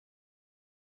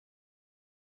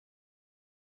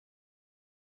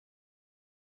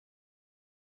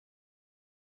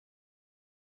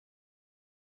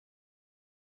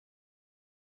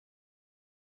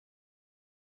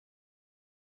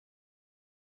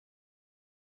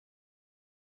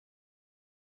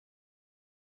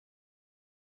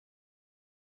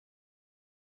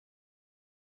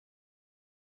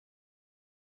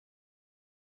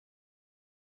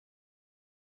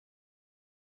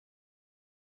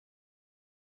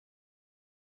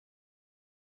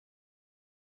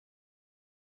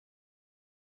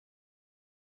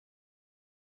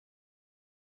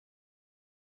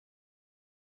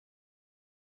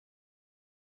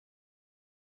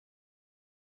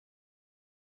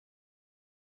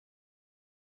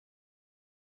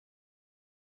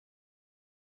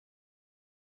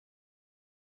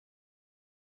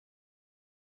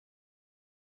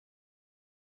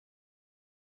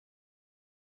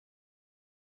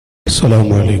السلام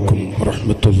عليكم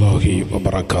ورحمة الله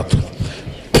وبركاته.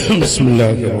 بسم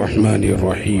الله الرحمن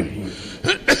الرحيم.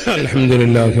 الحمد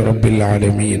لله رب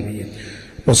العالمين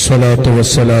والصلاة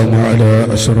والسلام على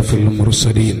أشرف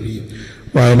المرسلين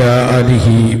وعلى آله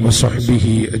وصحبه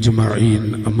أجمعين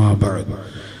أما بعد.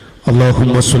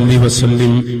 اللهم صل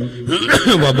وسلم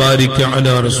وبارك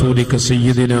على رسولك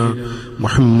سيدنا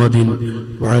محمد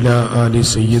وعلى آل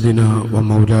سيدنا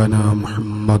ومولانا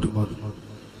محمد.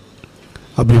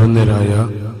 അഭിനന്ദനായ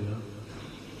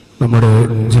നമ്മുടെ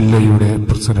ജില്ലയുടെ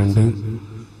പ്രസിഡന്റ്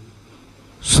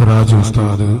സിറാജ്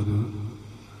ഉസ്താദ്,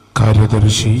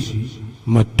 കാര്യദർശി,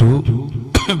 മറ്റു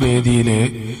വേദിയിലെ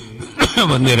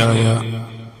വന്യരായ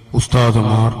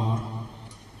ഉസ്താദുമാർ,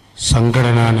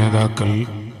 സംഘടനാ നേതാക്കൾ,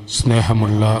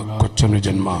 സ്നേഹമുള്ള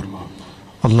കൊച്ചനുജന്മാർ,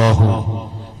 അല്ലാഹു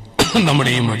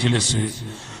നമ്മുടെ ഈ മജ്ലിസ്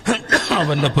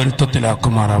അവന്റെ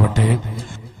പൊരുത്തത്തിലാക്കുമാറാവട്ടെ.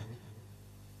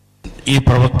 ഈ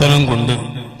പ്രവർത്തനം കൊണ്ട്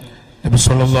നബി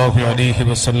സല്ലല്ലാഹു അലൈഹി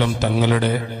വസല്ലം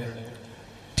തങ്ങളുടെ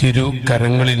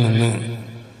തിരുകരങ്ങളിൽ നിന്ന്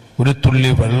ഒരു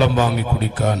തുള്ളി വെള്ളം വാങ്ങി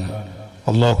കുടിക്കാൻ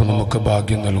അല്ലാഹു നമുക്ക്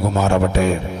ഭാഗ്യം നൽകുമാറാവട്ടെ.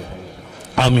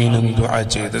 ആമീൻ എന്ന് ദുആ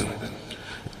ചെയ്ത്,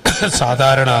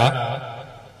 സാധാരണ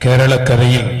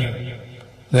കേരളക്കരയിൽ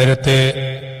നേരത്തെ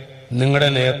നിങ്ങളുടെ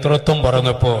നേതൃത്വം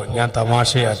പറഞ്ഞപ്പോൾ ഞാൻ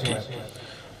തമാശയാക്കി.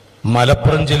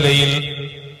 മലപ്പുറം ജില്ലയിൽ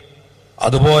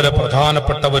അതുപോലെ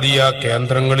പ്രധാനപ്പെട്ട വലിയ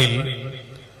കേന്ദ്രങ്ങളിൽ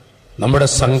നമ്മുടെ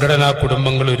സംഘടനാ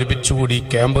കുടുംബങ്ങൾ ഒരുമിച്ചുകൂടി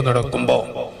ക്യാമ്പ് നടക്കുമ്പോൾ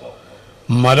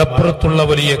മലപ്പുറത്തുള്ള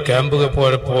വലിയ ക്യാമ്പ്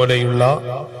പോലെയുള്ള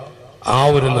ആ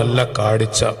ഒരു നല്ല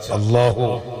കാഴ്ച അല്ലാഹു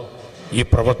ഈ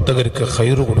പ്രവർത്തകർക്ക്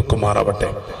ഖൈറ് കൊടുക്കുമാറാവട്ടെ.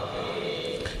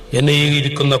 എന്നെ ഈ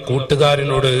ഇരിക്കുന്ന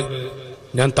കൂട്ടുകാരനോട്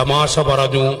ഞാൻ തമാശ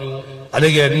പറഞ്ഞു,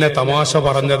 അല്ലെങ്കിൽ എന്നെ തമാശ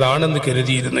പറഞ്ഞതാണെന്ന്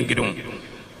കരുതിയിരുന്നെങ്കിലും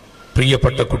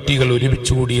പ്രിയപ്പെട്ട കുട്ടികൾ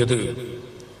ഒരുമിച്ചുകൂടിയത്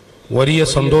വലിയ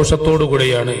സന്തോഷത്തോടു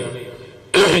കൂടെയാണ്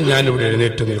ഞാനിവിടെ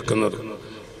എഴുന്നേറ്റ് നിൽക്കുന്നത്.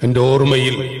 എൻ്റെ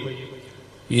ഓർമ്മയിൽ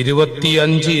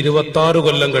 25-26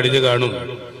 കൊല്ലം കഴിഞ്ഞു കാണും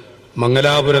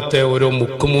മംഗലാപുരത്തെ ഓരോ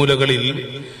മുക്കുമൂലകളിൽ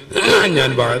ഞാൻ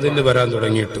വഅദിന് വരാൻ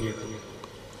തുടങ്ങിയിട്ട്.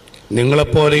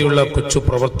 നിങ്ങളെപ്പോലെയുള്ള കൊച്ചു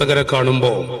പ്രവർത്തകരെ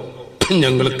കാണുമ്പോൾ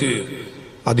ഞങ്ങൾക്ക്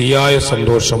അതിയായ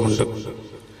സന്തോഷമുണ്ട്.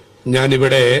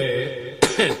 ഞാനിവിടെ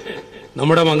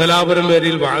നമ്മുടെ മംഗലാപുരം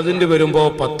പേരിൽ വഅദിന് വരുമ്പോൾ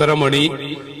 10:30 മണി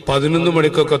 11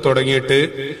 മണിക്കൊക്കെ തുടങ്ങിയിട്ട്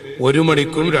 1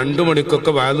 മണിക്കും 2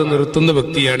 മണിക്കൊക്കെ വഅദ് നിർത്തുന്ന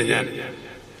വ്യക്തിയാണ് ഞാൻ.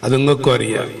 അത് നിങ്ങൾക്കും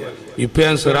അറിയാം. ഇപ്പൊ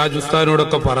ഞാൻ സിറാജ്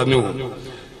ഉസ്താദിനോടൊക്കെ പറഞ്ഞു,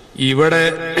 ഇവിടെ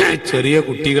ചെറിയ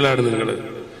കുട്ടികളാണ്, നിങ്ങൾ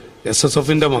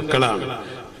SSFന്റെ മക്കളാണ്,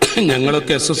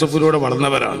 ഞങ്ങളൊക്കെ SSFിലൂടെ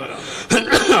വളർന്നവരാണ്.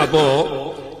 അപ്പോ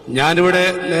ഞാനിവിടെ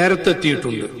നേരത്തെ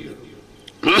എത്തിയിട്ടുണ്ട്.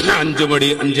 5 മണി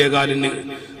 5:15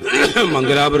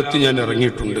 മംഗലാപുരത്ത് ഞാൻ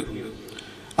ഇറങ്ങിയിട്ടുണ്ട്.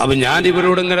 അപ്പൊ ഞാൻ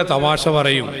ഇവരോട് ഇങ്ങനെ തമാശ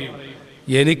പറയും,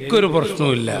 എനിക്കൊരു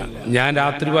പ്രശ്നവുമില്ല, ഞാൻ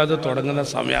രാത്രിവാദം തുടങ്ങുന്ന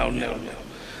സമയമാവുന്നേ ഉള്ളൂ.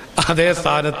 അതേ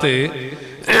സ്ഥാനത്ത്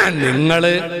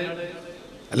നിങ്ങള്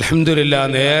അൽഹംദുലില്ലാ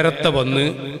നേരത്തെ വന്ന്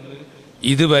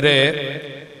ഇതുവരെ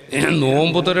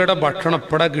നോമ്പുതുറയുടെ ഭക്ഷണം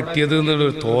എപ്പോഴാ കിട്ടിയത്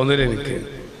എന്നുള്ളൊരു തോന്നൽ എനിക്ക്.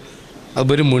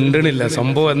 അതൊരു മിണ്ടണില്ല,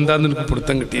 സംഭവം എന്താന്ന് എനിക്ക്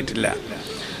പിടുത്തം കിട്ടിയിട്ടില്ല.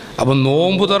 അപ്പൊ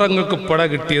നോമ്പുതുറ നിങ്ങൾക്ക് ഇപ്പോഴാ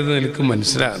കിട്ടിയതെന്ന് എനിക്ക്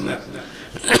മനസ്സിലാകുന്നു.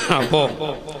 അപ്പോ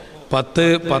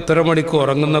 10-10:30 മണിക്ക്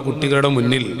ഉറങ്ങുന്ന കുട്ടികളുടെ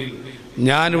മുന്നിൽ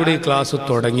ഞാനിവിടെ ഈ ക്ലാസ്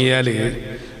തുടങ്ങിയാൽ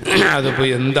അതിപ്പോൾ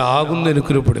എന്താകുമെന്ന്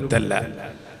എനിക്കൊരു പിടുത്തല്ല.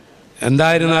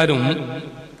 എന്തായിരുന്നാലും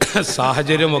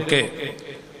സാഹചര്യമൊക്കെ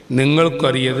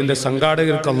നിങ്ങൾക്കറിയാം. ഇതിൻ്റെ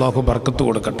സംഘാടകർക്ക് അല്ലാഹു ബർക്കത്ത്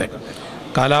കൊടുക്കട്ടെ.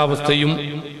 കാലാവസ്ഥയും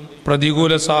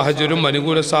പ്രതികൂല സാഹചര്യവും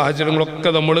അനുകൂല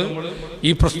സാഹചര്യങ്ങളൊക്കെ നമ്മൾ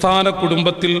ഈ പ്രസ്ഥാന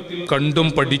കുടുംബത്തിൽ കണ്ടും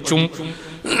പഠിച്ചും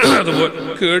അതുപോലെ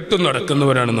കേട്ടും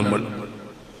നടക്കുന്നവരാണ് നമ്മൾ.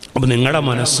 അപ്പം നിങ്ങളുടെ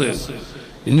മനസ്സ്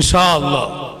ഇൻഷാ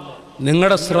അല്ലാഹ്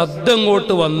നിങ്ങളുടെ ശ്രദ്ധ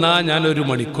ഇങ്ങോട്ട് വന്നാൽ ഞാൻ 1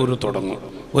 മണിക്കൂർ തുടങ്ങും.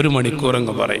 1 മണിക്കൂർ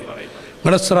അങ്ങ് പറയും.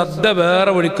 നിങ്ങളുടെ ശ്രദ്ധ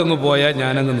വേറെ വഴിക്കങ്ങ് പോയാൽ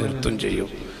ഞാനങ്ങ് നിർത്തും ചെയ്യും.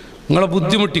 നിങ്ങളെ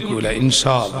ബുദ്ധിമുട്ടിക്കൂല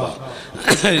ഇൻഷാ അല്ലാഹ്.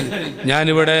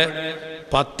 ഞാനിവിടെ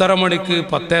 10:30 മണിക്ക്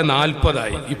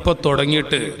 10:40 ഇപ്പൊ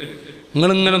തുടങ്ങിയിട്ട്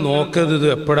നിങ്ങളിങ്ങനെ നോക്കരുത്, ഇത്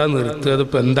എപ്പോഴാ നിർത്തുക,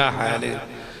 ഇതിപ്പോൾ എന്താ ഹാല്,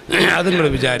 അത് നിങ്ങൾ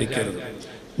വിചാരിക്കരുത്.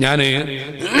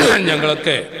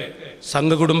 ഞങ്ങളൊക്കെ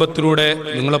സംഘകുടുംബത്തിലൂടെ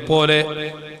നിങ്ങളെപ്പോലെ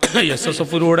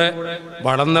SSFിലൂടെ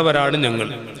വളർന്നവരാണ് ഞങ്ങൾ.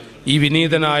 ഈ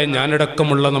വിനീതനായ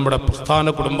ഞാനടക്കമുള്ള നമ്മുടെ പ്രസ്ഥാന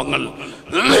കുടുംബങ്ങൾ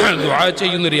ദുആ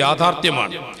ചെയ്യുന്നൊരു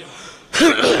യാഥാർത്ഥ്യമാണ്.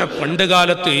 പണ്ട്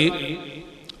കാലത്ത്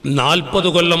 40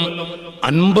 കൊല്ലം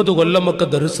 50 കൊല്ലമൊക്കെ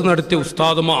ദർസ് നടത്തിയ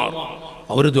ഉസ്താദുമാർ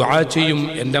അവർ ദുആ ചെയ്യും,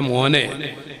 എൻ്റെ മോനെ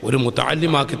ഒരു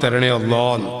മുതഅല്ലിമാക്കി തരണേ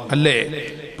അല്ലാഹ്, അല്ലേ?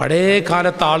 പഴയ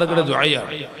കാലത്തെ ആളുകളുടെ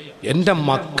ദുആയാണ്, എൻ്റെ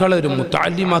മക്കളെ ഒരു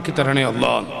മുതഅല്ലിമാക്കി തരണേ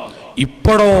അല്ലാഹ്.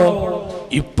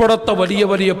 ഇപ്പോഴത്തെ വലിയ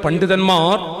വലിയ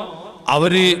പണ്ഡിതന്മാർ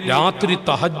അവര് രാത്രി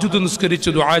തഹജ്ജുദ് നിസ്കരിച്ച്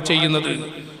ദുആ ചെയ്യുന്നത്,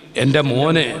 എൻ്റെ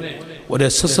മോനെ ഒരു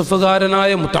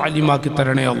SSFകാരനായ മുതഅല്ലിമാക്കി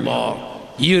തരണേ അല്ലാഹ്.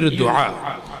 ഈ ഒരു ദുആ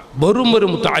വെറും ഒരു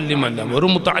മുത്തഅല്ലിമല്ല.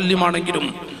 വെറും മുത്തഅല്ലിമാണെങ്കിലും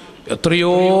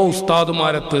എത്രയോ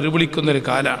ഉസ്താദുമാരെ തെറിവിളിക്കുന്നൊരു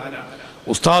കാലാണ്.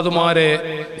 ഉസ്താദുമാരെ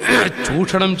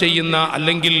ചൂഷണം ചെയ്യുന്ന,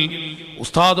 അല്ലെങ്കിൽ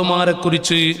ഉസ്താദുമാരെ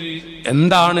കുറിച്ച്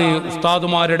എന്താണ്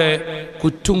ഉസ്താദുമാരുടെ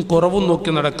കുറ്റും കുറവും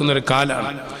നോക്കി നടക്കുന്നൊരു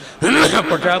കാലാണ്.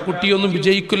 പക്ഷെ ആ കുട്ടിയൊന്നും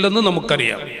വിജയിക്കില്ലെന്ന്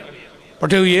നമുക്കറിയാം.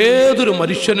 പക്ഷേ ഏതൊരു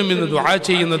മനുഷ്യനും ഇന്ന് ദുആ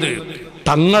ചെയ്യുന്നത്,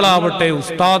 തങ്ങളാവട്ടെ,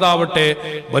 ഉസ്താദാവട്ടെ,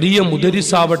 വലിയ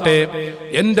മുദരിസാവട്ടെ,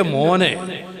 എൻ്റെ മോനെ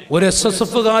ഒരു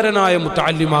SSFകാരനായ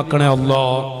മുത്തഅല്ലിമാക്കണേ അല്ലാ.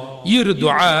 ഈ ഒരു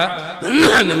ദുആ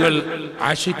നിങ്ങൾ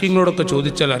ആശിഖീങ്ങളോടൊക്കെ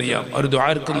ചോദിച്ചാൽ അറിയാം, ഒരു ദുആ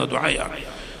എടുക്കുന്ന ദുആയാണ്.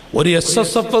 ഒരു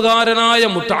SSFകാരനായ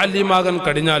മുത്തഅല്ലിമാകാൻ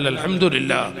കഴിഞ്ഞാൽ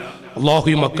അൽഹംദുലില്ലാഹ്, അല്ലാഹു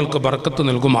ഈ മക്കൾക്ക് ബർക്കത്ത്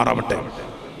നൽകുമാറാവട്ടെ.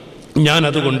 ഞാൻ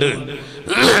അതുകൊണ്ട്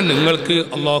നിങ്ങൾക്ക്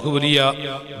അല്ലാഹു വലിയ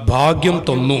ഭാഗ്യം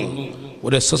തന്നു,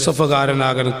 ഒരു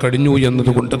SSFകാരനാകാൻ കഴിഞ്ഞു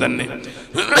എന്നതുകൊണ്ട് തന്നെ.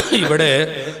 ഇവിടെ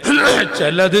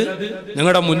ചിലത്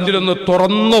നിങ്ങളുടെ മുന്നിലൊന്ന്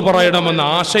തുറന്നു പറയണമെന്ന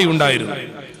ആശയുണ്ടായിരുന്നു.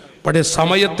 പക്ഷേ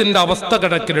സമയത്തിൻ്റെ അവസ്ഥ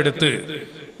കണക്കിലെടുത്ത്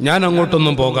ഞാൻ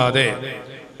അങ്ങോട്ടൊന്നും പോകാതെ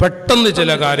പെട്ടെന്ന് ചില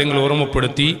കാര്യങ്ങൾ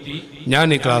ഓർമ്മപ്പെടുത്തി ഞാൻ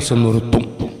ഈ ക്ലാസ് നിർത്തും.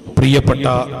 പ്രിയപ്പെട്ട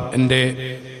എൻ്റെ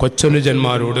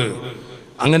കൊച്ചനുജന്മാരോട്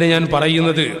അങ്ങനെ ഞാൻ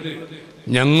പറയുന്നത്,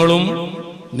 ഞങ്ങളും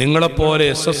നിങ്ങളെപ്പോലെ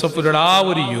SSFയുടെ ആ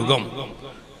ഒരു യുഗം,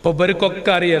 ഇപ്പോൾ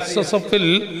ഇവർക്കൊക്കെ അറിയാം SSFൽ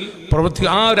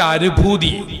പ്രവർത്തിക്കുക, ആ ഒരു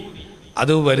അനുഭൂതി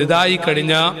അത് വലുതായി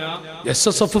കഴിഞ്ഞാൽ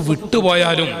SSF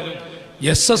വിട്ടുപോയാലും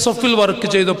SSFൽ വർക്ക്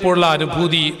ചെയ്തപ്പോഴുള്ള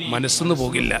അനുഭൂതി മനസ്സിന്ന്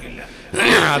പോകില്ല.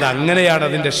 അതങ്ങനെയാണ്,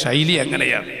 അതിൻ്റെ ശൈലി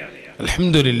അങ്ങനെയാണ്.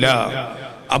 അൽഹംദുലില്ലാഹ്.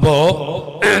 അപ്പോ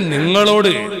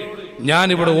നിങ്ങളോട്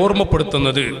ഞാനിവിടെ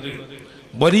ഓർമ്മപ്പെടുത്തുന്നത്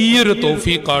വലിയൊരു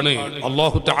തൗഫീഖാണ്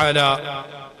അല്ലാഹു തആല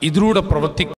ഇതിലൂടെ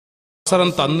പ്രവർത്തിക്കാൻ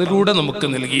തന്നിലൂടെ നമുക്ക്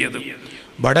നൽകിയത്.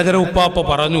 വടകര ഉപ്പാപ്പ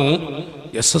പറഞ്ഞു,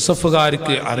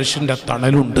 SSFകാർക്ക് അർശിന്റെ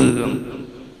തണലുണ്ട്.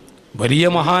 വലിയ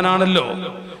മഹാനാണല്ലോ.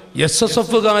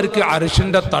 SSFകാർക്ക്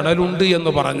അർശിന്റെ തണലുണ്ട്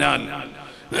എന്ന് പറഞ്ഞാൽ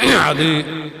അത്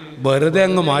വെറുതെ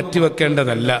അങ്ങ്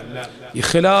മാറ്റിവെക്കേണ്ടതല്ല.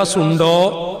 ഇഖ്ലാസ് ഉണ്ടോ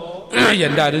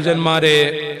എൻ്റെ അനുജന്മാരെ,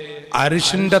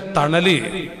 അർശിന്റെ തണല്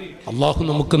അള്ളാഹു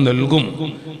നമുക്ക് നൽകും.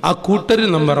 ആ കൂട്ടരിൽ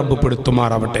നമ്മെ റബ്ബ്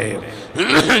പെടുത്തുമാറാവട്ടെ.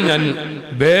 ഞാൻ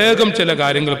വേഗം ചില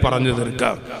കാര്യങ്ങൾ പറഞ്ഞു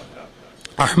തീർക്കാം.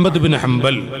 അഹ്മദ് ബിൻ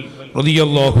ഹംബൽ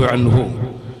റളിയല്ലാഹു അൻഹു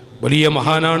വലിയ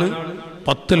മഹാനാണ്.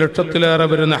 10 ലക്ഷത്തിലേറെ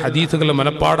വരുന്ന ഹദീസുകൾ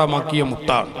മനപ്പാടമാക്കിയ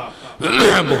മുത്താണ്.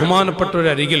 ബഹുമാനപ്പെട്ട ഒരു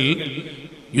അരികിൽ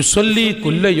യുസല്ലി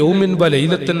കുല്ല യൗമിൻ വ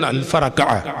ലൈലത്തിൻ അൽഫ റക്അ,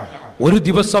 ഒരു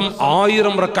ദിവസം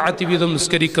 1000 റക്അത്ത് വീതം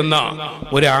നിസ്കരിക്കുന്ന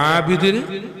ഒരു ആബിദിന്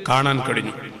കാണാൻ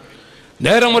കഴിഞ്ഞു.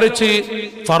 നേരെ മറിച്ച്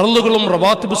ഫർളുകളും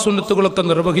റവാത്തിബ് സുന്നത്തുകളൊക്കെ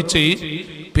നിർവഹിച്ച്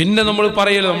പിന്നെ നമ്മൾ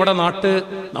പറയില്ല,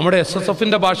 നമ്മുടെ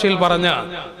SSFന്റെ ഭാഷയിൽ പറഞ്ഞ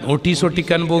നോട്ടീസ്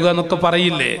ഒട്ടിക്കാൻ പോകുക എന്നൊക്കെ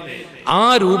പറയില്ലേ, ആ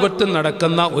രൂപത്തിൽ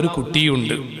നടക്കുന്ന ഒരു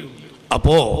കുട്ടിയുണ്ട്.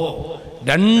 അപ്പോ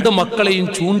 2 മക്കളെയും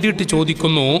ചൂണ്ടിയിട്ട്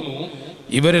ചോദിക്കുന്നു,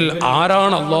 ഇവരിൽ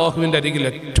ആരാണ് അള്ളാഹുവിൻ്റെ അരികിൽ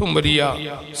ഏറ്റവും വലിയ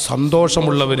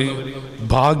സന്തോഷമുള്ളവര്,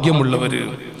 ഭാഗ്യമുള്ളവര്?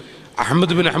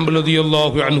 അഹ്മദ് ബിൻ ഹംബൽ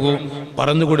റളിയല്ലാഹു അൻഹു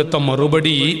പറഞ്ഞു കൊടുത്ത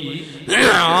മറുപടി,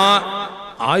 ആ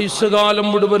ആയുസ്സുകാലം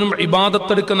മുഴുവനും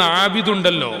ഇബാദത്തെടുക്കുന്ന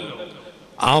ആബിദുണ്ടല്ലോ,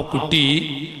 ആ കുട്ടി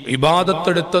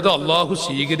ഇബാദത്തെടുത്തത് അള്ളാഹു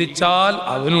സ്വീകരിച്ചാൽ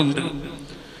അവനുണ്ട്.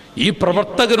 ഈ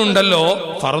പ്രവർത്തകരുണ്ടല്ലോ,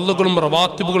 ഫർളുകളും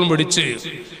റവാത്തിബുകളും പിടിച്ച്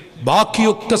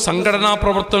ബാക്കിയൊക്കെ സംഘടനാ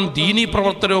പ്രവർത്തനം, ദീനീ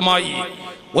പ്രവർത്തനവുമായി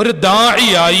ഒരു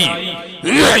ദാഇയായി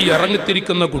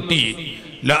ഇറങ്ങിത്തിരിക്കുന്ന കുട്ടി,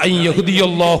 ലഅൻ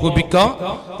യഹ്ദിയല്ലാഹു ബിക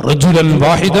റജുലൻ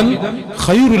വാഹിദൻ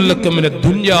ഖൈറുൽ ലക മിനദ്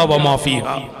ദുനിയാ വമാ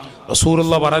ഫീഹാ.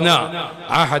 റസൂലുള്ളാഹി പറഞ്ഞ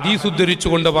ആ ഹദീസ്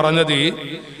ഉദ്ധരിച്ചുകൊണ്ട് പറഞ്ഞത്,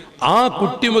 ആ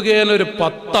കുട്ടി മുഖേന ഒരു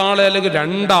 10 ആളെ അല്ലെങ്കിൽ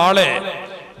 2 ആളെ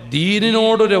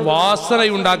ദീനിനോടൊരു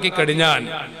വാസനയുണ്ടാക്കി കഴിഞ്ഞാൽ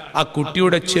ആ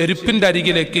കുട്ടിയുടെ ചെരുപ്പിന്റെ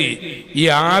അരികിലേക്ക് ഈ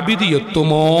ആബിദ്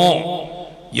എത്തുമോ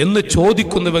എന്ന്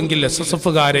ചോദിക്കുന്നുവെങ്കിൽ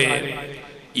SSFകാരെ,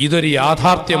 ഇതൊരു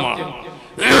യാഥാർത്ഥ്യമാണ്.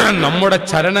 നമ്മുടെ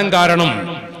ചലനം കാരണം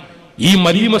ഈ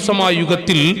മലീമസമായ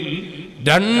യുഗത്തിൽ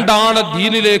 2 ആളെ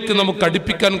ദീനിലേക്ക് നമുക്ക്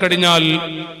അടുപ്പിക്കാൻ കഴിഞ്ഞാൽ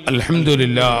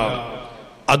അൽഹംദുലില്ലാഹ്.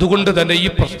 അതുകൊണ്ട് തന്നെ ഈ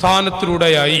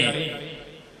പ്രസ്ഥാനത്തിലൂടെയായി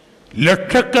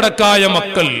ലക്ഷക്കണക്കായ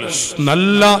മക്കൾ,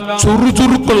 നല്ല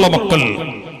ചുറുചുറുക്കുള്ള മക്കൾ,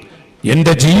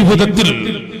 എന്റെ ജീവിതത്തിൽ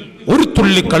ഒരു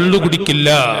തുള്ളി കള്ളു കുടിക്കില്ല,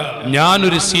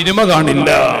 ഞാനൊരു സിനിമ കാണില്ല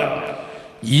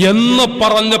എന്ന്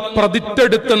പറഞ്ഞ്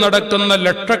പ്രതിജ്ഞെടുത്ത് നടക്കുന്ന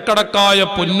ലക്ഷക്കണക്കായ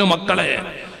പൊന്നുമക്കളെ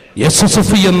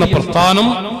SSF എന്ന പ്രസ്ഥാനം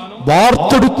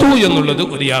വാർത്തെടുത്തു എന്നുള്ളത്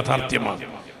ഒരു യാഥാർത്ഥ്യമാണ്.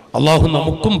 അള്ളാഹു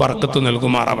നമുക്കും ബർക്കത്ത്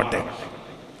നൽകുമാറാവട്ടെ.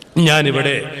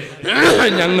 ഞാനിവിടെ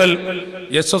ഞങ്ങൾ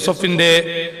SSFന്റെ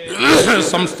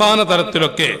സംസ്ഥാന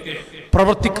തലത്തിലൊക്കെ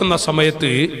പ്രവർത്തിക്കുന്ന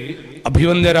സമയത്ത്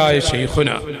അഭിവന്ദ്യരായ ശൈഖുന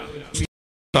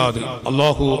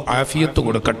അള്ളാഹു ആഫിയത്ത്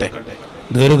കൊടുക്കട്ടെ,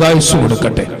 ദീർഘായുസ്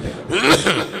കൊടുക്കട്ടെ.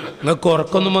 നിങ്ങൾക്ക്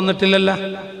ഉറക്കൊന്നും വന്നിട്ടില്ലല്ലോ,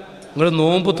 നിങ്ങൾ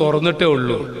നോമ്പ് തുറന്നിട്ടേ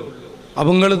ഉള്ളൂ.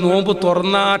 അപ്പം നിങ്ങൾ നോമ്പ്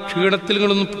തുറന്ന ആ ക്ഷീണത്തിൽ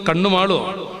നിങ്ങളൊന്നും കണ്ണുമാളോ?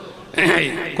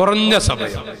 കുറഞ്ഞ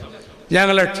സമയം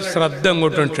ഞങ്ങളെ ശ്രദ്ധ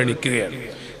അങ്ങോട്ടും ക്ഷണിക്കുകയാണ്.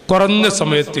 കുറഞ്ഞ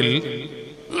സമയത്തിൽ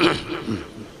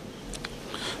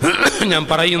ഞാൻ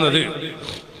പറയുന്നത്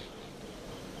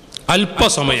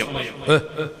അല്പസമയം,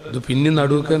 ഇത് പിന്നെ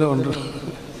നടുക്കാനുണ്ട്.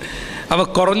 അപ്പൊ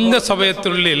കുറഞ്ഞ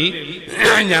സമയത്തിനുള്ളിൽ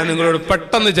ഞാൻ നിങ്ങളോട്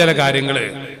പെട്ടെന്ന് ചില കാര്യങ്ങൾ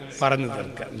പറഞ്ഞു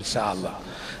തീർക്കാം ഇൻഷാ അല്ലാഹ്.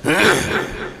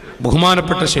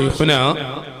 ബഹുമാനപ്പെട്ട ശൈഖുന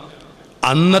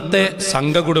അന്നത്തെ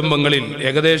സംഘകുടുംബങ്ങളിൽ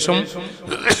ഏകദേശം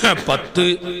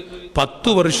 10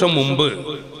 വർഷം മുമ്പ്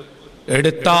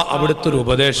എടുത്ത അവിടുത്തെ ഒരു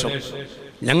ഉപദേശം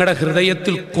ഞങ്ങളുടെ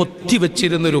ഹൃദയത്തിൽ കൊത്തി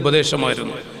വെച്ചിരുന്നൊരു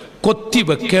ഉപദേശമായിരുന്നു, കൊത്തി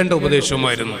വെക്കേണ്ട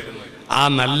ഉപദേശമായിരുന്നു. ആ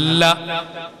നല്ല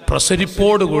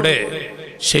പ്രസരിപ്പോടുകൂടെ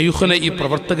ശൈഖുന ഈ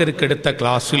പ്രവർത്തകർക്കെടുത്ത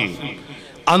ക്ലാസ്സിൽ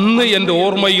അന്ന് എൻ്റെ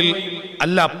ഓർമ്മയിൽ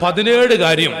 17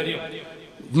 കാര്യം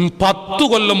 10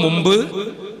 കൊല്ലം മുമ്പ്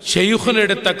ശൈഖുന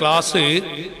എടുത്ത ക്ലാസ്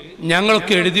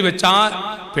ഞങ്ങൾക്ക് എഴുതി വെച്ച ആ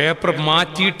പേപ്പർ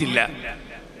മാറ്റിയിട്ടില്ല.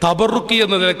 തബറുക്കി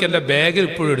എന്ന നിലയ്ക്ക് എൻ്റെ ബാഗിൽ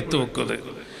ഇപ്പോഴും എടുത്തു വെക്കുന്നത്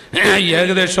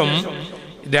ഏകദേശം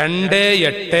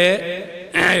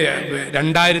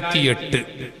 2/8/2008.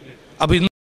 അപ്പൊ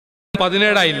ഇന്ന്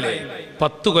 17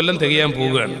 10 കൊല്ലം തികയാൻ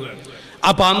പോവുകയാണ്.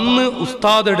 അപ്പൊ അന്ന്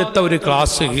ഉസ്താദ് എടുത്ത ഒരു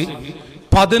ക്ലാസ്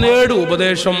 17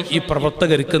 ഉപദേശം ഈ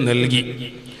പ്രവർത്തകർക്ക് നൽകി.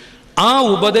 ആ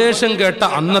ഉപദേശം കേട്ട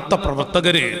അന്നത്തെ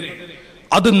പ്രവർത്തകര്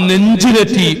അത്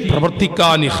നെഞ്ചിലെത്തി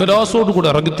പ്രവർത്തിക്കാൻ ഇഖ്ലാസോടുകൂടി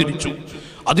ഇറങ്ങിത്തിരിച്ചു.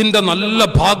 അതിൻ്റെ നല്ല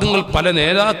ഭാഗങ്ങൾ പല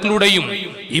നേതാക്കളുടെയും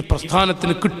ഈ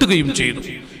പ്രസ്ഥാനത്തിന് കിട്ടുകയും ചെയ്തു.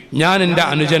 ഞാൻ എൻ്റെ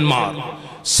അനുജന്മാർ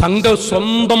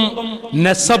സ്വന്തം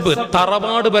നസബ്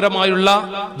തറവാടുപരമായുള്ള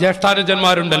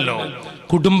ജ്യേഷ്ഠാനുജന്മാരുണ്ടല്ലോ,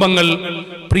 കുടുംബങ്ങൾ,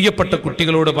 പ്രിയപ്പെട്ട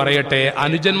കുട്ടികളോട് പറയട്ടെ,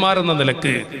 അനുജന്മാരെന്ന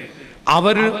നിലക്ക്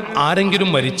അവർ ആരെങ്കിലും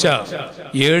മരിച്ച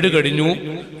 7 കഴിഞ്ഞു,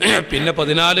 പിന്നെ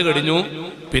 14 കഴിഞ്ഞു,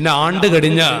 പിന്നെ ആണ്ട്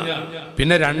കഴിഞ്ഞ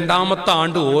പിന്നെ 2ാമത്തെ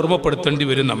ആണ്ട് ഓർമ്മപ്പെടുത്തേണ്ടി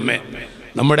വരും നമ്മെ.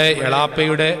 നമ്മുടെ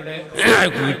എളാപ്പയുടെ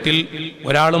വീട്ടിൽ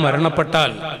ഒരാൾ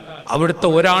മരണപ്പെട്ടാൽ അവിടുത്തെ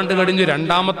ഒരാണ്ട് കഴിഞ്ഞ്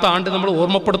 2ാമത്തെ ആണ്ട് നമ്മൾ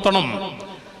ഓർമ്മപ്പെടുത്തണം.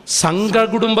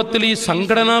 സംഘകുടുംബത്തിൽ, ഈ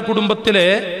സംഘടനാ കുടുംബത്തിലെ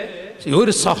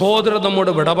ഒരു സഹോദരൻ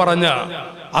നമ്മോട് വിട പറഞ്ഞ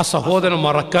ആ സഹോദരൻ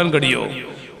മറക്കാൻ കഴിയോ?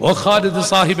 ഓഖാലിദ്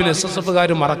സാഹിബിന് SSFകാർ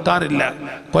മറക്കാറില്ല.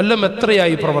 കൊല്ലം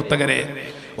എത്രയായി പ്രവർത്തകരെ?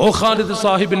 ഓഖാലിദ്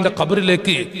സാഹിബിന്റെ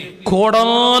ഖബറിലേക്ക്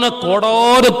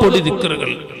കോടാനക്കോടി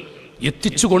ദിക്റുകൾ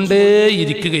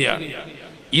എത്തിച്ചുകൊണ്ടേയിരിക്കുകയാണ്.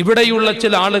 ഇവിടെയുള്ള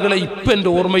ചില ആളുകളെ ഇപ്പം എൻ്റെ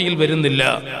ഓർമ്മയിൽ വരുന്നില്ല,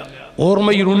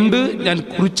 ഓർമ്മയിലുണ്ട്, ഞാൻ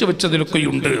കുറിച്ചു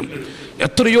വെച്ചതിലൊക്കെയുണ്ട്.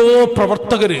 എത്രയോ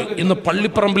പ്രവർത്തകർ ഇന്ന്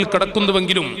പള്ളിപ്പറമ്പിൽ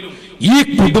കിടക്കുന്നുവെങ്കിലും ഈ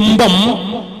കുടുംബം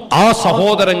ആ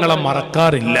സഹോദരങ്ങളെ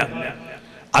മറക്കാറില്ല.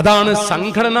 അതാണ്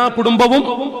സംഘടനാ കുടുംബവും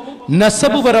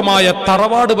നസബുപരമായ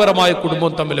തറവാടുപരമായ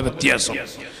കുടുംബവും തമ്മിലെ വ്യത്യാസം.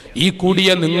 ഈ കൂടിയ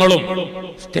നിങ്ങളും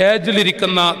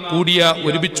സ്റ്റേജിലിരിക്കുന്ന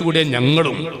ഒരുമിച്ച് കൂടിയ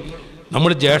ഞങ്ങളും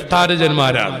നമ്മൾ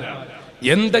ജ്യേഷ്ഠാനുജന്മാരാണ്.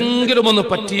 എന്തെങ്കിലും ഒന്ന്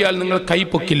പറ്റിയാൽ നിങ്ങൾ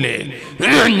കൈപ്പൊക്കില്ലേ?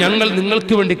 ഞങ്ങൾ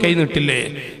നിങ്ങൾക്ക് വേണ്ടി കൈനീട്ടില്ലേ?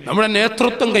 നമ്മുടെ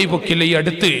നേതൃത്വം കൈപ്പൊക്കില്ലേ? ഈ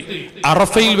അടുത്ത്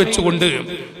അറഫയിൽ വെച്ചുകൊണ്ട്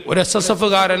ഒരു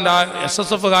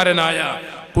SSFകാരനായ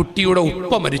കുട്ടിയുടെ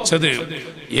ഉപ്പ മരിച്ചത്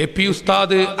AP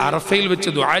ഉസ്താദ് അറഫയിൽ വെച്ച്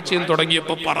ദുആ ചെയ്യാൻ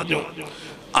തുടങ്ങിയപ്പോൾ പറഞ്ഞു,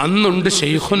 അന്നുണ്ട്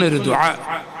ശൈഖുനൊരു ദുആ,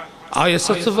 ആ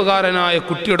SSFകാരനായ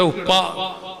കുട്ടിയുടെ ഉപ്പ,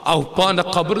 ആ ഉപ്പാന്റെ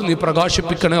ഖബർ നീ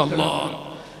പ്രകാശിപ്പിക്കണേ അല്ലാഹ്.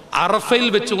 അറഫയിൽ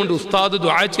വെച്ചുകൊണ്ട് ഉസ്താദ്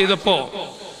ദുആ ചെയ്തപ്പോ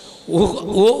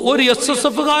ഒരു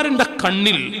SSFകാരന്റെ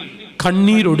കണ്ണിൽ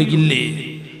കണ്ണീരൊടുകില്ലേ?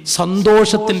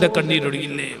 സന്തോഷത്തിന്റെ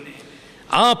കണ്ണീരൊടുകില്ലേ?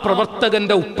 ആ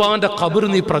പ്രവർത്തകന്റെ ഉപ്പാന്റെ ഖബർ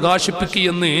നീ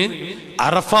പ്രകാശിപ്പിക്കുകയെന്ന്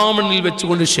അറഫാമണ്ണിൽ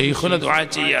വെച്ചുകൊണ്ട് ശൈഖുന ദുആ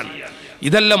ചെയ്യാൻ.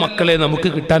 ഇതല്ല മക്കളെ നമുക്ക്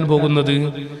കിട്ടാൻ പോകുന്നത്.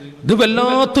 ഇത്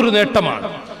വല്ലാത്തൊരു നേട്ടമാണ്.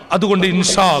 അതുകൊണ്ട്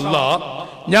ഇൻഷാ അല്ലാഹ്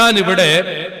ഞാനിവിടെ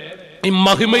ഈ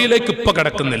മഹിമയിലേക്ക് ഇപ്പൊ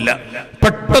കടക്കുന്നില്ല,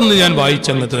 പെട്ടെന്ന് ഞാൻ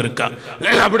വായിച്ചങ്ങ് തീർക്കാം.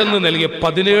 അവിടെ നിന്ന് നൽകിയ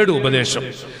 17 ഉപദേശം,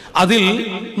 അതിൽ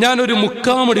ഞാനൊരു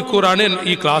 3/4 മണിക്കൂറാണ്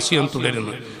ഈ ക്ലാസ് ഞാൻ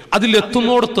തുടരുന്നത്.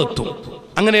 അതിലെത്തുന്നോടത്തെത്തും.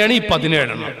 അങ്ങനെയാണ് ഈ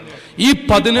 17 ഈ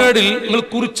 17 നിങ്ങൾ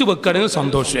കുറിച്ച് വെക്കുകയാണെങ്കിൽ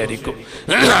സന്തോഷമായിരിക്കും,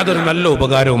 അതൊരു നല്ല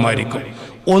ഉപകാരവുമായിരിക്കും.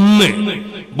 1,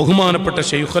 ബഹുമാനപ്പെട്ട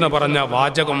ശൈഖുന പറഞ്ഞ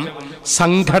വാചകം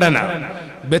സംഘടന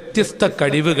വ്യത്യസ്ത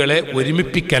കഴിവുകളെ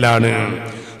ഒരുമിപ്പിക്കലാണ്.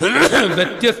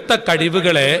 വ്യത്യസ്ത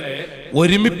കഴിവുകളെ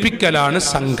ഒരുമിപ്പിക്കലാണ്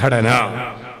സംഘടന.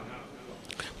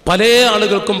 പല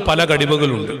ആളുകൾക്കും പല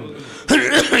കഴിവുകളുണ്ട്.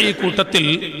 ഈ കൂട്ടത്തിൽ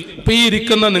ഇപ്പൊ ഈ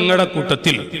ഇരിക്കുന്ന നിങ്ങളുടെ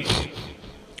കൂട്ടത്തിൽ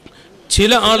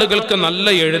ചില ആളുകൾക്ക് നല്ല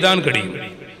എഴുതാൻ കഴിയും,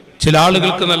 ചില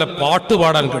ആളുകൾക്ക് നല്ല പാട്ട്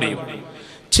പാടാൻ കഴിയും,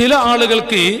 ചില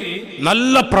ആളുകൾക്ക്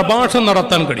നല്ല പ്രഭാഷണം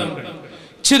നടത്താൻ കഴിയും,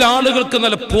 ചില ആളുകൾക്ക്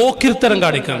നല്ല പോക്കിരിത്തരം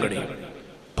കാണിക്കാൻ കഴിയും.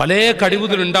 പല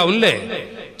കഴിവുകളുണ്ടാവും അല്ലേ?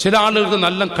 ചില ആളുകൾക്ക്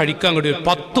നല്ല കഴിക്കാൻ കഴിയും.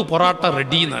 10 പൊറാട്ട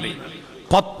റെഡി എന്നറിയും.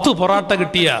 10 പൊറാട്ട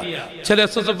കിട്ടിയ ചില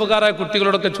SSFകാരായ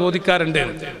കുട്ടികളോടൊക്കെ ചോദിക്കാറുണ്ട്,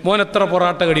 മോൻ എത്ര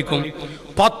പൊറാട്ട കഴിക്കും?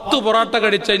 10 പൊറാട്ട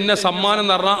കഴിച്ച ഇന്ന സമ്മാനം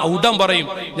എന്ന് പറഞ്ഞാൽ ഔഡം പറയും,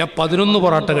 ഞാൻ 11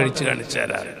 പൊറാട്ട കഴിച്ച് കാണിച്ചു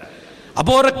തരാറ്.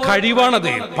 അപ്പോൾ ഓരോ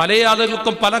കഴിവാണത്. പല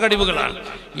ആളുകൾക്കും പല കഴിവുകളാണ്.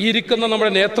 ഈ ഇരിക്കുന്ന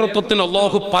നമ്മുടെ നേതൃത്വത്തിന്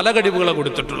അല്ലാഹു പല കഴിവുകളാണ്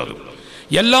കൊടുത്തിട്ടുള്ളത്.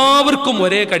 എല്ലാവർക്കും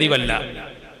ഒരേ കഴിവല്ല,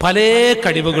 പല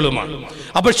കഴിവുകളുമാണ്.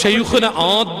 അപ്പൊ ഷെയ്ഖുന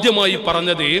ആദ്യമായി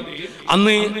പറഞ്ഞത്,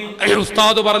 അന്ന്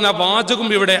ഉസ്താദ് പറഞ്ഞ വാചകം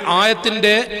ഇവിടെ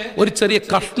ആയത്തിന്റെ ഒരു ചെറിയ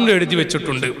കഷ്ണം എഴുതി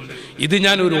വെച്ചിട്ടുണ്ട്. ഇത്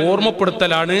ഞാൻ ഒരു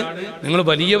ഓർമ്മപ്പെടുത്തലാണ്, നിങ്ങൾ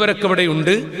വലിയവരൊക്കെ ഇവിടെ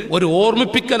ഉണ്ട്, ഒരു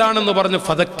ഓർമ്മിപ്പിക്കലാണെന്ന് പറഞ്ഞ്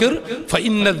ഫദക്കിർ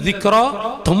ഫഇന്ന ദിക്റ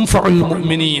തൻഫഉൽ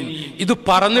മുഅ്മിനീൻ. ഇത്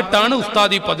പറഞ്ഞിട്ടാണ്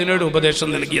ഉസ്താദ് ഈ 17 ഉപദേശം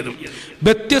നൽകിയത്.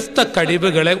 വ്യത്യസ്ത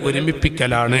കഴിവുകളെ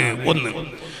ഒരുമിപ്പിക്കലാണ്. ഒന്ന്,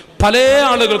 പല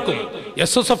ആളുകൾക്കും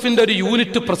SSFന്റെ ഒരു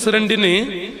യൂണിറ്റ് പ്രസിഡന്റിന്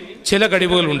ചില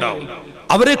കഴിവുകൾ ഉണ്ടാവും.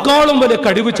 അവരെക്കാളും വലിയ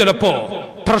കഴിവ് ചിലപ്പോ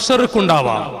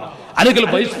ട്രഷറർക്കുണ്ടാവാം, അല്ലെങ്കിൽ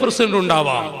വൈസ് പ്രസിഡന്റ്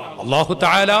ഉണ്ടാവാം. അല്ലാഹു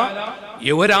തആല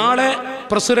ഒരാളെ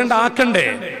പ്രസിഡന്റ് ആക്കണ്ടേ,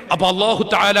 അപ്പൊ അല്ലാഹു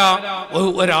തആല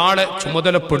ഒരാളെ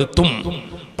ചുമതലപ്പെടുത്തും.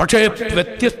 പക്ഷേ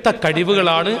വ്യത്യസ്ത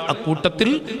കഴിവുകളാണ് അക്കൂട്ടത്തിൽ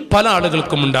പല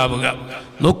ആളുകൾക്കും ഉണ്ടാവുക.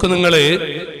 നോക്കൂ നിങ്ങള്,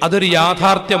 അതൊരു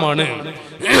യാഥാർത്ഥ്യമാണ്.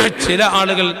 ചില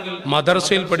ആളുകൾ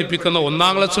മദ്രസയിൽ പഠിപ്പിക്കുന്ന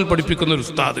 1ാം ക്ലാസ്സിൽ പഠിപ്പിക്കുന്ന ഒരു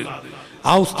ഉസ്താദ്,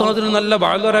 ആ ഉസ്താദിന് നല്ല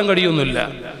വാഴ തരാൻ കഴിയൊന്നുമില്ല,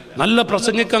 നല്ല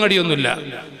പ്രസംഗിക്കാൻ കഴിയൊന്നുമില്ല.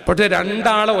 പക്ഷെ 2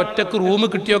 ആളെ ഒറ്റക്ക് റൂം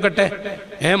കിട്ടിയോക്കട്ടെ,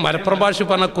 മലപ്പുറം ഭാഷ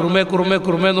പറഞ്ഞ കുറുമേ കുറുമേ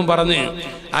കുറുമേന്നും പറഞ്ഞ്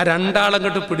ആ 2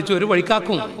 ആളങ്ങോട്ട് പിടിച്ച് ഒരു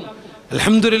വഴിക്കാക്കും.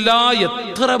 അൽഹംദുലില്ലാഹ്,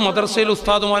 എത്ര മദ്രസയിൽ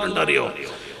ഉസ്താദുമാരുണ്ട് അറിയോ?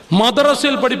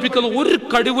 മദ്രസയിൽ പഠിപ്പിക്കുന്ന ഒരു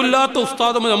കഴിവില്ലാത്ത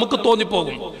ഉസ്താദുമാർ നമുക്ക്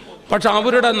തോന്നിപ്പോകും. പക്ഷെ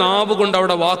അവരുടെ നാവ് കൊണ്ട്,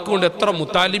 അവരുടെ വാക്കുകൊണ്ട് എത്ര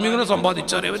മുത്താലിമീങ്ങളെ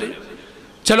സമ്പാദിച്ചവര്.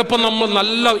 ചിലപ്പോൾ നമ്മൾ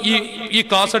നല്ല ഈ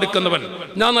ക്ലാസ് എടുക്കുന്നവൻ,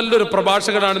 ഞാൻ നല്ലൊരു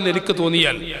പ്രഭാഷകനാണെന്ന് എനിക്ക്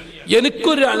തോന്നിയാൽ,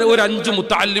 എനിക്കൊരു 5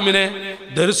 മുത്താലിമിനെ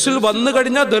ദർസിൽ വന്നു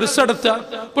കഴിഞ്ഞാൽ ദർസെടുത്താൽ,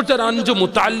 പക്ഷെ ഒരു 5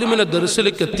 മുത്താലിമിനെ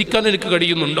ദർസിലേക്ക് എത്തിക്കാൻ എനിക്ക്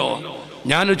കഴിയുന്നുണ്ടോ?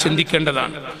 ഞാനത്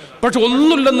ചിന്തിക്കേണ്ടതാണ്. പക്ഷെ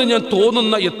ഒന്നുമില്ലെന്ന് ഞാൻ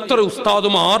തോന്നുന്ന എത്ര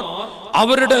ഉസ്താദുമാർ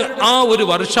അവരുടെ ആ ഒരു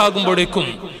വർഷാകുമ്പോഴേക്കും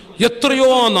എത്രയോ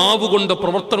ആ നാവ് കൊണ്ട്,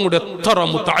 പ്രവർത്തനം കൊണ്ട് എത്ര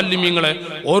മുത്താലിമീങ്ങളെ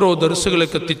ഓരോ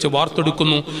ദർസുകളിലേക്ക് എത്തിച്ച്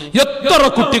വാർത്തെടുക്കുന്നു, എത്ര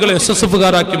കുട്ടികളെ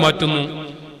SSFകാരാക്കി മാറ്റുന്നു.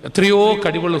 എത്രയോ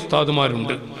കഴിവുള്ള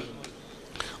ഉസ്താദുമാരുണ്ട്.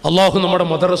 അള്ളാഹു നമ്മുടെ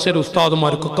മദ്രസയിലെ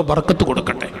ഉസ്താദുമാർക്കൊക്കെ ബർക്കത്ത്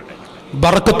കൊടുക്കട്ടെ,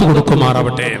 ബർക്കത്ത്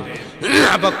കൊടുക്കുമാറാവട്ടെ.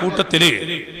 അപ്പൊ കൂട്ടത്തില്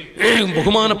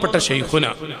ബഹുമാനപ്പെട്ട ഷെയ്ഖുന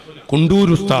കുണ്ടൂർ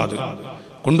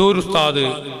ഉസ്താദ്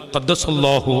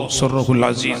ഖദ്ദസല്ലാഹു സിർറഹുൽ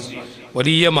അസീസ്,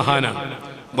 വലിയ മഹാന.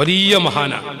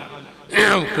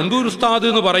 കുണ്ടൂർ ഉസ്താദ്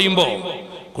എന്ന് പറയുമ്പോ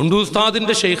കുണ്ടൂർ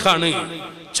ഉസ്താദിന്റെ ഷെയ്ഖാണ്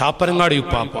ചാപ്പനങ്ങാടി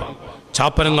ഉപ്പാപ്പ,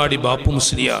 ചാപ്പനങ്ങാടി ബാപ്പു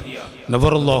മുസ്ലിയാർ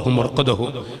നവറല്ലാഹു മർഖദഹു.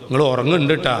 നിങ്ങൾ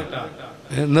ഉറങ്ങുന്നുണ്ട് കേട്ടാ,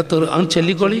 എന്നിട്ട് അങ്ങ്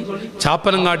ചെല്ലിക്കോളി.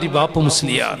 ചാപ്പനങ്ങാടി ബാപ്പു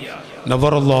മുസ്ലിയാർ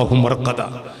നവറല്ലാഹു മർഖദ.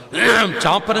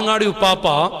 ചാപ്പനങ്ങാടി ഉപ്പാപ്പ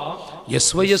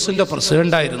SYSന്റെ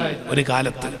പ്രസിഡന്റായിരുന്നു ഒരു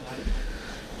കാലത്ത്.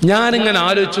 ഞാനിങ്ങനെ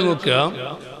ആലോചിച്ച് നോക്കുക,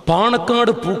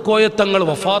 പാണക്കാട് പൂക്കോയ തങ്ങൾ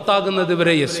വഫാത്താകുന്നത്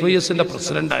വരെ SYSന്റെ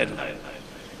പ്രസിഡന്റായിരുന്നു.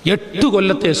 8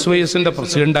 കൊല്ലത്തെ SYSന്റെ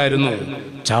പ്രസിഡന്റായിരുന്നു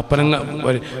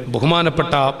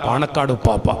ബഹുമാനപ്പെട്ട പാണക്കാട്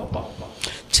ഉപ്പാപ്പ.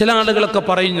 ചില ആളുകളൊക്കെ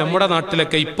പറയും നമ്മുടെ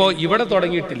നാട്ടിലൊക്കെ ഇപ്പോൾ ഇവിടെ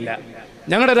തുടങ്ങിയിട്ടില്ല,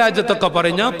 ഞങ്ങളുടെ രാജ്യത്തൊക്കെ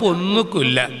പറയും ഞാൻ ഇപ്പോൾ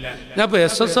ഒന്നുമില്ല, ഞാൻ ഇപ്പോൾ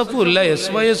SSF ഇല്ല,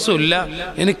 SYS ഇല്ല,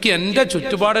 എനിക്ക് എൻ്റെ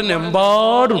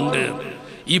ചുറ്റുപാടിനെമ്പാടുണ്ട്.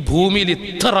 ഈ ഭൂമിയിൽ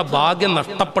ഇത്ര ഭാഗ്യം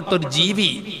നഷ്ടപ്പെട്ട ഒരു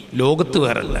ജീവി ലോകത്ത്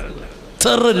വേറല്ല.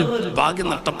 ഇത്ര ഒരു ഭാഗ്യം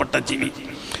നഷ്ടപ്പെട്ട ജീവി.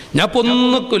 ഞാൻ ഇപ്പോൾ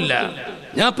ഒന്നുമില്ല,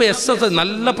 ഞാൻ ഇപ്പോൾ SS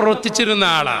നല്ല പ്രവർത്തിച്ചിരുന്ന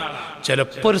ആളാ.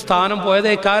 ചിലപ്പോൾ ഒരു സ്ഥാനം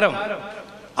പോയതേക്കാരം,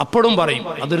 അപ്പോഴും പറയും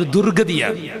അതൊരു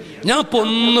ദുർഗതിയാണ്. ഞാൻ ഇപ്പോൾ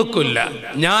ഒന്നുമില്ല,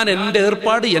 ഞാൻ എൻ്റെ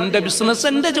ഏർപ്പാട്, എൻ്റെ ബിസിനസ്,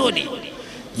 എൻ്റെ ജോലി.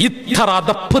 ഇത്ര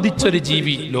അധപ്പതിച്ചൊരു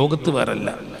ജീവി ലോകത്ത് വേറല്ല.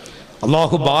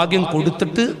 അള്ളാഹു ഭാഗ്യം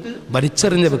കൊടുത്തിട്ട്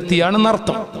വലിച്ചെറിഞ്ഞ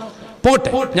വ്യക്തിയാണെന്നർത്ഥം. പോട്ടെ,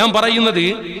 ഞാൻ പറയുന്നത്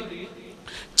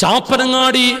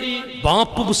ചാപ്പനങ്ങാടി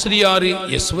ബാപ്പു മുസ്ലിയാർ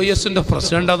SYSന്റെ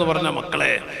പ്രസിഡന്റ് എന്ന് പറഞ്ഞ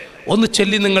മക്കളെ ഒന്ന്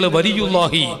ചെല്ലി നിങ്ങൾ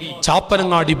വലിയുല്ലാഹി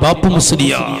ചാപ്പനങ്ങാടി ബാപ്പു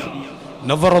മുസ്ലിയാർ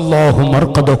നവറല്ലാഹു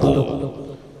മർഖദഹു.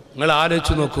 നിങ്ങൾ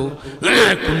ആലോചിച്ച് നോക്കൂ,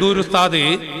 കുണ്ടൂർ ഉസ്താദ്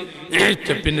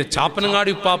പിന്നെ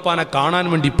ചാപ്പനങ്ങാടി ഉപ്പാപ്പാനെ കാണാൻ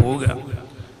വേണ്ടി പോവുക.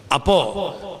 അപ്പോ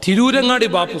തിരൂരങ്ങാടി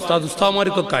ബാപ്പു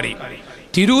ഉസ്താദ്മാർക്കൊക്കെ അറിയും.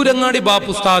 തിരൂരങ്ങാടി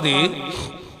ബാപ്പു ഉസ്താദ്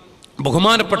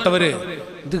ബഹുമാനപ്പെട്ടവര്,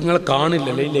 ഇത് നിങ്ങൾ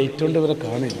കാണില്ലല്ലേ, ഈ ലൈറ്റ് കൊണ്ട് ഇവരെ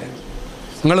കാണില്ല,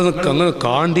 നിങ്ങളൊന്ന് അങ്ങനെ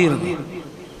കാണ്ടിരുന്നു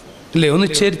അല്ലേ, ഒന്ന്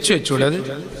ചെരിച്ചു വെച്ചൂടെ, അത്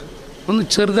ഒന്ന്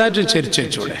ചെറുതായിട്ട് ചെരിച്ചു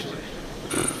വെച്ചൂടെ,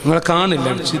 നിങ്ങളെ കാണില്ല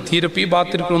തീരെ, ഈ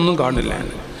ബാത്തിരിക്കൊന്നും കാണില്ല,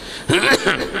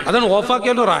 അതാണ്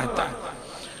ഓഫാക്കിയാലും റാഹത്താണ്.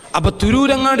 അപ്പൊ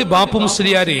തിരൂരങ്ങാടി ബാപ്പു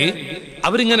മുസ്ലിയാര്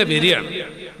അവരിങ്ങനെ വരികയാണ്.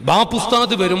 ബാപ്പു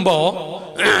ഉസ്താദ് വരുമ്പോ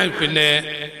പിന്നെ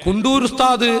കുണ്ടൂർ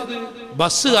ഉസ്താദ്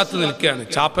ബസ് കാത്ത് നിൽക്കുകയാണ്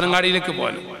ചാപ്പനങ്ങാടിയിലേക്ക്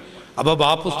പോകാൻ. അപ്പൊ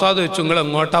ബാപ്പു ഉസ്താദ് വെച്ചു, നിങ്ങൾ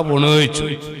എങ്ങോട്ടാ പോണു ചോദിച്ചു.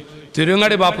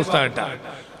 തിരുവങ്ങാടി ബാപ്പു ഉസ്താദ് കേട്ടാ.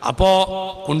 അപ്പോ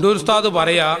കുണ്ടൂർ ഉസ്താദ്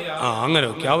പറയാ, അങ്ങനെ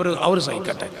വെക്കി, അവർ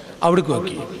സഹിക്കട്ടെ, അവിടേക്ക്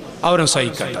വെക്കി, അവരും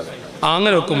സഹിക്കട്ടെ,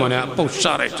 അങ്ങനെ വെക്കും മോനെ, അപ്പൊ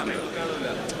ഉഷാറായിട്ടുണ്ട്.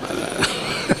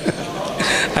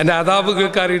 എൻ്റെ അതാബ്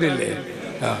കേൾക്കാറിയില്ലേ?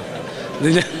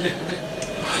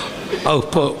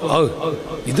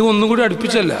 ഇത് ഒന്നും കൂടി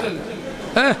അടുപ്പിച്ചല്ല,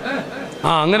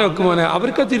 അങ്ങനെ വെക്കും മോനെ,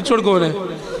 അവർക്ക് തിരിച്ചു കൊടുക്കും മോനെ.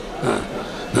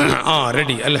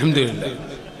 റെഡി, അൽഹംദുലില്ലാ,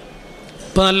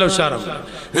 ഇപ്പം നല്ല ഉഷാറാണ്.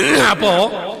 അപ്പോൾ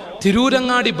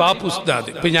തിരൂരങ്ങാടി ബാപ്പു ഉസ്താദ്,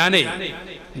 ഇപ്പം ഞാനേ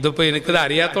ഇതിപ്പോൾ എനിക്കിത്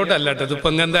അറിയാത്തോട്ടല്ല കേട്ടോ, ഇതിപ്പോൾ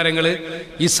ഇങ്ങനത്തെ കാര്യങ്ങൾ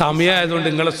ഈ സമയമായതുകൊണ്ട്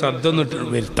നിങ്ങളെ ശ്രദ്ധ ഒന്ന്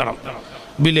വരുത്തണം.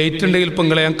 ഇപ്പം ലേറ്റ് ഉണ്ടെങ്കിൽ ഇപ്പം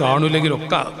നിങ്ങളെ ഞാൻ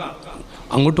കാണൂലെങ്കിലൊക്കെ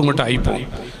അങ്ങോട്ടും ഇങ്ങോട്ടും ആയിപ്പോവും.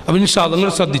 അപ്പം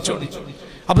നിങ്ങൾ ശ്രദ്ധിച്ചോ.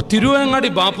 അപ്പം തിരുവരങ്ങാടി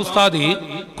ബാപ്പു ഉസ്താദ്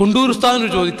കുണ്ടൂർ ഉസ്താദിന്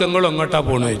ചോദിക്കുക നിങ്ങൾ എങ്ങോട്ടാ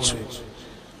പോകണമെന്ന് വെച്ചു.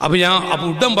 അപ്പം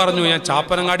ഉടൻ പറഞ്ഞു ഞാൻ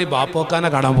ചാപ്പനങ്ങാടി ബാപ്പോക്കാനെ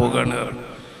കാണാൻ പോകുകയാണ്.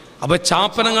 അപ്പൊ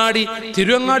ചാപ്പനങ്ങാടി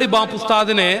തിരുവങ്ങാടി ബാപ്പു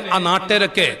ഉസ്താദിനെ ആ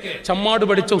നാട്ടുകാരൊക്കെ ചമ്മാട്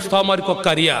പഠിച്ച ഉസ്താദ്മാർക്കൊക്കെ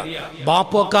അറിയാം,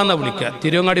 ബാപ്പോക്കാന്നാ വിളിക്കുക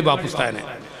തിരുവങ്ങാടി ബാപ്പു ഉസ്താദിനെ.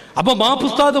 അപ്പൊ ബാപ്പു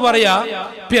ഉസ്താദ് പറയാ,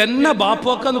 ഇപ്പൊ എന്നെ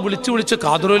ബാപ്പോക്കാന്ന് വിളിച്ച്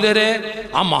കാതറോലരെ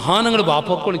ആ മഹാനങ്ങൾ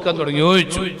ബാപ്പോക്ക വിളിക്കാൻ തുടങ്ങി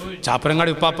ചോദിച്ചു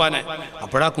ചാപ്പനങ്ങാടി ഉപ്പാപ്പാനെ.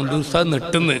 അപ്പോഴാ കുണ്ടൂർ ഉസ്താദ്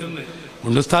നെട്ടുന്ന്.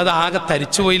 കുണ്ടൂർ ഉസ്താദ് ആകെ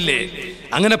തരിച്ചു പോയില്ലേ.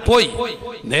 അങ്ങനെ പോയി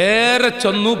നേരെ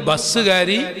ചെന്നു, ബസ്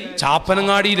കയറി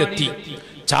ചാപ്പനങ്ങാടിയിലെത്തി.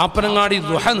 ചാപ്പനങ്ങാടി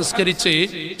ദുഹ നിസ്കരിച്ച്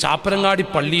ചാപ്പനങ്ങാടി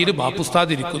പള്ളിയിൽ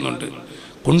ബാപ്പുസ്താദ് ഇരിക്കുന്നുണ്ട്.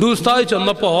 കുണ്ടൂർ ഉസ്താദ്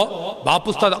ചെന്നപ്പോ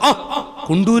ബാപ്പുസ്താദ്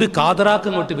കുണ്ടൂർ കാതറാക്ക്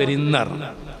അങ്ങോട്ട് വരുന്നറിഞ്ഞു.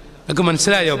 നിങ്ങൾക്ക്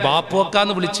മനസ്സിലായോ?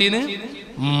 ബാപ്പോക്കാന്ന് വിളിച്ചതിന്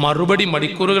മറുപടി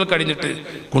മണിക്കൂറുകൾ കഴിഞ്ഞിട്ട്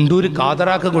കുണ്ടൂർ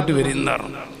കാതറാക്ക് അങ്ങോട്ട്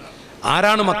വരുന്നറിഞ്ഞു.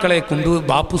 ആരാണ് മക്കളെ കുണ്ടൂർ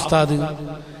ബാപ്പുസ്താദ്?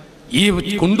 ഈ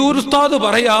കുണ്ടൂർ ഉസ്താദ്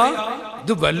പറയാ,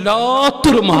 ഇത്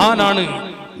വല്ലാത്തൊരു മഹാനാണ്,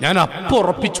 ഞാൻ അപ്പം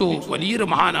ഉറപ്പിച്ചു, വലിയൊരു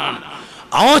മഹാനാണ്.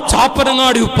 ആ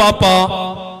ചാപ്പനങ്ങാടി ഉപ്പാപ്പ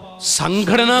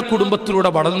സംഘടനാ കുടുംബത്തിലൂടെ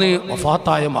വളർന്ന്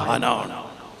വഫാത്തായ മഹാനാണ്.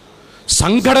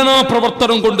 സംഘടനാ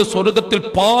പ്രവർത്തനം കൊണ്ട് സ്വർഗത്തിൽ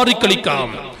പാറിക്കളിക്കാം.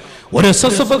 ഒരു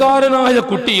SSFകാരനായ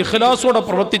കുട്ടി ഇഖ്ലാസോടെ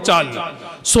പ്രവർത്തിച്ചാൽ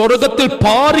സ്വർഗത്തിൽ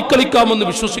പാറിക്കളിക്കാമെന്ന്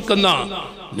വിശ്വസിക്കുന്ന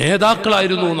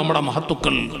നേതാക്കളായിരുന്നു നമ്മുടെ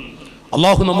മഹത്തുക്കൾ.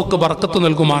 അള്ളാഹു നമുക്ക് ബർക്കത്ത്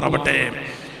നൽകുമാറാവട്ടെ.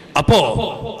 അപ്പോ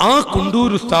ആ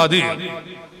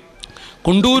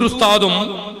കുണ്ടൂർ ഉസ്താദും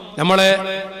നമ്മളെ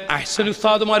അഹ്സൻ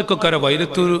ഉസ്താദുമാർക്കൊക്കെ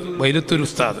വൈലത്തൂർ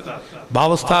ഉസ്താദ്,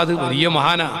 ബാവസ്താദ് വലിയ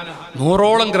മഹാനാ,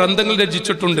 100ഓളം ഗ്രന്ഥങ്ങൾ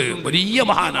രചിച്ചിട്ടുണ്ട്, വലിയ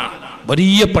മഹാനാണ്,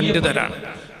 വലിയ പണ്ഡിതരാണ്.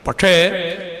 പക്ഷേ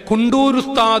കുണ്ടൂർ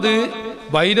ഉസ്താദ്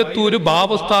വൈലത്തൂർ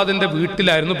ബാവസ്താദിന്റെ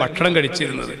വീട്ടിലായിരുന്നു ഭക്ഷണം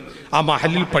കഴിച്ചിരുന്നത് ആ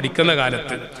മഹലിൽ പഠിക്കുന്ന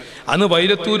കാലത്ത്. അന്ന്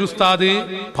വൈലത്തൂർ ഉസ്താദ്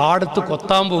പാടത്ത്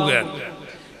കൊത്താൻ പോവുകയാണ്.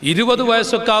 20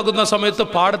 വയസ്സൊക്കെ ആകുന്ന സമയത്ത്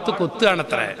പാടത്ത്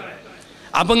കൊത്തുകയാണത്രേ.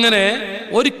 അപ്പം ഇങ്ങനെ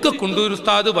ഒരിക്കൽ കുണ്ടൂർ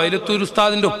ഉസ്താദ് വൈലത്തൂർ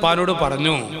ഉസ്താദിന്റെ ഉപ്പാനോട്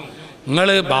പറഞ്ഞു,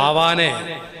 നിങ്ങള് ബാവാനെ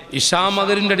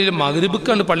ഇഷാമകരിന്റെ അടിയിൽ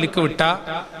മഗ്രിബിക്കാണ്ട് പള്ളിക്ക് വിട്ട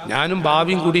ഞാനും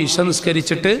ഭാവിയും കൂടി ഇഷ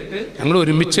നിസ്കരിച്ചിട്ട് ഞങ്ങൾ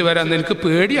ഒരുമിച്ച് വരാൻ എനിക്ക്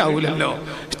പേടിയാവൂലല്ലോ.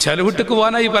 ചെലവിട്ടക്ക്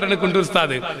പോകാനായി പറഞ്ഞു കുണ്ടൂർ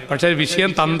ഉസ്താദ്. പക്ഷെ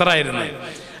വിഷയം തന്ത്രമായിരുന്നു.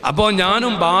 അപ്പോൾ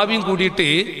ഞാനും ഭാവിയും കൂടിയിട്ട്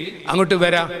അങ്ങോട്ട്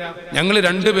വരാം, ഞങ്ങൾ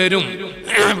രണ്ടുപേരും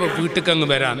വീട്ടിലേക്ക് അങ്ങ്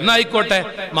വരാം, എന്നായിക്കോട്ടെ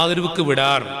മഗ്രിബിക്ക്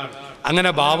വിടാറ്. അങ്ങനെ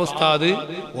ബാവുസ്താദ്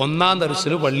 1-ാം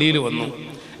ദർസിൽ പള്ളിയിൽ വന്നു.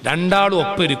 രണ്ടാളും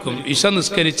ഒപ്പിരിക്കും. ഇഷ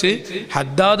നിസ്കരിച്ച്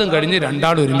ഹദ്ദാദും കഴിഞ്ഞ്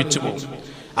രണ്ടാളും ഒരുമിച്ച് പോകും.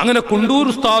 അങ്ങനെ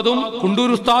കുണ്ടൂർ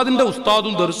ഉസ്താദിന്റെ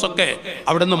ഉസ്താദും ദർസൊക്കെ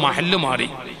അവിടെ നിന്ന് മഹല്ല് മാറി.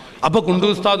 അപ്പൊ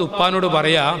കുണ്ടൂർ ഉസ്താദ് ഉപ്പാനോട്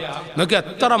പറയാ, നിങ്ങൾക്ക്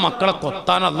എത്ര മക്കളെ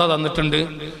കൊത്താൻ അല്ലാഹ് തന്നിട്ടുണ്ട്,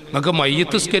 നിങ്ങൾക്ക്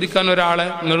മയ്യത്ത് നിസ്കരിക്കാൻ ഒരാളെ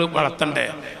നിങ്ങൾ വളർത്തണ്ടേ,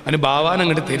 അതിന് ബാവാൻ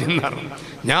അങ്ങോട്ട് തരുന്നാറും.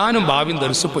 ഞാനും ഭാവിയും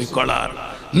ദർസ് പോയിക്കോളാറ്.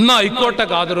 എന്നാ ആയിക്കോട്ടെ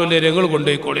കാതറോല്ലേ ഞങ്ങൾ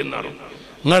കൊണ്ടുപോയിക്കോളിന്നാറും.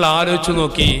 നിങ്ങൾ ആലോചിച്ചു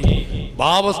നോക്കി,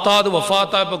 ബാവസ്താദ്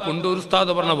വഫാത്തായപ്പോ കുണ്ടൂർ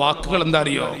ഉസ്താദ് പറഞ്ഞ വാക്കുകൾ എന്താ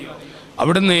അറിയോ?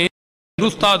 അവിടുന്ന്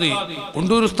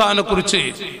കുണ്ടൂർ ഉസ്താദിനെ കുറിച്ച്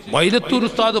വൈലത്തൂർ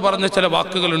ഉസ്താദ് പറഞ്ഞ ചില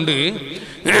വാക്കുകളുണ്ട്.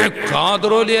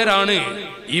 കാതറോലിയരാണ്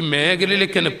ഈ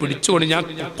മേഖലയിലേക്ക് എന്നെ പിടിച്ചുകൊണ്ട്, ഞാൻ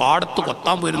പാടത്ത്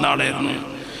കൊത്താൻ പോയിരുന്ന ആളായിരുന്നു.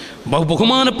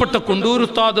 ബഹുമാനപ്പെട്ട കുണ്ടൂർ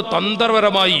ഉസ്താദ്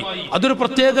തന്ത്രപരമായി അതൊരു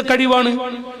പ്രത്യേക കഴിവാണ്.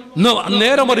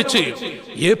 നേരെ മറിച്ച്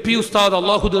AP ഉസ്താദ്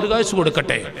അള്ളാഹു ദീർഘായുസ്സ്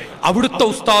കൊടുക്കട്ടെ, അവിടുത്തെ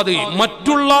ഉസ്താദ്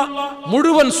മറ്റുള്ള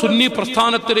മുഴുവൻ സുന്നി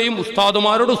പ്രസ്ഥാനത്തിലെയും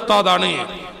ഉസ്താദുമാരുടെ ഉസ്താദാണ്.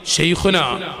 ഷെയ്ഖുന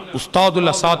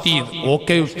ഉസ്താദുൽ-അസ്സാത്തീദ് OK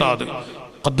ഉസ്താദ്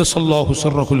ഖദ്ദസല്ലാഹു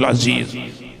സിർറഹുൽ അസീസ്.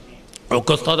 OK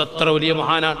ഉസ്താദ് അത്ര വലിയ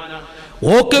മഹാനാണ്.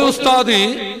 OK ഉസ്താദ്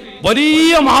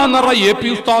വലിയ മഹാൻ. AP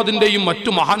ഉസ്താദിന്റെയും മറ്റു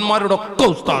മഹാന്മാരുടെ ഒക്കെ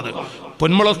ഉസ്താദ്,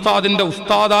 പൊന്മള ഉസ്താദിന്റെ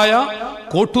ഉസ്താദായ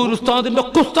കോട്ടൂർ ഉസ്താദിന്റെ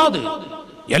ഒക്കെ ഉസ്താദ്,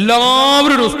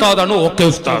 എല്ലാവരുടെ ഉസ്താദാണ് OK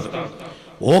ഉസ്താദ്.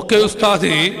 OK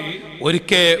ഉസ്താദ്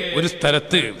ഒരിക്കൽ ഒരു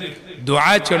സ്ഥലത്ത് ദുആ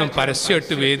ചെയ്യണം,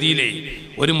 പരസ്യമായിട്ട് വേദിയിലെ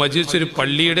ഒരു മജ്ലിസ്, ഒരു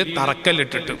പള്ളിയുടെ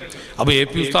തറക്കല്ലിട്ടിട്ട്. അപ്പൊ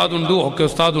AP ഉസ്താദുണ്ട്, OK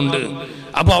ഉസ്താദുണ്ട്.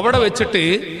 അപ്പൊ അവിടെ വെച്ചിട്ട്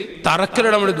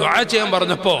തറക്കലിടാൻ വേണ്ടി ദുആ ചെയ്യാൻ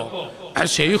പറഞ്ഞപ്പോ ആ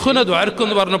ഷെയ്ഖുനെ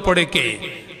ദ്വാരക്കെന്ന് പറഞ്ഞപ്പോഴേക്ക്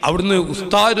അവിടുന്ന്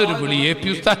ഉസ്താദ് ഒരു വിളി, AP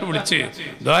ഉസ്താദ് വിളിച്ച്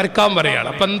ദ്വാരക്കാൻ പറയാണ്.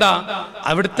 അപ്പൊ എന്താ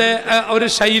അവിടുത്തെ ഒരു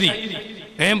ശൈലി,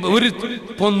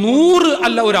 ഇപ്പൊ 100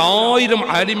 അല്ല 1000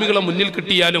 ആലിമികളെ മുന്നിൽ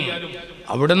കിട്ടിയാലും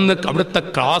അവിടുത്തെ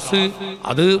ക്ലാസ്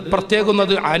അത് പ്രത്യേകം,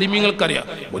 അത് ആലിമികൾക്കറിയാം,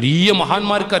 വലിയ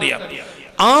മഹാന്മാർക്കറിയാം.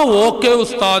 ആ OK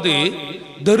ഉസ്താദ്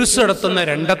ദർസ് നടത്തുന്ന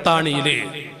രണ്ടത്താണിയില്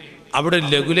അവിടെ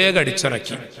ലഘുലേഖ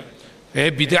അടിച്ചിറക്കി.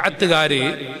 ബിദ്അത്തുകാര്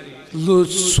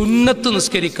സുന്നത്ത്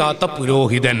നിസ്കരിക്കാത്ത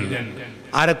പുരോഹിതൻ,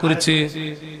 ആരെക്കുറിച്ച്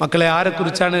മക്കളെ?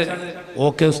 ആരെക്കുറിച്ചാണ്?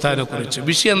 ഓക്കെ ഉസ്താദിനെ കുറിച്ച്.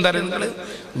 വിഷയം എന്താ? നിങ്ങൾ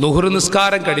ളുഹ്ർ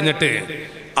നിസ്കാരം കഴിഞ്ഞിട്ട്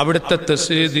അവിടുത്തെ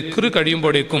ദിക്ർ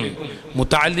കഴിയുമ്പോഴേക്കും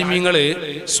മുതഅല്ലിമീങ്ങൾ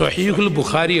സ്വഹീഹുൽ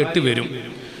ബുഖാരി ഇട്ട് വരും.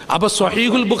 അപ്പൊ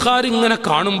സ്വഹീഹുൽ ബുഖാരി ഇങ്ങനെ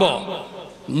കാണുമ്പോൾ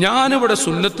ഞാനിവിടെ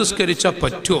സുന്നത്തുസ്കരിച്ചാൽ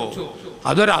പറ്റുമോ?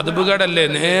 അതൊരു അദബുകേടല്ലേ?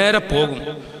 നേരെ പോകും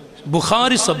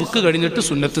ബുഖാരി സബക്ക് കഴിഞ്ഞിട്ട്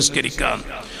സുന്നത്തുസ്കരിക്കാം.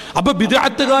 അപ്പൊ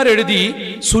ബിദ്അത്തുകാരെഴുതി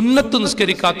സുന്നത്ത്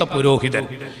നിസ്കരിക്കാത്ത പുരോഹിതൻ.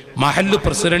 മഹല്ല്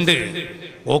പ്രസിഡന്റ്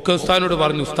ഓക്കെ ഉസ്താദിനോട്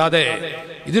പറഞ്ഞു, ഉസ്താദേ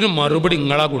ഇതിന് മറുപടി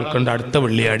നിങ്ങളാ കൊടുക്കേണ്ട അടുത്ത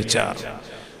വെള്ളിയാഴ്ച.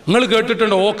 നിങ്ങൾ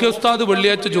കേട്ടിട്ടുണ്ട് ഓക്കെ ഉസ്താദ്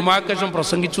വെള്ളിയാഴ്ച ജുമാക്കശം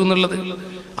പ്രസംഗിച്ചു എന്നുള്ളത്?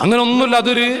 അങ്ങനെ ഒന്നുമില്ല,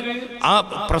 അതൊരു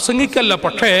പ്രസംഗിക്കല്ല,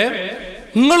 പക്ഷേ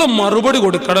നിങ്ങൾ മറുപടി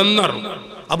കൊടുക്കണം എന്ന് പറഞ്ഞു.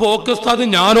 അപ്പൊ ഓക്കെ ഉസ്താദ്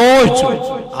ഞാനോ ചോദിച്ചു,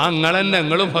 നിങ്ങളെന്നെ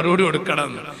നിങ്ങൾ മറുപടി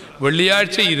കൊടുക്കണം.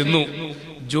 വെള്ളിയാഴ്ച ഇരുന്നു,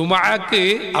 ജുമാക്ക്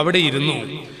അവിടെ ഇരുന്നു.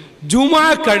 ജുമാ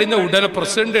കഴിഞ്ഞ ഉടനെ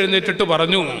പ്രസിഡന്റ് എഴുന്നേറ്റിട്ട്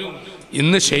പറഞ്ഞു,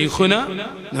 ഇന്ന് ഷെയ്ഖുന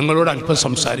നിങ്ങളോട് അല്പം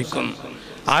സംസാരിക്കും.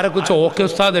 ആരെക്കുറിച്ച്? ഓക്കെ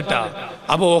ഉസ്താദ് ഇട്ടാ.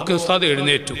 അപ്പൊ ഓക്കെ ഉസ്താദ്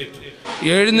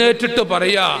എഴുന്നേറ്റിട്ട്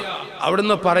പറയാ,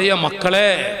 അവിടുന്ന് പറയാ, മക്കളെ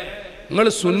നിങ്ങൾ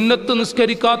സുന്നത്ത്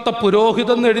നിസ്കരിക്കാത്ത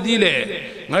പുരോഹിതൻ എഴുതിയില്ലേ,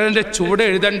 നിങ്ങൾ എൻ്റെ ചുവടെ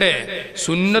എഴുതണ്ടേ?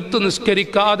 സുന്നത്ത്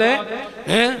നിസ്കരിക്കാതെ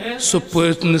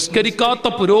നിസ്കരിക്കാത്ത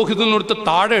പുരോഹിതനടുത്ത്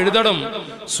താഴെ എഴുതണം,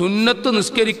 സുന്നത്ത്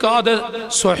നിസ്കരിക്കാതെ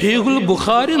സ്വഹീഹുൽ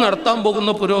ബുഖാരി നടത്താൻ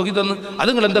പോകുന്ന പുരോഹിതൻ. അത്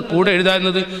നിങ്ങൾ എന്താ കൂടെ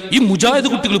എഴുതാവുന്നത്? ഈ മുജാഹിദ്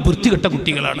കുട്ടികൾ വൃത്തികെട്ട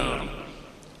കുട്ടികളാണ്.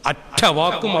 അറ്റ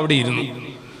വാക്കും അവിടെ ഇരുന്നു.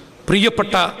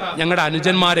 പ്രിയപ്പെട്ട ഞങ്ങളുടെ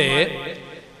അനുജന്മാരെ,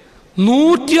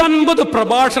 150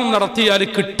 പ്രഭാഷണം നടത്തിയാൽ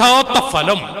കിട്ടാത്ത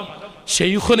ഫലം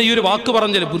ഷെയ്ഖുന ഈ ഒരു വാക്ക്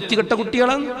പറഞ്ഞാൽ വൃത്തികെട്ട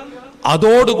കുട്ടികളാണ്.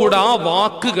 അതോടുകൂടെ ആ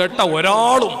വാക്ക് കേട്ട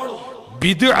ഒരാളും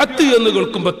ബിദ്അത്ത് എന്ന്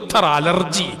കേൾക്കുമ്പോൾ എത്ര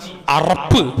അലർജി,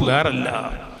 അറപ്പ് വേറല്ല.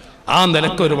 ആ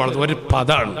നിലക്ക് ഒരു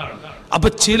പദാണ്. അപ്പൊ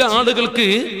ചില ആളുകൾക്ക്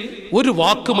ഒരു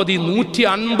വാക്ക് മതി.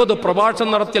 150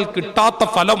 പ്രഭാഷണം നടത്തിയാൽ കിട്ടാത്ത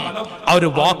ഫലം ആ ഒരു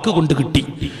വാക്ക് കൊണ്ട് കിട്ടി.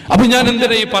 അപ്പൊ ഞാൻ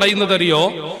എന്തിനാ ഈ പറയുന്നത് അറിയോ?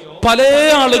 പല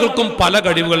ആളുകൾക്കും പല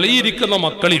കഴിവുകൾ. ഈ ഇരിക്കുന്ന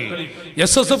മക്കളിൽ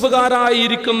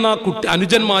SSFകാരായിരിക്കുന്ന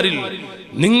അനുജന്മാരിൽ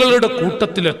നിങ്ങളുടെ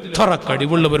കൂട്ടത്തിൽ എത്ര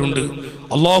കഴിവുള്ളവരുണ്ട്.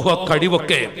 അള്ളാഹു ആ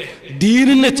കഴിവൊക്കെ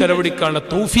ദീനിനെ ചെലവഴിക്കാനുള്ള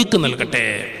തൗഫീക്ക് നൽകട്ടെ.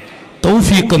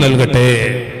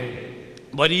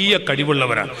 വലിയ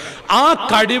കഴിവുള്ളവരാണ്. ആ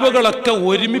കഴിവുകളൊക്കെ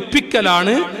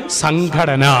ഒരുമിപ്പിക്കലാണ്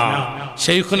സംഘടന.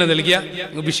 ഷെയ്ഖുന നൽകിയ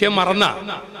വിഷയം മറന്ന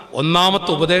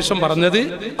ഒന്നാമത്തെ ഉപദേശം പറഞ്ഞത്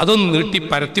അതൊന്ന് നീട്ടി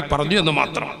പരത്തി പറഞ്ഞു എന്ന്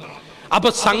മാത്രം. അപ്പൊ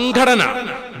സംഘടന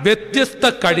വ്യത്യസ്ത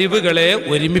കഴിവുകളെ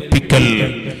ഒരുമിപ്പിക്കൽ.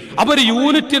 അപ്പൊ ഒരു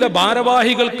യൂണിറ്റിലെ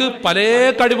ഭാരവാഹികൾക്ക് പല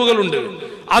കഴിവുകളുണ്ട്.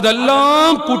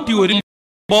 അതെല്ലാം കൂട്ടി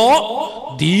ഒരുമിപ്പോ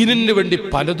ദീനിന് വേണ്ടി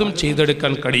പലതും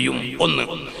ചെയ്തെടുക്കാൻ കഴിയും. ഒന്ന്.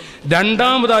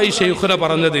 രണ്ടാമതായി ഷെയ്ഖുന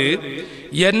പറഞ്ഞത്,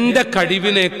 എന്റെ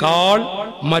കഴിവിനേക്കാൾ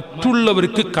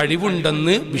മറ്റുള്ളവർക്ക്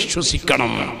കഴിവുണ്ടെന്ന്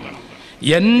വിശ്വസിക്കണം.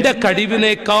 എന്റെ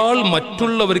കഴിവിനേക്കാൾ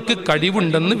മറ്റുള്ളവർക്ക്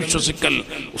കഴിവുണ്ടെന്ന് വിശ്വസിക്കൽ.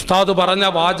 ഉസ്താദ് പറഞ്ഞ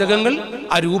വാചകങ്ങൾ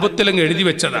ആ രൂപത്തിലങ്ങ് എഴുതി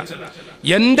വെച്ചതാ.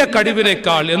 എന്റെ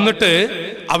കഴിവിനേക്കാൾ. എന്നിട്ട്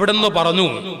അവിടെ നിന്ന് പറഞ്ഞു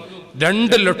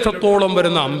 2 ലക്ഷത്തോളം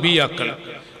വരുന്ന അമ്പിയാക്കൾ,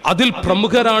 അതിൽ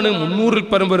പ്രമുഖരാണ് 300-ൽ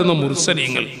പരം വരുന്ന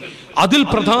മുർസലീങ്ങൾ, അതിൽ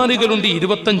പ്രധാനികളുണ്ട്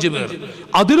 25 പേർ,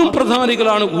 അതിലും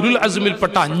പ്രധാനികളാണ് ഉരുൽ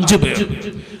അസ്മിൽപ്പെട്ട 5 പേർ.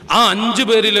 ആ 5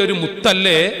 പേരിലെ ഒരു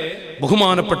മുത്തല്ലേ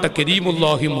ബഹുമാനപ്പെട്ട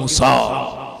കരീമുല്ലാഹി മൂസ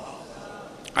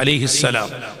അലൈഹിസ്സലാം.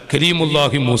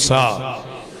 കരീമുല്ലാഹി മൂസ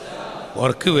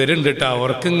ഓർക്ക് വരുന്നുണ്ട് കേട്ടാ,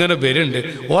 ഓർക്ക് ഇങ്ങനെ വരുന്നുണ്ട്.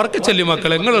 ഓർക്ക് ചെല്ലി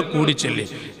മക്കളെ, നിങ്ങൾ കൂടി ചെല്ലി.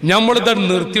 നമ്മളിത്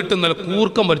നിർത്തിയിട്ട് നല്ല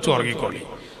കൂർക്കം വലിച്ചു ഉറങ്ങിക്കോളി.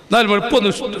 എന്നാലും ഇപ്പൊ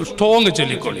ഒന്ന് സ്ട്രോങ്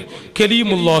ചെല്ലിക്കോളി.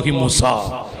 കരീമുല്ലാഹി മൂസ.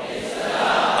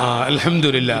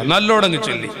 അൽഹംദുലില്ലാ, നല്ലോടങ്ങ്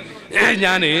ചൊല്ലി.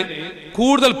 ഞാൻ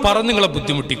കൂടുതൽ പറഞ്ഞ് നിങ്ങളെ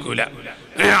ബുദ്ധിമുട്ടിക്കൂല.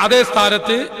 അതേ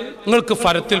സ്ഥാനത്ത് നിങ്ങൾക്ക്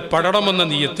ഫലത്തിൽ പടണമെന്ന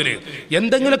നീയത്തിന്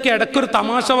എന്തെങ്കിലുമൊക്കെ ഇടയ്ക്കൊരു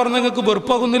തമാശ പറഞ്ഞ നിങ്ങൾക്ക്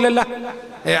വെറുപ്പാകുന്നില്ലല്ല.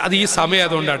 അത് ഈ സമയം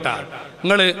അതുകൊണ്ടാട്ടാ.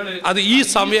 അത് ഈ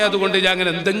സമയം അതുകൊണ്ട് ഞാൻ അങ്ങനെ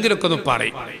എന്തെങ്കിലുമൊക്കെ ഒന്ന്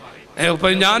പറയും. ഇപ്പൊ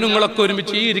ഞാൻ നിങ്ങളൊക്കെ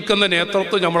ഒരുമിച്ച് ഈ ഇരിക്കുന്ന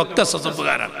നേതൃത്വം നമ്മളൊക്കെ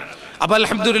SSFകാരാണ്. അപ്പൊ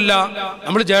അൽഹംദുലില്ലാ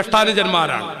നമ്മൾ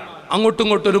ജ്യേഷ്ഠാനുജന്മാരാണ്. അങ്ങോട്ടും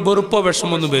ഇങ്ങോട്ടും ഒരു വെറുപ്പോ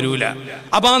വിഷമൊന്നും വരൂല.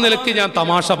 അപ്പൊ ആ നിലയ്ക്ക് ഞാൻ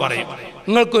തമാശ പറയും.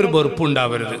 നിങ്ങൾക്കൊരു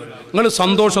വെറുപ്പുണ്ടാവരുത്, നിങ്ങൾ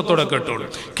സന്തോഷത്തോടെ കേട്ടോളൂ.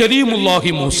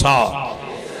 കരീമുല്ലാഹി മൂസ.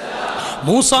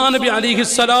 മൂസാ നബി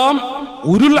അലൈഹിസ്സലാം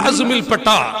ഉരുൽ അസ്മിൽപ്പെട്ട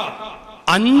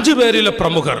 5 പേരിലെ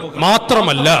പ്രമുഖർ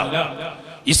മാത്രമല്ല.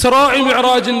 ഇസ്രാ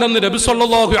മിഅ്റാജിന്റെ അന്ന് നബി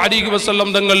സല്ലല്ലാഹു അലൈഹി വസല്ലം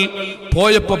തങ്ങൾ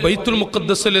പോയപ്പോൾ ബൈത്തുൽ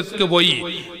മുഖദ്ദസിലേക്ക് പോയി.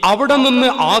 അവിടെ നിന്ന്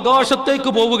ആകാശത്തേക്ക്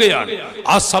പോവുകയാണ്.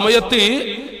 ആ സമയത്ത്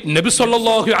നബി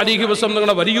സല്ലല്ലാഹു അലൈഹി വസല്ലം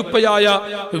തങ്ങളുടെ വലിയുപ്പയായ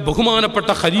ബഹുമാനപ്പെട്ട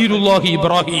ഖലീലുല്ലാഹി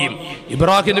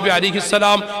ഇബ്രാഹിം നബി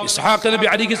അലൈഹിസ്സലാം, ഇസ്ഹാഖ് നബി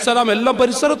അലൈഹിസ്സലാം എല്ലാം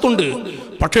പരിസരത്തുണ്ട്.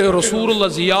 പക്ഷേ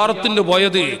റസൂലുള്ളാഹി സിയാറത്തിന്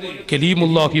പോയത്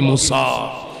കലീമുല്ലാഹി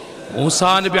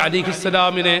മൂസാ നബി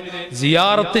അലിഹിസ്സലാമിനെ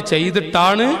സിയാറത്ത്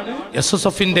ചെയ്തിട്ടാണ്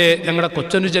SSFന്റെ ഞങ്ങളുടെ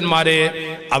കൊച്ചനുജന്മാരെ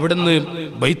അവിടുന്ന്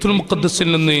ബൈത്തുൽ മുഖദ്ദസിൽ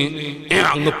നിന്ന്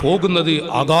അങ്ങ് പോകുന്നത്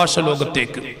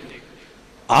ആകാശലോകത്തേക്ക്.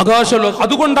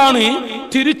 അതുകൊണ്ടാണ്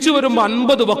തിരിച്ചു വരുമ്പോൾ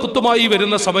 50 വഖത്തുമായി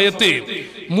വരുന്ന സമയത്ത്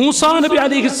മൂസാ നബി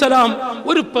അലൈഹിസ്സലാം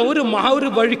ഒരു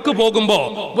വഴിക്ക് പോകുമ്പോ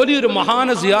വലിയൊരു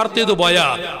മഹാനെ സിയാറത്ത് ചെയ്ത് പോയാ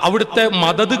അവിടുത്തെ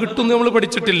മദത് കിട്ടും നമ്മൾ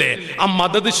പഠിച്ചിട്ടില്ലേ? ആ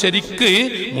മദത് ശരിക്ക്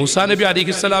മൂസാ നബി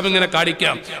അലൈഹിസ്സലാം ഇങ്ങനെ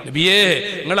കാണിക്കാം, നബിയേ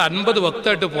നിങ്ങൾ 50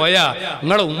 വഖത്തായിട്ട് പോയാ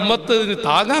നിങ്ങളെ ഉമ്മത്ത്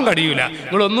താങ്ങാൻ കഴിയൂല,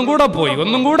 നിങ്ങൾ ഒന്നും കൂടെ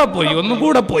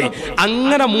പോയി.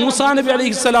 അങ്ങനെ മൂസാ നബി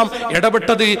അലൈഹിസ്സലാം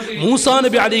ഇടപെട്ടത് മൂസാ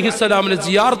നബി അലൈഹിസ്സലാമിനെ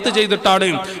സിയാറത്ത് ചെയ്തിട്ടാണ്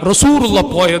റസൂലുള്ളാഹ്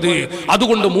പോയത്.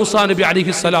 അതുകൊണ്ട് മൂസാ നബി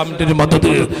അലൈഹിസ്സലാമിന്റെ ഒരു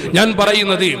മദത് ഞാൻ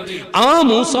പറയുന്നത്, ആ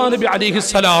മൂസാ നബി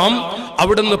അലൈഹിസ്സലാം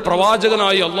അവിടുന്ന്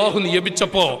പ്രവാചകനായി അള്ളാഹു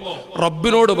നിയമിച്ചപ്പോ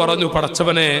റബ്ബിനോട് പറഞ്ഞു,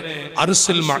 പടച്ചവനെ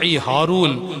അർസിൽ മഈ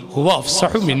ഹാറൂൻ ഹുവ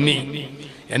അഫ്സഹു മിന്നി,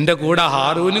 എന്റെ കൂടെ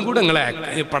ഹാറൂനും കൂടെ നിങ്ങളെ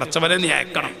പടച്ചവനെ നീ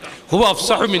അയക്കണം. ഹുവ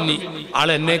അഫ്സഹു മിന്നി, ആൾ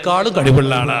എന്നെക്കാളും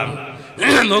കഴിവുള്ള ആളാണ്.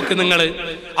 നോക്ക് നിങ്ങള്.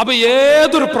 അപ്പൊ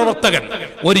ഏതൊരു പ്രവർത്തകൻ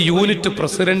ഒരു യൂണിറ്റ്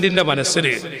പ്രസിഡന്റിന്റെ മനസ്സിൽ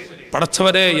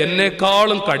പടച്ചവരെ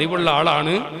എന്നെക്കാളും കഴിവുള്ള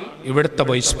ആളാണ് ഇവിടുത്തെ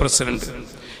വൈസ് പ്രസിഡന്റ്,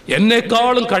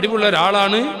 എന്നെക്കാളും കഴിവുള്ള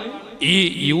ഒരാളാണ് ഈ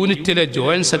യൂണിറ്റിലെ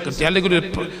ജോയിന്റ് സെക്രട്ടറി അല്ലെങ്കിൽ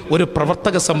ഒരു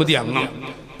പ്രവർത്തക സമിതി അംഗം.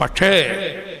 പക്ഷേ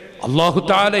അല്ലാഹു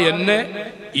തആല എന്നെ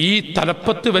ഈ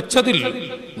തലപ്പത്ത് വെച്ചതിൽ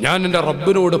ഞാൻ എൻ്റെ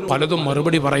റബ്ബിനോട് പലതും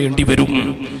മറുപടി പറയേണ്ടി വരും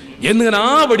എന്നിങ്ങനെ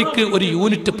ആ വഴിക്ക് ഒരു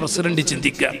യൂണിറ്റ് പ്രസിഡന്റ്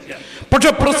ചിന്തിക്കുക.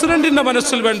 പക്ഷെ പ്രസിഡന്റിന്റെ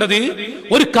മനസ്സിൽ വേണ്ടത്,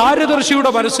 ഒരു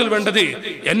കാര്യദർശിയുടെ മനസ്സിൽ വേണ്ടത്,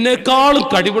 എന്നെക്കാളും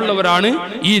കഴിവുള്ളവരാണ്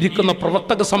ഈ ഇരിക്കുന്ന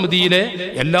പ്രവർത്തക സമിതിയിലെ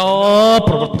എല്ലാ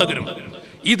പ്രവർത്തകരും.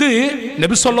 ഇത്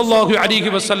നബി സല്ലല്ലാഹു അലൈഹി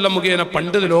വസല്ലം മുഖേന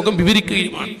പണ്ട് ലോകം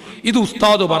വിവരിക്കുകയുമാണ്. ഇത്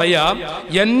ഉസ്താദ് പറയാം,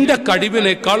 എൻ്റെ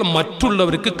കഴിവിനേക്കാൾ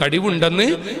മറ്റുള്ളവർക്ക് കഴിവുണ്ടെന്ന്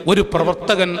ഒരു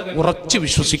പ്രവർത്തകൻ ഉറച്ചു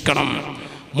വിശ്വസിക്കണം.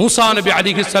 മൂസാ നബി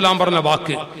അലൈഹിസ്സലാം പറഞ്ഞ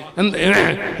വാക്ക്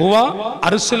ഹുവ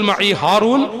അർസിൽ മഈ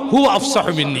ഹാറൂൻ ഹുവ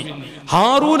അഫ്സഹു മിന്നി,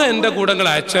 ഹാറൂനെ എൻ്റെ കൂടങ്ങൾ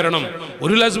അയച്ചരണം.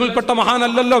 ഒരു ലസ്മിൽപ്പെട്ട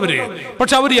മഹാനല്ലല്ലോ അവര്,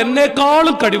 പക്ഷെ അവർ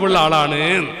എന്നെക്കാളും കഴിവുള്ള ആളാണ്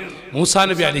മൂസാ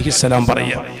നബി അലൈഹിസ്സലാം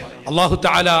പറയുക. അല്ലാഹു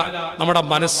തആല നമ്മുടെ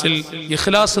മനസ്സിൽ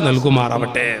ഇഖ്ലാസ്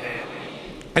നൽകുമാറാവട്ടെ.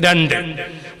 2,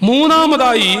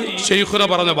 മൂന്നാമതായി ശൈഖുന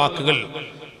പറഞ്ഞ വാക്കുകൾ,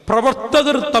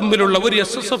 പ്രവർത്തകർ തമ്മിലുള്ള ഒരു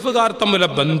SSFകാർ തമ്മിലെ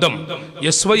ബന്ധം,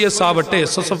 SYS ആവട്ടെ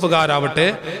SSFകാരാവട്ടെ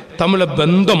തമ്മിലെ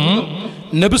ബന്ധം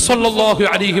നബി സല്ലല്ലാഹു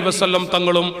അലൈഹി വസല്ലം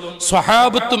തങ്ങളും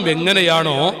സ്വഹാബത്തും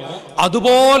എങ്ങനെയാണോ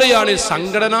അതുപോലെയാണ്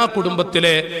സംഘടനാ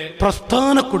കുടുംബത്തിലെ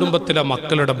പ്രസ്ഥാന കുടുംബത്തിലെ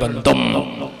മക്കളുടെ ബന്ധം.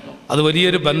 അത്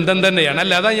വലിയൊരു ബന്ധം തന്നെയാണ്,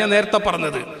 അല്ല? അതാ ഞാൻ നേരത്തെ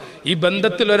പറഞ്ഞത്. ഈ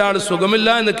ബന്ധത്തിൽ ഒരാൾ സുഖമില്ല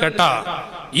എന്ന് കേട്ടാ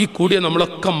ഈ കൂടിയ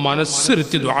നമ്മളൊക്കെ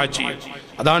മനസ്സിരുത്തി ദുആ ചെയ്യും.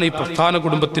 അതാണ് ഈ പ്രസ്ഥാന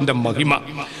കുടുംബത്തിന്റെ മഹിമ.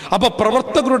 അപ്പൊ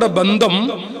പ്രവർത്തകരുടെ ബന്ധം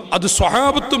അത്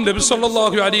സ്വഹാബത്തും നബി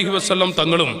സല്ലല്ലാഹു അലൈഹി വസല്ലം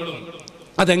തങ്ങളും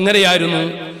അതെങ്ങനെയായിരുന്നു?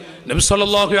 നബി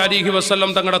സല്ലല്ലാഹു അലൈഹി വസല്ലം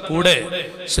തങ്ങളുടെ കൂടെ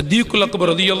സിദ്ദീഖുൽ അക്ബർ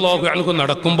റളിയല്ലാഹു അൻഹു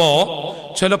നടക്കുമ്പോ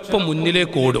ചിലപ്പോ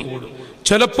മുന്നിലേക്ക് ഓടും,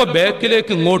 ചിലപ്പോ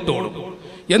ബാക്കിലേക്ക് ഇങ്ങോട്ട് ഓടും.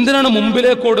 എന്തിനാണ്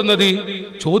മുമ്പിലേക്ക് ഓടുന്നത്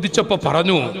ചോദിച്ചപ്പോ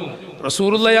പറഞ്ഞു,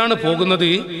 റസൂലുള്ളയാണ് പോകുന്നത്,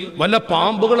 വല്ല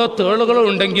പാമ്പുകളോ തേളുകളോ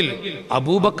ഉണ്ടെങ്കിൽ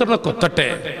അബൂബക്കറിനെ കൊത്തട്ടെ,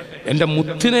 എൻ്റെ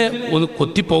മുത്തിനെ ഒന്ന്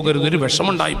കൊത്തിപ്പോകരുത്, ഒരു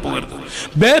വിഷമുണ്ടായി പോകരുത്.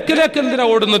 ബാക്കിലേക്ക് എന്തിനാ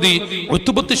ഓടുന്നത്?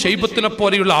 ഉത്ബത്ത് ശൈബത്തിനെ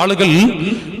പോലെയുള്ള ആളുകൾ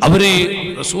അവര്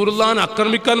റസൂലുള്ളാഹിനെ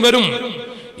ആക്രമിക്കാൻ വരും.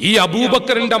 ഈ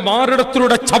അബൂബക്കറിന്റെ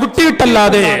മാറിടത്തിലൂടെ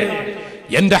ചവിട്ടിയിട്ടല്ലാതെ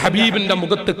എന്റെ ഹബീബിന്റെ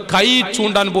മുഖത്ത് കൈ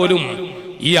ചൂണ്ടാൻ പോലും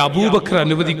ഈ അബൂബക്കർ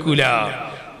അനുവദിക്കൂല.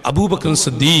 അബൂബക്കർ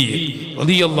സിദ്ദീഖ്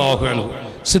റളിയല്ലാഹു അൻഹു,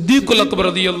 സിദ്ദീഖുൽ അക്ബർ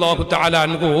റളിയല്ലാഹു തആല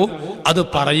അൻഹു അത്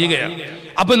പറയുകയാണ്.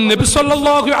 അപ്പൊ നബി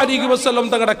സല്ലല്ലാഹു അലൈഹി വസല്ലം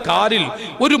തങ്ങളുടെ കാലിൽ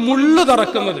ഒരു മുള്ള്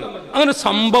തറക്കുന്നത്, അങ്ങനെ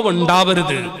സംഭവം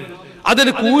ഉണ്ടാവരുത്,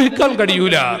 അതിന് ഊഹിക്കാൻ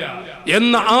കഴിയൂല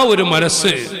എന്ന ആ ഒരു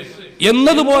മനസ്സ്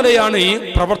എന്നതുപോലെയാണ് ഈ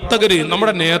പ്രവർത്തകര്.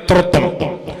 നമ്മുടെ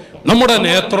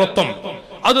നേതൃത്വം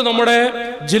അത് നമ്മുടെ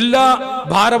ജില്ലാ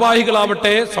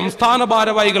ഭാരവാഹികളാവട്ടെ സംസ്ഥാന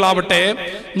ഭാരവാഹികളാവട്ടെ,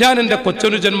 ഞാൻ എൻ്റെ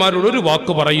കൊച്ചനുജന്മാരോട് ഒരു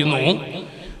വാക്ക് പറയുന്നു,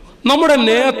 നമ്മുടെ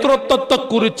നേതൃത്വത്തെ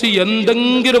കുറിച്ച്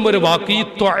എന്തെങ്കിലും ഒരു വാക്ക്, ഈ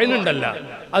ത്വഅനുണ്ടല്ല,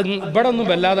 അത് ഇവിടെ ഒന്നും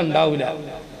വല്ലാതെ ഉണ്ടാവില്ല.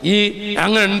 ഈ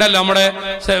അങ്ങനെ ഉണ്ടല്ലോ നമ്മുടെ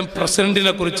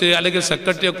പ്രസിഡന്റിനെ കുറിച്ച് അല്ലെങ്കിൽ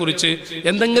സെക്രട്ടറിയെ കുറിച്ച്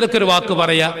എന്തെങ്കിലുമൊക്കെ ഒരു വാക്ക്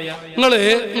പറയാ.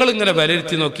 നിങ്ങൾ ഇങ്ങനെ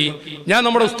വിലയിരുത്തി നോക്കി.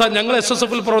 നമ്മുടെ ഉസ്താദ്, ഞങ്ങൾ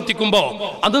SSFൽ പ്രവർത്തിക്കുമ്പോൾ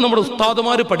അത് നമ്മുടെ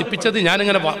ഉസ്താദുമാർ പഠിപ്പിച്ചത്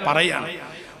ഞാനിങ്ങനെ പറയാണ്.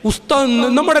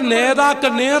 നമ്മുടെ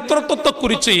നേതൃത്വത്തെ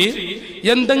കുറിച്ച്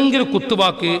എന്തെങ്കിലും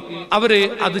കുത്തുവാക്ക്, അവര്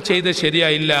അത് ചെയ്ത്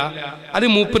ശരിയായില്ല, അത്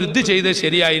മൂപ്പർ ഇത് ചെയ്ത്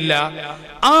ശരിയായില്ല,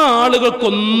 ആ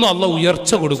ആളുകൾക്കൊന്നും അല്ലാഹു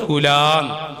ഉയർച്ച കൊടുക്കൂല,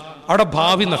 അവിടെ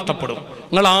ഭാവി നഷ്ടപ്പെടും.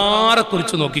 നിങ്ങൾ ആരെ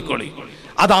കുറിച്ച് നോക്കിക്കോളി,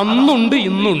 അത് അന്നുണ്ട്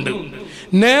ഇന്നുണ്ട്.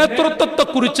 നേതൃത്വത്തെ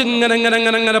കുറിച്ച് ഇങ്ങനെ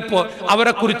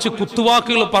അവരെ കുറിച്ച്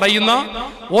കുത്തുവാക്കുകൾ പറയുന്ന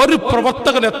ഒരു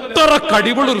പ്രവർത്തകൻ എത്ര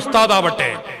കഴിവുള്ള ഒരു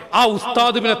ഉസ്താദാവട്ടെ, ആ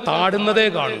ഉസ്താദിനെ താടുന്നതേ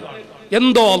കാണും.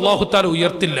 എന്തോ അല്ലാഹു തആല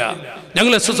ഉയർത്തില്ല.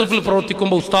 ഞങ്ങൾ SSFൽ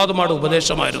പ്രവർത്തിക്കുമ്പോൾ ഉസ്താദുമാരുടെ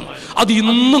ഉപദേശമായിരുന്നു, അത്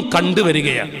ഇന്നും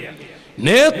കണ്ടുവരികയാണ്.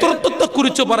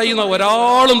 നേതൃത്വത്തെക്കുറിച്ച് പറയുന്ന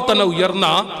ഒരാളും തന്നെ ഉയർന്ന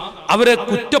അവരെ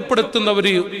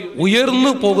കുറ്റപ്പെടുത്തുന്നവര്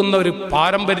ഉയർന്നു പോകുന്ന ഒരു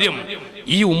പാരമ്പര്യം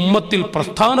ഈ ഉമ്മത്തിൽ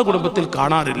പ്രസ്ഥാന കുടുംബത്തിൽ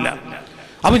കാണാറില്ല.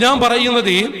 അപ്പൊ ഞാൻ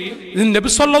പറയുന്നത് നബി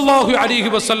സല്ലല്ലാഹു അലൈഹി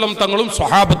വസല്ലം തങ്ങളും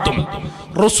സ്വഹാബത്തും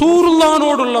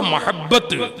റസൂലുള്ളാഹിനോടുള്ള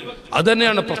മഹബ്ബത്ത് അത്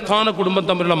തന്നെയാണ് പ്രസ്ഥാന കുടുംബം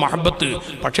തമ്മിലുള്ള മഹബ്ബത്ത്.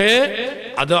 പക്ഷേ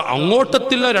അത്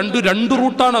അങ്ങോട്ടെത്തില്ല, രണ്ട്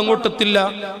റൂട്ടാണ് അങ്ങോട്ടെത്തില്ല.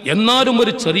 എന്നാലും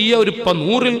ഒരു ചെറിയ ഒരു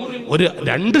 100-ൽ ഒരു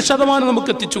 2%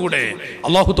 നമുക്ക് എത്തിച്ചുകൂടെ?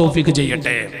 അള്ളാഹു തൗഫീഖ്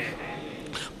ചെയ്യട്ടെ.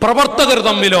 പ്രവർത്തകർ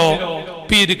തമ്മിലോ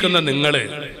ഇരിക്കുന്ന നിങ്ങള്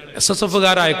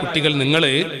SSFകാരായ കുട്ടികൾ,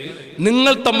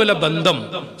 നിങ്ങൾ തമ്മിലെ ബന്ധം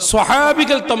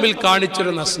സ്വഹാബികൾ തമ്മിൽ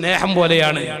കാണിച്ചിരുന്ന സ്നേഹം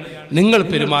പോലെയാണ് നിങ്ങൾ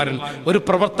പെരുമാറുൻ. ഒരു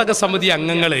പ്രവർത്തക സമിതി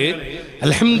അംഗങ്ങള്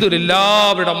അൽഹംദുലില്ലാഹ്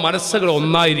അവരുടെ മനസ്സുകൾ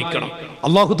ഒന്നായിരിക്കണം.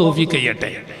 അള്ളാഹു തൗഫീഖ്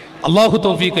ചെയ്യട്ടെ, അള്ളാഹു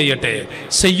തൗഫീഖ് ചെയ്യട്ടെ.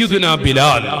 സയ്യിദുനാ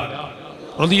ബിലാൽ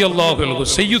റളിയല്ലാഹു അൻഹു,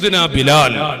 സയ്യിദുനാ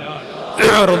ബിലാൽ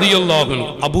റളിയല്ലാഹു അൻഹു,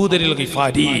 അബൂദറിൽ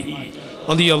ഗിഫാരി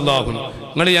റളിയല്ലാഹു അൻഹു.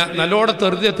 നിങ്ങൾ നല്ലോണം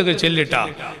തെറുതിയത്തൊക്കെ ചെല്ലിട്ടാ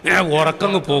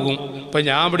ഉറക്കങ്ങ് പോകും. ഇപ്പൊ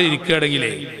ഞാൻ ഇവിടെ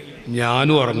ഇരിക്കുകയാണെങ്കിലേ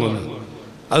ഞാനും ഉറങ്ങുന്നു,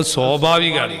 അത്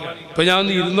സ്വാഭാവികമാണ്. ഇപ്പൊ ഞാൻ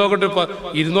ഒന്ന് ഇരുന്നോക്കട്ടെ, ഇപ്പൊ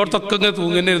ഇരുന്നോടത്തൊക്കെ ഇങ്ങനെ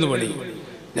തൂങ്ങുന്നായിരുന്നു പണി.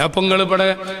 ഞാൻ ഇപ്പൊ നിങ്ങളിവിടെ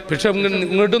പക്ഷെ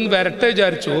ഇങ്ങോട്ടൊന്ന് വരട്ടെ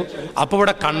വിചാരിച്ചു. അപ്പൊ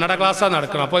ഇവിടെ കന്നഡ ക്ലാസ്സാണ്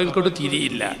നടക്കണം. അപ്പൊ എനിക്കോട്ട്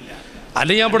തിരിയില്ല.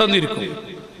 അല്ലെങ്കിൽ ഞാൻ ഇവിടെ ഒന്ന് ഇരിക്കും.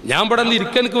 ഞാൻ ഇവിടെ നിന്ന്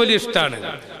ഇരിക്കാൻ എനിക്ക് വലിയ ഇഷ്ടമാണ്.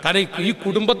 കാരണം ഈ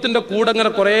കുടുംബത്തിന്റെ കൂടെ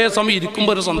അങ്ങനെ കുറേ സമയം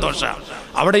ഇരിക്കുമ്പോൾ ഒരു സന്തോഷമാണ്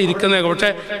അവിടെ ഇരിക്കുന്നത്. പക്ഷെ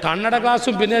കന്നഡ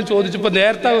ക്ലാസ്സും പിന്നെ ഞാൻ ചോദിച്ചപ്പോൾ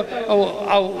നേരത്തെ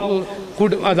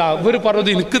അതാ ഇവർ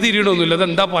പറഞ്ഞത് എനിക്ക് തിരിയണമൊന്നുമില്ല,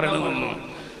 അതെന്താ പറയണമെന്നൊന്നും.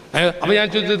 അപ്പൊ ഞാൻ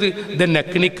ചോദിച്ചത് ഇത്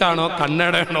നെക്നിക്കാണോ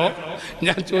കന്നഡയാണോ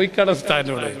ഞാൻ ചോദിക്കാണ്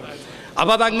സ്ഥാനോട്.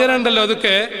 അപ്പൊ അതങ്ങനെ ഉണ്ടല്ലോ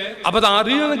അതൊക്കെ. അപ്പൊ അത്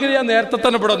അറിയണമെങ്കിൽ ഞാൻ നേരത്തെ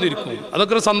തന്നെ ഇവിടെ വന്നിരിക്കും.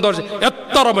 അതൊക്കെ ഒരു സന്തോഷം.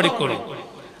 എത്ര മണിക്കൂർ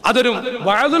അതൊരു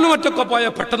വഴുതിനും മറ്റൊക്കെ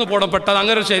പോയാൽ പെട്ടെന്ന് പോകണം, പെട്ടെന്ന്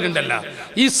അങ്ങനെ ഒരു ശൈലി ഉണ്ടല്ല.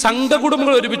 ഈ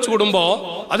സംഘകുടുംബങ്ങൾ ഒരുമിച്ച് കൂടുമ്പോ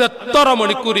അത് എത്ര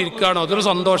മണിക്കൂർ ഇരിക്കുകയാണോ അതൊരു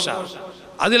സന്തോഷമാണ്.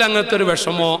 അതിലങ്ങനത്തെ ഒരു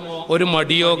വിഷമോ ഒരു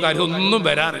മടിയോ കാര്യം ഒന്നും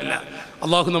വരാറില്ല.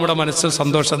 അള്ളാഹു നമ്മുടെ മനസ്സിൽ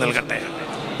സന്തോഷം നൽകട്ടെ.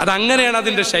 അതങ്ങനെയാണ്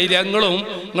അതിൻ്റെ ശൈലി.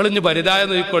 നിങ്ങളിഞ്ഞ് വലുതായ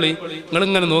നോക്കിക്കോളി,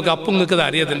 നിങ്ങളിങ്ങനെ നോക്കി, അപ്പം നിങ്ങൾക്ക് ഇത്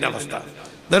അറിയാതിൻ്റെ അവസ്ഥ.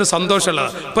 ഇതൊരു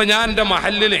സന്തോഷമുള്ളതാണ്. ഇപ്പം ഞാൻ എൻ്റെ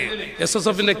മഹല്ലിൽ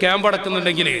SSFന്റെ ക്യാമ്പ്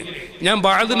അടക്കുന്നുണ്ടെങ്കിൽ ഞാൻ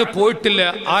വഴുതിന് പോയിട്ടില്ല,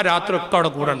 ആ രാത്രി ഒക്കെ അവിടെ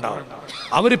കൂടെ ഉണ്ടാവും.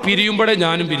 അവർ പിരിയുമ്പോഴേ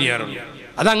ഞാനും പിരിയാറുണ്ട്.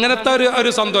 അതങ്ങനത്തെ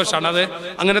ഒരു സന്തോഷമാണ്. അത്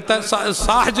അങ്ങനത്തെ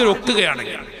സാഹചര്യം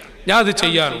ഒക്കുകയാണെങ്കിൽ ഞാൻ അത്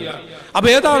ചെയ്യാറുണ്ട്. അപ്പൊ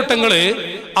ഏതാവട്ടങ്ങള്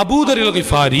അബൂദറിൽ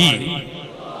ഗിഫാരി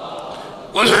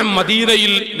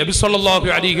മദീനയിൽ നബി സല്ലല്ലാഹു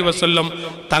അലൈഹി വസല്ലം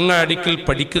തങ്ങളുടെ അടുക്കൽ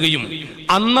പഠിക്കുകയും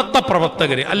അന്നത്തെ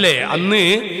പ്രവർത്തകര് അല്ലേ, അന്ന്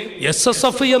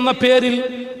SSF എന്ന പേരിൽ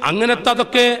അങ്ങനത്തെ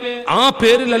അതൊക്കെ ആ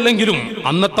പേരിലല്ലെങ്കിലും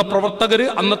അന്നത്തെ പ്രവർത്തകര്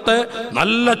അന്നത്തെ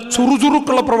നല്ല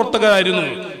ചുറുചുറുക്കുള്ള പ്രവർത്തകരായിരുന്നു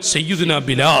സയ്യിദുനാ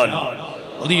ബിലാൽ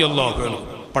റളിയല്ലാഹു അൻഹു.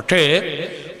 പക്ഷേ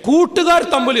കൂട്ടുകാർ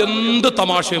തമ്മിൽ എന്ത്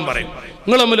തമാശയും പറയും.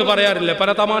 നിങ്ങൾ തമ്മിൽ പറയാറില്ലേ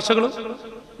പല തമാശകളും?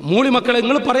 മൂളിമക്കളെ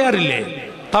നിങ്ങൾ പറയാറില്ലേ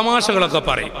തമാശകളൊക്കെ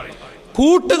പറയും.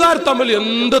 കൂട്ടുകാർ തമ്മിൽ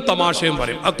എന്ത് തമാശയും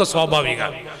പറയും, അതൊക്കെ സ്വാഭാവിക.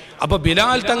 അപ്പൊ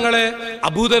ബിലാൽ തങ്ങളെ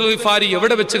അബൂദർ ഗിഫാരി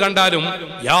എവിടെ വെച്ച് കണ്ടാലും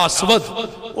യാ അസ്വദ്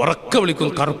ഉറക്കെ വിളിക്കും,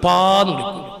 കറുപ്പാന്ന്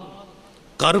വിളിക്കും,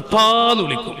 കറുപ്പാന്ന്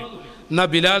വിളിക്കും. എന്നാ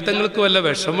ബിലാൽ തങ്ങൾക്ക് വല്ല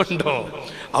വിഷമുണ്ടോ?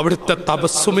 അവിടുത്തെ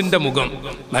തബസ്സുമിന്റെ മുഖം,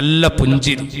 നല്ല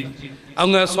പുഞ്ചിരി,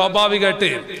 അങ്ങ് സ്വാഭാവികമായിട്ട്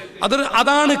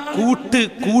അതാണ്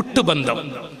കൂട്ടുബന്ധം.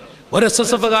 ഒരു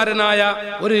SSFകാരനായ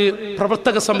ഒരു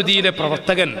പ്രവർത്തക സമിതിയിലെ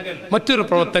പ്രവർത്തകൻ മറ്റൊരു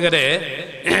പ്രവർത്തകരെ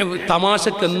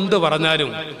തമാശക്ക് എന്ത്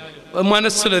പറഞ്ഞാലും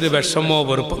മനസ്സിലൊരു വിഷമോ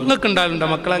വെറുപ്പോ നിങ്ങൾക്ക് ഉണ്ടാകുന്നുണ്ടോ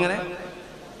മക്കളങ്ങനെ?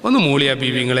 ഒന്ന് മൂളിയാ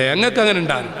ബീവിങ്ങളെ, അങ്ങക്ക് അങ്ങനെ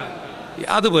ഉണ്ടാകും.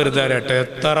 അത് വെറുതെ ആരട്ടെ,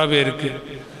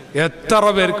 എത്ര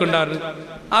പേർക്കുണ്ടായിരുന്നു.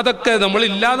 അതൊക്കെ നമ്മൾ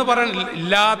ഇല്ലാന്ന് പറയാൻ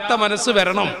ഇല്ലാത്ത മനസ്സ്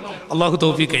വരണം. അള്ളാഹു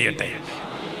തൗഫീഖ് ചെയ്യട്ടെ.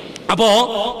 അപ്പോ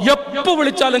എപ്പോ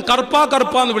വിളിച്ചാലും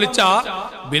കറുപ്പാന്ന് വിളിച്ചാ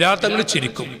ബിലാൽ തങ്ങൾ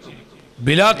ചിരിക്കും,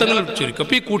 ബിലാൽ തങ്ങൾ ചിരിക്കും.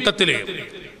 അപ്പൊ ഈ കൂട്ടത്തില്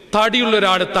തടിയുള്ള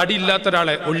ഒരാള് തടി ഇല്ലാത്ത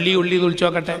ഒരാളെ ഒള്ളി എന്ന് വിളിച്ചു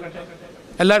നോക്കട്ടെ,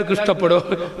 എല്ലാവർക്കും ഇഷ്ടപ്പെടുമോ?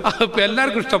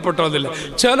 എല്ലാവർക്കും ഇഷ്ടപ്പെട്ടോന്നില്ല.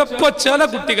 ചിലപ്പോ ചില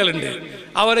കുട്ടികളുണ്ട്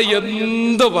അവരെ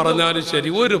എന്ത് പറഞ്ഞാലും ശരി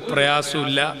ഒരു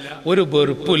പ്രയാസമില്ല, ഒരു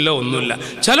വെറുപ്പില്ല, ഒന്നുമില്ല.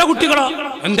 ചില കുട്ടികളോ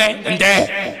എന്തേ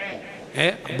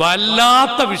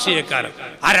വല്ലാത്ത വിഷയക്കാരൻ,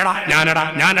 ആരടാ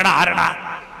ഞാനടാ ആരടാ,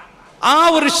 ആ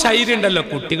ഒരു ശൈലി ഉണ്ടല്ലോ.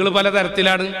 കുട്ടികൾ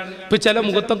പലതരത്തിലാണ്. ഇപ്പൊ ചില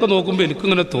മുഖത്തൊക്കെ നോക്കുമ്പോ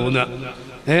എനിക്കിങ്ങനെ തോന്നുക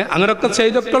അങ്ങനൊക്കെ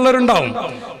ശൈലിയൊക്കെ ഉള്ളവരുണ്ടാവും.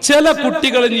 ചില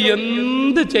കുട്ടികൾ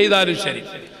എന്ത് ചെയ്താലും ശരി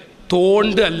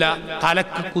തോണ്ട് അല്ല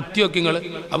തലക്ക് കുത്തിയൊക്കെ നിങ്ങൾ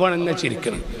അപ്പോൾ അങ്ങനെ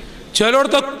ചിരിക്കണം.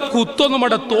 ചിലയിടത്ത് കുത്തൊന്നും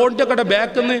വേണ്ട, തോണ്ടൊക്കെ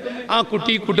ബാക്കിന്ന് ആ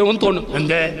കുട്ടി ഒന്ന് തോന്നും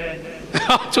എന്തേ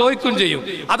ചോദിക്കും ചെയ്യും.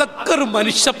 അതൊക്കെ ഒരു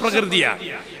മനുഷ്യ പ്രകൃതിയാണ്.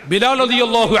 ബിലാൽ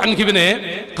റളിയല്ലാഹു അൻഹുവിനെ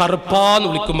കറുപ്പാന്ന്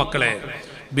വിളിക്കും മക്കളെ.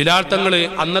 ബിലാൽ തങ്ങള്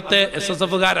അന്നത്തെ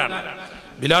SSFകാരാണ്.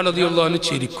 ബിലാൽ റളിയല്ലാഹു അൻഹു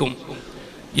ചിരിക്കും.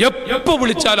 എപ്പോ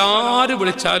വിളിച്ചാലും ആര്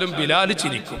വിളിച്ചാലും ബിലാൽ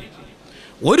ചിരിക്കും.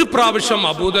 ഒരു പ്രാവശ്യം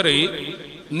അബൂദർ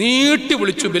നീട്ടി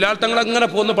വിളിച്ചു. ബിലാൽ തങ്ങൾ അങ്ങനെ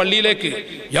പോകുന്ന പള്ളിയിലേക്ക്,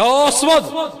 യാ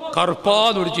അസ്വദ്,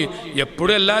 കറുപ്പാന്ന് വിളിച്ച്.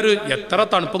 എപ്പോഴും എല്ലാവരും എത്ര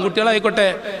തണുപ്പും കുട്ടികളായിക്കോട്ടെ,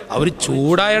 അവർ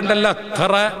ചൂടായണ്ടല്ല,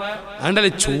 അത്ര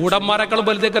അതുകൊണ്ടല്ലേ ചൂടന്മാരെക്കാളും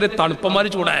വലുതേക്കറി തണുപ്പന്മാർ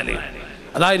ചൂടായാലേ.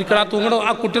 അതായിരിക്കണം ആ തൂങ്ങണ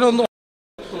ആ കുട്ടീനെ ഒന്ന്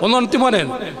ഉണർത്തി മോനെ,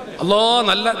 അല്ലോ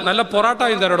നല്ല നല്ല പൊറാട്ട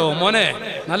വാങ്ങി തരടോ മോനെ,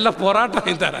 നല്ല പൊറാട്ട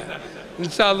വാങ്ങി തരാം.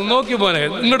 നോക്കി മോനെ,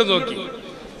 ഇങ്ങോട്ട് നോക്കി.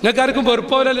 നിങ്ങൾക്ക് ആർക്കും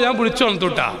വെറുപ്പോലെ ഞാൻ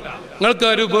വിളിച്ചോണത്തുട്ടാ, നിങ്ങൾക്ക്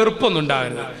ഒരു വെറുപ്പൊന്നും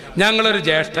ഉണ്ടാകരുത്. ഞങ്ങളൊരു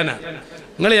ജ്യേഷ്ഠനാണ്,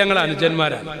 നിങ്ങൾ ഞങ്ങളെ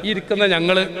അനുജന്മാരാണ്, ഈ ഇരിക്കുന്ന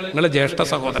നിങ്ങളെ ജ്യേഷ്ഠ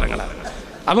സഹോദരങ്ങളാണ്.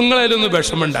 അപ്പം നിങ്ങളതിലൊന്നും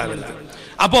വിഷമുണ്ടാകരുത്.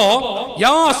 അപ്പോ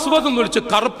യാ അസ്വദ് എന്ന് വിളിച്ച്,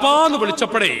 കറുപ്പാന്ന്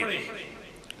വിളിച്ചപ്പോഴേ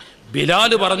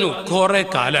ബിലാൽ പറഞ്ഞു, കുറെ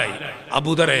കാലായി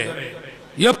അബൂദറെ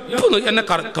എപ്പോഴും എന്നെ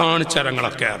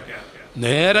കാണിച്ചരങ്ങളൊക്കെ.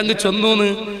 നേരങ്ങ് ചെന്നൂന്ന്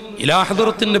ഇലാ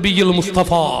ഹദറത്തിൻ നബിയിൽ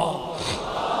മുസ്തഫ,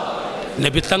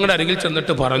 നബി തങ്ങളുടെ അരികിൽ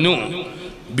ചെന്നിട്ട് പറഞ്ഞു.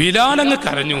 ബിലാൽ അങ്ങ്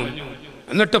കരഞ്ഞു.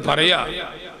 എന്നിട്ട് പറയാ,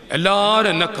 എല്ലാവരും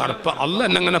എന്നെ കറുപ്പ, അല്ല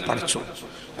എന്നെ അങ്ങനെ പഠിച്ചു,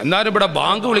 എന്നാലും ഇവിടെ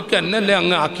ബാങ്ക് വിളിക്കുക എന്നല്ലേ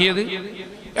അങ്ങ് ആക്കിയത്,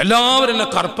 എല്ലാവരും എന്നെ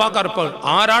കറുപ്പാ കറുപ്പ.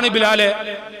 ആരാണ് ബിലാലെ,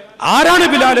 ആരാണ്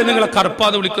ബിലാലെ നിങ്ങളെ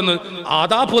കറുപ്പാന്ന് വിളിക്കുന്നത്?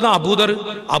 അതാ പോത അബൂദർ,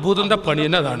 അബൂദറിന്റെ പണി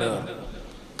തന്നെ അതാണ്,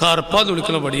 കറുപ്പാന്ന്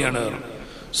വിളിക്കുന്ന പണിയാണ്.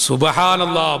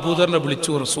 സുബ്ഹാനല്ലാഹ്, അബൂദറിനെ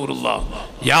വിളിച്ചു റസൂലുള്ളാഹ്.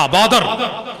 യാ അബൂദർ,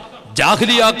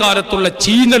 ജാഹിലിയ കാലത്തുള്ള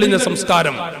ചീഞ്ഞളിഞ്ഞ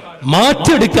സംസ്കാരം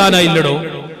മാറ്റിയെടുക്കാനായില്ലടോ.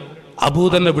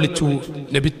 അബൂദറിനെ വിളിച്ചു,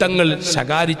 നബിത്തങ്ങൾ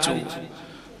ശകാരിച്ചു.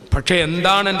 പക്ഷെ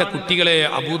എന്താണ് എൻ്റെ കുട്ടികളെ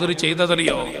അബൂദർ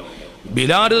ചെയ്തതറിയോ?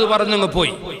 ബിലാൽ പറഞ്ഞങ്ങ്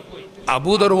പോയി.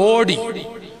 അബൂദർ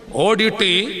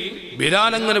ഓടിയിട്ട്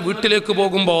ബിലാൽ അങ്ങനെ വീട്ടിലേക്ക്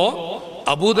പോകുമ്പോ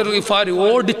അബൂദർ ഗിഫാരി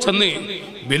ഓടിച്ചെന്ന്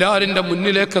ബിലാലിന്റെ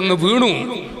മുന്നിലേക്ക് അങ്ങ് വീണു.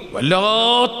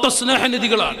 വല്ലാത്ത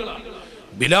സ്നേഹനിധികളാണ്.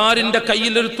 ബിലാലിന്റെ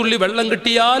കയ്യിൽ ഒരു തുള്ളി വെള്ളം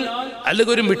കിട്ടിയാൽ,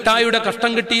 അല്ലെങ്കിൽ ഒരു മിഠായിയുടെ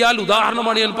കഷ്ടം കിട്ടിയാൽ,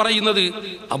 ഉദാഹരണമാണ് ഞാൻ പറയുന്നത്,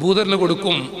 അബൂദറിന്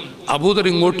കൊടുക്കും, അബൂദർ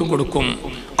ഇങ്ങോട്ടും കൊടുക്കും.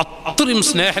 അത്രയും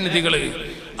സ്നേഹനിധികള്.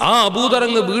 ആ അബൂദർ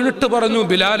അങ്ങ് വീണിട്ട് പറഞ്ഞു,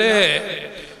 ബിലാലെ,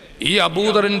 ഈ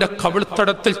അബൂദറിന്റെ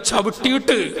കവിൾത്തടത്തിൽ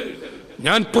ചവിട്ടിയിട്ട്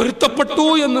ഞാൻ പൊരുത്തപ്പെട്ടു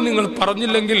എന്ന് നിങ്ങൾ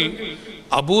പറഞ്ഞില്ലെങ്കിൽ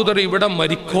അബൂദർ ഇവിടെ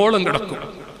മരിക്കോളം കിടക്കും,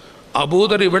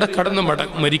 അബൂദർ ഇവിടെ കടന്ന്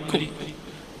മരിക്കും,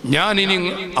 ഞാൻ ഇനി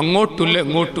അങ്ങോട്ടില്ല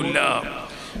ഇങ്ങോട്ടില്ല.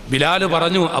 ബിലാൽ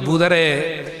പറഞ്ഞു, അബൂദറെ,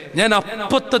 ഞാൻ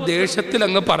അപ്പത്തെ ദേഷ്യത്തിൽ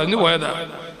അങ്ങ് പറഞ്ഞു പോയതാ,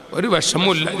 ഒരു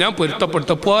വിഷമില്ല, ഞാൻ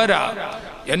പൊരുത്തപ്പെട്ടു. പോരാ,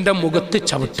 എൻ്റെ മുഖത്ത്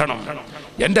ചവിട്ടണം,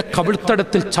 എൻ്റെ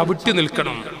കവിൾത്തടത്തിൽ ചവിട്ടി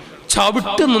നിൽക്കണം,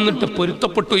 ചവിട്ടി നിന്നിട്ട്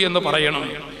പൊരുത്തപ്പെട്ടു എന്ന് പറയണം.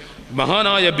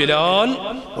 മഹാനായ ബിലാൽ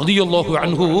റളിയല്ലാഹു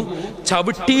അൻഹു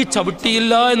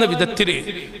ചവിട്ടിയില്ല എന്ന വിധത്തില്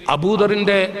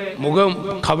അബൂദറിന്റെ മുഖം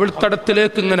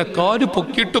കവിൾത്തടത്തിലേക്ക് ഇങ്ങനെ കാല്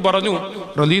പൊക്കിയിട്ട് പറഞ്ഞു,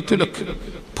 റളീതു ലക്,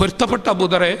 പൊരുത്തപ്പെട്ട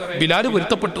അബൂദറെ. ബിലാൽ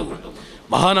പൊരുത്തപ്പെട്ടു.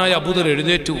 മഹാനായ അബൂദർ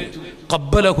എഴുന്നേറ്റു.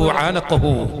 ഖബ്ബലഹു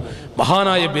ആനഖഹു,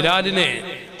 മഹാനായ ബിലാലിനെ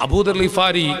അബൂദർ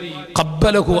ഗിഫാരി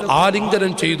ഖബ്ബലഹു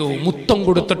ആലിംഗനം ചെയ്തു, മുത്തം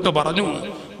കൊടുത്തിട്ട് പറഞ്ഞു,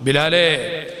 ബിലാലെ,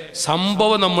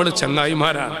 സംഭവം നമ്മൾ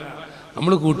ചങ്ങായിമാരാണ്,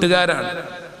 നമ്മൾ കൂട്ടുകാരാണ്,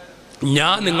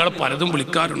 ഞാൻ നിങ്ങളെ പലതും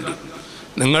വിളിക്കാറുണ്ട്.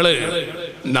 നിങ്ങൾ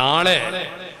നാളെ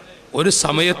ഒരു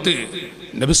സമയത്ത്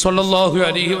നബി സല്ലല്ലാഹു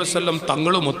അലൈഹി വസല്ലം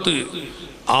തങ്ങളുമൊത്ത്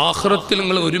ആഖിറത്തിൽ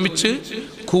നിങ്ങൾ ഒരുമിച്ച്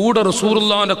കൂടെ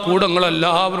റസൂലുള്ളാഹിന്റെ കൂടെ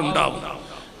നിങ്ങളെല്ലാവരും ഉണ്ടാവും.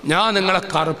 ഞാൻ നിങ്ങളെ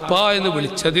കറുപ്പ എന്ന്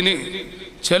വിളിച്ചതിന്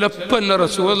ചിലപ്പോൾ എന്നെ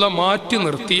റസൂലുള്ളാഹി മാറ്റി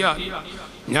നിർത്തിയാൽ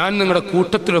ഞാൻ നിങ്ങളുടെ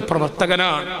കൂട്ടത്തിലൊരു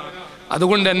പ്രവർത്തകനാണ്.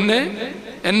 അതുകൊണ്ട് എന്നെ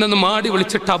ഒന്ന് മാടി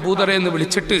വിളിച്ചിട്ട് അബൂദറെ എന്ന്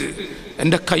വിളിച്ചിട്ട്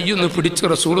എൻ്റെ കൈയൊന്ന് പിടിച്ച്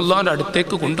റസൂലുള്ളാഹിന്റെ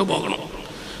അടുത്തേക്ക് കൊണ്ടുപോകണം.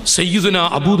 സയ്യിദുന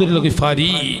അബൂദർ ഗിഫാരി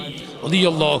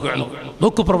റളിയല്ലാഹു അൻഹു.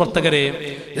 നോക്കൂ പ്രവർത്തകരെ,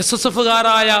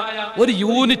 SSFകാരായ ഒരു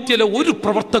യൂണിറ്റിലെ ഒരു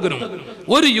പ്രവർത്തകനും,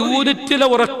 ഒരു യൂണിറ്റിലെ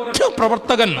ഒരൊറ്റ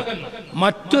പ്രവർത്തകൻ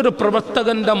മറ്റൊരു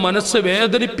പ്രവർത്തകന്റെ മനസ്സ്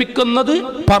വേദനിപ്പിക്കുന്നത്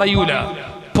പറയൂല,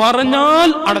 പറഞ്ഞാൽ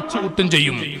അടച്ചുകൂട്ടും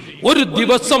ചെയ്യും. ഒരു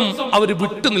ദിവസം അവർ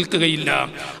വിട്ടു നിൽക്കുകയില്ല.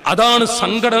 അതാണ്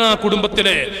സംഘടനാ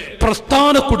കുടുംബത്തിലെ,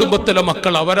 പ്രസ്ഥാന കുടുംബത്തിലെ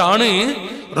മക്കൾ. അവരാണ്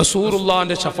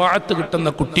റസൂലുള്ളാഹിന്റെ ശഫാഅത്ത് കിട്ടുന്ന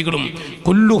കുട്ടികളും.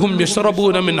 കുല്ലുഹും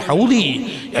യശ്റബൂന മിൻ ഹൗദി,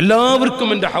 എല്ലാവർക്കും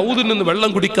എൻ്റെ ഹൗദിൽ നിന്ന് വെള്ളം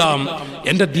കുടിക്കാം.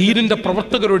 എൻ്റെ ദീനിന്റെ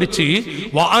പ്രവർത്തകരൊടിച്ച്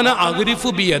വഅന അഗ്രിഫു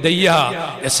ബിയദയ്യ.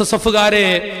 SSFകാരെ,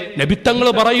 നബിത്തങ്ങൾ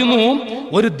പറയുന്നു,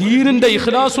 ഒരു ദീനിന്റെ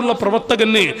ഇഖ്ലാസുള്ള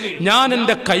പ്രവർത്തകന് ഞാൻ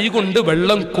എൻ്റെ കൈ കൊണ്ട്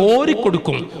വെള്ളം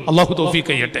കോരിക്കൊടുക്കും. അള്ളാഹു തൗഫീഖ്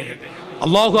ചെയ്യട്ടെ,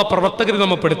 അള്ളാഹു ആ പ്രവർത്തകരെ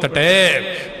നമ്മ പെടുത്തട്ടെ.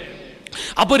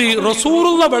 അപ്പൊ ഈ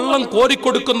റസൂലുള്ള വെള്ളം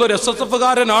കോരിക്കൊടുക്കുന്ന ഒരു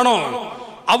SSFകാരനാണോ?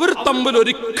 അവർ തമ്മിൽ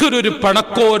ഒരിക്കലും ഒരു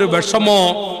പിണക്കോ ഒരു വിഷമോ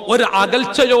ഒരു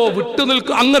അകൽച്ചയോ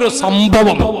വിട്ടുനിൽക്കുക അങ്ങനെ ഒരു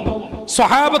സംഭവം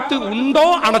സ്വഹാബത്ത് ഉണ്ടോ?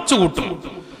 അടച്ചുകൂട്ടും.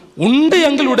 ഉണ്ട്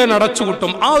എങ്കിൽ ഉടൻ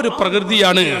അടച്ചുകൂട്ടും. ആ ഒരു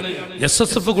പ്രകൃതിയാണ്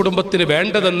SSF കുടുംബത്തിന്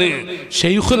വേണ്ടതെന്ന്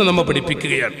ഷെയ്ഖുനെ നമ്മെ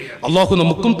പഠിപ്പിക്കുകയാണ്. അള്ളാഹു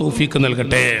നമുക്കും തൗഫീഖ്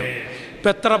നൽകട്ടെ. ഇപ്പൊ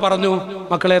എത്ര പറഞ്ഞു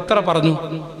മക്കളെ? എത്ര പറഞ്ഞു?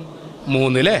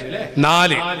 3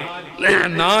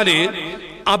 4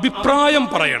 അഭിപ്രായം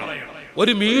പറയണം.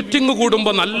 ഒരു മീറ്റിംഗ്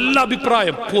കൂടുമ്പോൾ നല്ല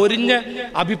അഭിപ്രായം, പൊരിഞ്ഞ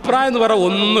അഭിപ്രായം എന്ന് പറയാൻ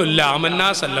ഒന്നുമില്ല.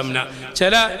 അമന്ന സല്ലംന.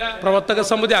 ചില പ്രവർത്തക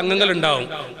സമിതി അംഗങ്ങളുണ്ടാവും,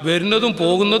 വരുന്നതും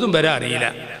പോകുന്നതും വരെ അറിയില്ല.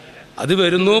 അത്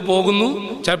വരുന്നു പോകുന്നു,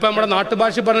 ചിലപ്പോൾ നമ്മുടെ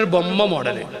നാട്ടുഭാഷ പറഞ്ഞൊരു ബൊമ്മ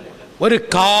മോഡല്, ഒരു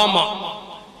കാമ.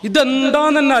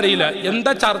 ഇതെന്താന്ന് തന്നെ അറിയില്ല,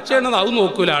 എന്താ ചർച്ച ചെയ്യണമെന്ന് അത്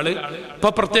നോക്കൂല ആള്. ഇപ്പൊ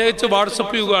പ്രത്യേകിച്ച്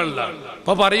വാട്സപ്പ് യുഗമാണല്ലോ.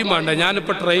 ഇപ്പൊ പറയും വേണ്ട,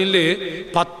 ഞാനിപ്പോ ട്രെയിനിൽ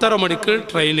 10:30 മണിക്ക്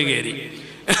ട്രെയിനിൽ കയറി.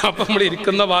 അപ്പൊ നമ്മൾ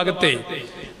ഇരിക്കുന്ന ഭാഗത്തെ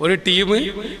ഒരു ടീം,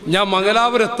 ഞാൻ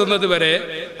മംഗലാപുരം എത്തുന്നത് വരെ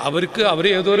അവർ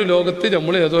ഏതൊരു ലോകത്ത്,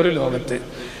 നമ്മൾ ഏതൊരു ലോകത്ത്.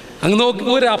 അങ്ങ് നോക്കി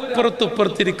ഒരു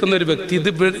അപ്പുറത്തിരിക്കുന്ന ഒരു വ്യക്തി, ഇത്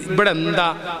ഇവിടെ എന്താ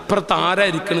അപ്പുറത്ത് ആരാ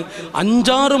ഇരിക്കണ്,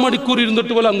 5-6 മണിക്കൂർ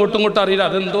ഇരുന്നിട്ട് പോലും അങ്ങോട്ടും ഇങ്ങോട്ടും അറിയില്ല.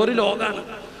 അതെന്തോ ഒരു ലോകമാണ്.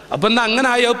 അപ്പൊ എന്താ അങ്ങനെ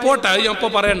ആയോ? പോട്ടെ, അത് ഞാൻ ഇപ്പൊ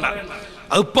പറയണ്ട,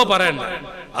 അതിപ്പോ പറയണ്ട.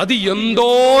 അത് എന്തോ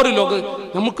ഒരു ലോകം.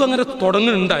 നമുക്ക് അങ്ങനെ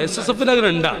തുടങ്ങുന്നുണ്ടാ? SSF അങ്ങനെ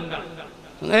ഉണ്ടാ?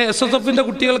 SSF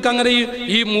കുട്ടികൾക്ക് അങ്ങനെ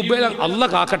ഈ മൊബൈൽ അല്ല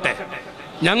കാക്കട്ടെ.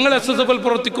 ഞങ്ങൾ SSF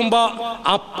പ്രവർത്തിക്കുമ്പോൾ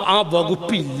ആ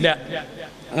വകുപ്പില്ല.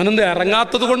 അങ്ങനെന്താ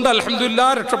ഇറങ്ങാത്തത് കൊണ്ട്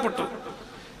അൽഹംദുലില്ലാഹ് രക്ഷപ്പെട്ടു.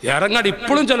 ഇറങ്ങാട്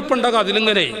ഇപ്പോഴും ചിലപ്പോൾ ഉണ്ടാകും.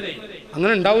 അതിലിങ്ങനെ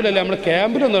അങ്ങനെ ഉണ്ടാവില്ലല്ലേ, നമ്മുടെ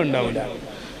ക്യാമ്പിലൊന്നും ഉണ്ടാവില്ല.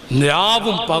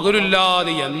 രാവും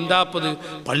പകലില്ലാതെ എന്താപ്പത്,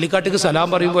 പള്ളിക്കാട്ടിക്ക് സലാം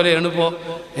പറയും പോലെയാണ് ഇപ്പോൾ.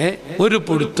 ഒരു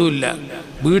പൊടുത്തുമില്ല.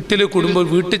 വീട്ടിൽ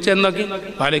ചെന്നാക്കി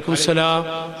വലൈക്കും സലാം,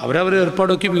 അവരവർ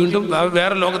ഏർപ്പാടൊക്കെ വീണ്ടും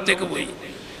വേറെ ലോകത്തേക്ക് പോയി.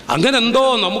 അങ്ങനെ എന്തോ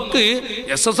നമുക്ക്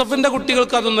SSF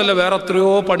കുട്ടികൾക്ക് അതൊന്നുമല്ല, വേറെ എത്രയോ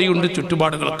പണിയുണ്ട്,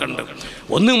 ചുറ്റുപാടുകളൊക്കെ ഉണ്ട്.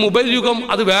 ഒന്ന് മൊബൈൽ യുഗം,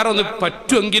 അത് വേറെ ഒന്ന്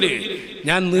പറ്റുമെങ്കിൽ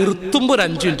ഞാൻ നിർത്തുമ്പോൾ ഒരു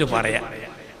 5 മിനിറ്റ് പറയാം.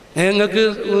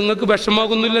 നിങ്ങൾക്ക്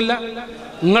വിഷമാകുന്നില്ലല്ല?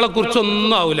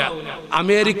 നിങ്ങളെക്കുറിച്ചൊന്നും ആവില്ല.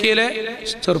 അമേരിക്കയിലെ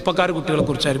ചെറുപ്പക്കാർ കുട്ടികളെ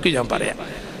കുറിച്ചായിരിക്കും ഞാൻ പറയാം.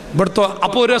 ഇവിടുത്തെ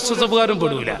അപ്പോൾ ഒരു SSFകാരും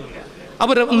പെടൂല.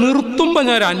 അവർ നിർത്തുമ്പോൾ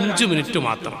ഞാൻ ഒരു 5 മിനിറ്റ്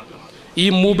മാത്രം ഈ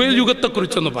മൊബൈൽ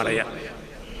യുഗത്തെക്കുറിച്ചൊന്ന് പറയാം.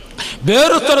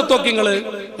 വേറെ സ്ഥലത്തൊക്കെ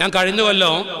ഞാൻ കഴിഞ്ഞ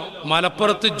കൊല്ലം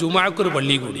മലപ്പുറത്ത് ജുമാക്കൊരു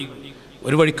പള്ളി കൂടി,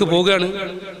 ഒരു വഴിക്ക് പോവുകയാണ്,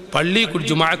 പള്ളി കൂടി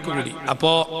ജുമാക്ക് കൂടി.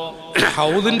 അപ്പോൾ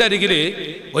ഹൗദിൻ്റെ അരികിൽ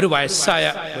ഒരു വയസ്സായ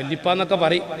വല്ലിപ്പ എന്നൊക്കെ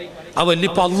പറയും. ആ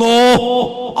വല്ലിപ്പ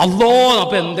അല്ലോ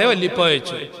അപ്പൊ എന്തേ വല്ലിപ്പ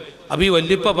ചോദിച്ചു. അപ്പൊ ഈ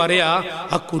വല്ലിപ്പ പറയാ,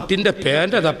 ആ കുട്ടിൻ്റെ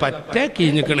പേൻ്റെ അതാ പറ്റേ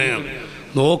കീഞ്ഞിക്കണേ.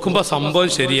 നോക്കുമ്പോൾ സംഭവം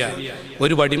ശരിയാ,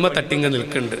 ഒരു വടിമ തട്ടിങ്ങ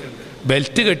നിൽക്കുന്നുണ്ട്,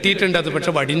 ബെൽറ്റ് കെട്ടിയിട്ടുണ്ട്. അത്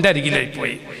പക്ഷെ വടിൻ്റെ അരികിലായി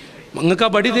പോയി. നിങ്ങൾക്ക് ആ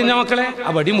വടി തിന്നാ മക്കളെ, ആ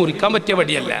വടി മുറിക്കാൻ പറ്റിയ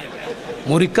വടിയല്ല,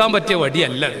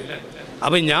 അത്.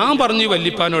 അപ്പൊ ഞാൻ പറഞ്ഞു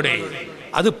വല്ലിപ്പാനോടെ,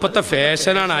 അത് ഇപ്പത്തെ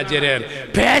ഫാഷനാണ് ആചാര്യൻ.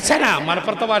 ഫാഷനാ,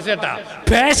 മലപ്പുറത്തെ ഭാഷ കേട്ടാ,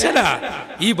 ഫാഷനാ.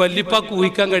 ഈ വല്ലിപ്പാക്ക്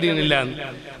ഊഹിക്കാൻ കഴിയുന്നില്ല.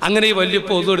 അങ്ങനെ ഈ വല്ലിപ്പ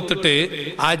ഒന്നെടുത്തിട്ട്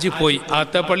ആജി പോയി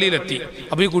ആത്തേപ്പള്ളിയിലെത്തി.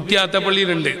 അപ്പൊ ഈ കുട്ടി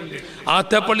ആത്തേപ്പള്ളിയിലുണ്ട്.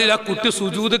 ആത്തേപ്പള്ളിയിൽ ആ കുട്ടി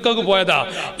സുജൂദക്കൊക്കെ പോയതാ.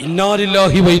 ഇന്നാ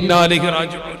ലില്ലാഹി വ ഇന്നാ ഇലൈഹി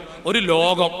റാജിഊൻ. ഒരു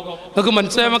ലോകം, നിങ്ങൾക്ക്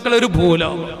മനസ്സിലായ മക്കളെ, ഒരു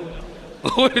ഭൂലോകം,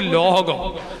 ഒരു ലോകം.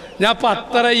 ഞാൻ ഇപ്പൊ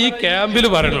അത്ര ഈ ക്യാമ്പിൽ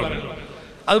പറയണു.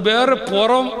 അത് വേറെ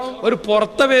ഒരു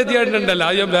പുറത്തെ വേദിയായിട്ടുണ്ടല്ലോ,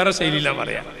 അത് ഞാൻ വേറെ ശൈലിയില്ല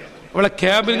പറയാം. അവളെ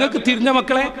ക്യാമ്പിൽ നിങ്ങൾക്ക് തിരിഞ്ഞ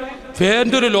മക്കളെ,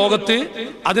 ഫേൻ്റെ ഒരു ലോകത്ത്,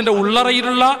 അതിൻ്റെ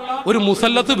ഉള്ളറയിലുള്ള ഒരു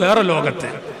മുസല്ലത്ത് വേറെ ലോകത്ത്.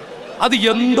 അത്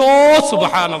എന്തോ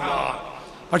സുബ്ഹാനല്ലാഹ്.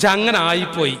 പക്ഷെ അങ്ങനെ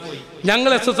ആയിപ്പോയി.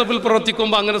 ഞങ്ങൾ SSF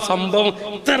പ്രവർത്തിക്കുമ്പോൾ അങ്ങനെ സംഭവം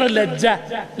ഇത്ര ലജ്ജ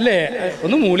അല്ലേ?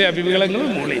 ഒന്ന് മൂളി അഭിമുഖങ്ങൾ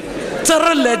മൂളി, ഇത്ര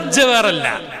ലജ്ജ വേറല്ല.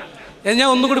 ഞാൻ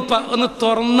ഒന്നുകൂടി ഒന്ന്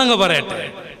തുറന്നങ്ങ് പറയട്ടെ.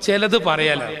 ചിലത്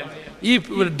പറയാലോ, ഈ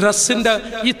ഡ്രസ്സിൻ്റെ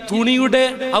ഈ തുണിയുടെ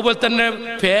അതുപോലെ തന്നെ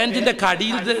പാൻറ്റിൻ്റെ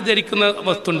കടിയിൽ ധരിക്കുന്ന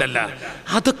വസ്തുണ്ടല്ലോ,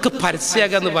 അതൊക്കെ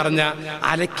പരസ്യമാകാന്ന് പറഞ്ഞാൽ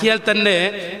അലക്കിയാൽ തന്നെ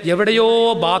എവിടെയോ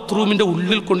ബാത്റൂമിൻ്റെ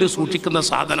ഉള്ളിൽ കൊണ്ട് സൂക്ഷിക്കുന്ന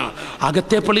സാധനം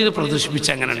അകത്തെ പള്ളിയിൽ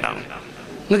പ്രദർശിപ്പിച്ച് അങ്ങനെ ഉണ്ടാവും.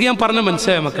 നിങ്ങൾക്ക് ഞാൻ പറഞ്ഞ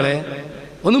മനസ്സിലായ മക്കളെ?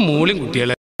 ഒന്ന് മൂളിയും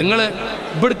കുട്ടികളെ, നിങ്ങൾ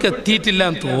ഇവിടേക്ക് എത്തിയിട്ടില്ല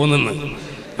എന്ന് തോന്നുന്നു.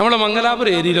 നമ്മളെ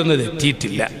മംഗലാപുരം ഏരിയയിലൊന്നും ഇത്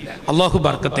എത്തിയിട്ടില്ല. അള്ളാഹു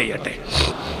ബർക്കത്ത് ചെയ്യട്ടെ.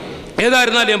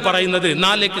 ഏതായിരുന്നാലും ഞാൻ പറയുന്നത്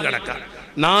 4ലേക്ക് കിടക്കാം.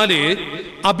 4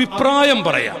 അഭിപ്രായം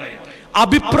പറയാം.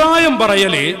 അഭിപ്രായം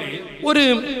പറയല് ഒരു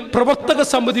പ്രവർത്തക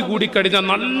സമിതി കൂടിക്കഴിഞ്ഞാൽ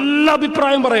നല്ല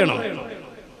അഭിപ്രായം പറയണം.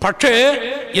 പക്ഷേ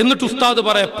എന്നിട്ട് ഉസ്താദ്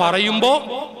പറയുമ്പോൾ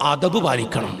അദബ്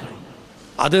പാലിക്കണം.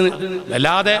 അത്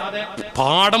വല്ലാതെ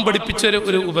പാഠം പഠിപ്പിച്ച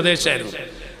ഒരു ഉപദേശമായിരുന്നു.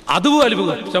 അതുപോലെ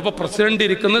ചിലപ്പോൾ പ്രസിഡന്റ്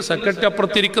ഇരിക്കുന്നു, സെക്രട്ടറി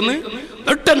അപ്പുറത്തിരിക്കുന്നു,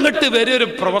 എന്നിട്ട് വരെ ഒരു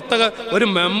പ്രവർത്തക ഒരു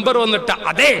മെമ്പർ വന്നിട്ട്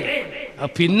അതെ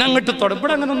പിന്നെ അങ്ങോട്ട്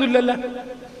ഇവിടെ അങ്ങനെ ഒന്നും ഇല്ലല്ലോ.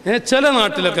 ചില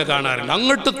നാട്ടിലൊക്കെ കാണാറുണ്ട്.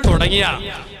 അങ്ങോട്ട് തുടങ്ങിയ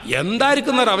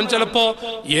എന്തായിരിക്കുന്ന അവൻ ചിലപ്പോ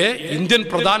ഇന്ത്യൻ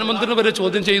പ്രധാനമന്ത്രി വരെ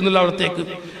ചോദ്യം ചെയ്യുന്നില്ല അവിടത്തേക്ക്.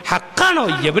 ഹക്കാണോ?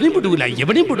 എവനെയും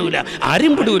വിടൂല,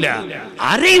 ആരെയും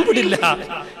വിടില്ല.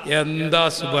 എന്താ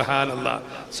സുബ്ഹാനല്ലാഹ്.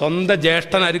 സ്വന്തം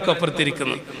ജ്യേഷ്ഠനായിരിക്കും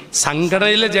അപ്പുറത്തിരിക്കുന്നത്.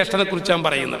 സംഘടനയിലെ ജ്യേഷ്ഠനെ കുറിച്ച് ഞാൻ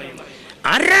പറയുന്നത്.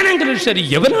 ആരാണെങ്കിലും ശരി,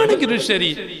 എവനാണെങ്കിലും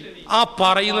ശരി, ആ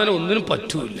പറയുന്നതിന് ഒന്നിനും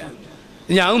പറ്റൂല.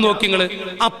 ഞാൻ നോക്കി നിങ്ങൾ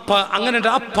അങ്ങനെ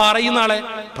ആ പറയുന്ന ആളെ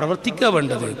പ്രവർത്തിക്കുക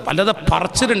വേണ്ടത്. പലത്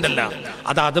പറച്ചിലുണ്ടല്ല,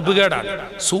 അത് അദബുകേടാണ്,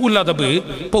 സൂൽ അദബ്.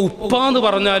 ഇപ്പൊ ഉപ്പാന്ന്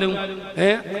പറഞ്ഞാലും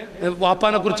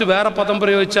വാപ്പാനെ കുറിച്ച് വേറെ പദം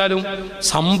പ്രയോഗിച്ചാലും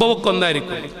സംഭവമൊക്കെ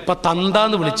ഒന്നായിരിക്കും. ഇപ്പൊ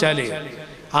തന്താന്ന് വിളിച്ചാല്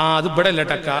അത് ഇവിടെ അല്ല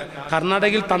ടക്ക,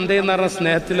 കർണാടകയിൽ തന്തയെന്ന് പറഞ്ഞ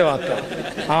സ്നേഹത്തിലെ വാക്ക.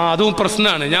 അതും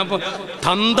പ്രശ്നമാണ്. ഞാൻ ഇപ്പോൾ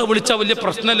തന്ത വിളിച്ചാൽ വലിയ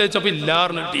പ്രശ്നമല്ല വെച്ചപ്പോൾ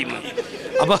ഇല്ലാറിന് ടീം.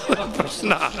 അപ്പോൾ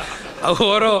പ്രശ്നമാണ്. അത്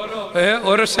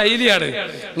ഓരോ ശൈലിയാണ്.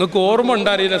 നിങ്ങൾക്ക് ഓർമ്മ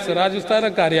ഉണ്ടാറിയില്ല, സിറാജ്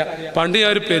ഉസ്താദൊക്കെ അറിയാം. പണ്ട് ഞാൻ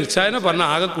ഒരു പെരിച്ചായനെ പറഞ്ഞ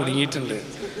ആകെ കുടുങ്ങിയിട്ടുണ്ട്.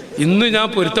 ഇന്ന് ഞാൻ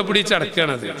പൊരുത്തപ്പിടിച്ച്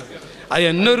അടക്കുകയാണത്. അത്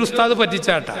എന്നൊരു ഉസ്താദ്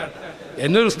പറ്റിച്ചാട്ടാ,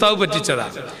 എന്നൊരു ഉസ്താദ് പറ്റിച്ചതാ.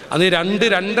 അത്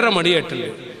 2-2:30 മണിയായിട്ടുണ്ട്.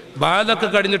 ബാലൊക്കെ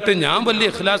കഴിഞ്ഞിട്ട് ഞാൻ വലിയ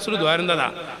ഇഖ്ലാസിൽ ദ്വാരുന്നതാ,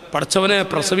 പഠിച്ചവനെ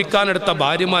പ്രസവിക്കാനെടുത്ത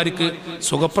ഭാര്യമാർക്ക്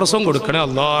സുഖപ്രസവം കൊടുക്കണേ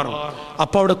അല്ലാഹ്.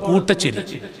 അപ്പോൾ അവിടെ കൂട്ടച്ചിരി.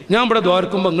 ഞാൻ ഇവിടെ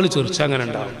ദ്വാരക്കുമ്പോൾ നിങ്ങൾ ചിരിച്ചാൽ അങ്ങനെ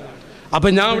ഉണ്ടാവും.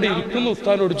 അപ്പം ഞാൻ ഇവിടെ ഇരിക്കുന്ന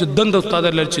ഉസ്താദിനോട് യുദ്ധൻ്റെ ഉസ്താദ്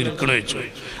എല്ലാവരും ചിരിക്കണ വെച്ചു.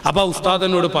 അപ്പോൾ ആ ഉസ്താദ്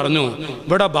എന്നോട് പറഞ്ഞു,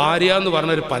 ഇവിടെ ഭാര്യ എന്ന്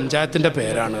പറഞ്ഞൊരു പഞ്ചായത്തിൻ്റെ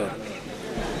പേരാണ്.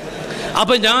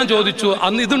 അപ്പം ഞാൻ ചോദിച്ചു,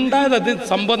 അന്ന് ഇതുണ്ടായത് അത്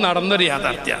സംഭവം നടന്നൊരു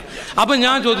യാഥാർത്ഥ്യ. അപ്പം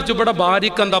ഞാൻ ചോദിച്ചു, ഇവിടെ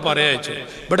ഭാര്യക്ക് എന്താ പറയാ വെച്ചു.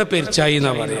 ഇവിടെ പെരിച്ചായി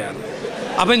എന്നാ പറയാറ്.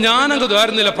 അപ്പം ഞാനങ്ങ്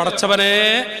ദ്വാരുന്നില്ല, പടച്ചവനെ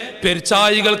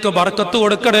പെരിച്ചായികൾക്ക് ബർക്കത്ത്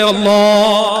കൊടുക്കണേ അല്ലാ.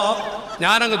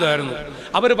 ഞാനങ്ങ് ദ്വാരുന്നു.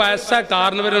 അവർ വയസ്സായ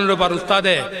കാരണവരോട് പറഞ്ഞു,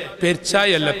 ഉസ്താദേ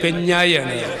പെരിച്ചായി അല്ല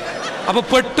പെഞ്ഞായിയാണ്. അപ്പൊ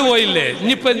പെട്ടുപോയില്ലേ.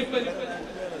 ഇനിയിപ്പം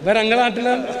ഇവരങ്ങളെ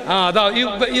നാട്ടിലാണ്, അതാ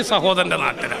ഈ സഹോദരന്റെ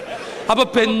നാട്ടിലാണ്. അപ്പൊ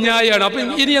പെഞ്ഞായാണ്. അപ്പൊ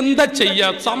ഇനി എന്താ ചെയ്യാ?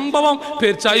 സംഭവം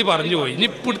പെരിച്ചായി പറഞ്ഞു പോയി. ഇനി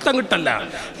പിടുത്തം കിട്ടല്ല.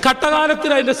 കട്ടകാലത്തിൽ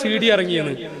അതിന്റെ CD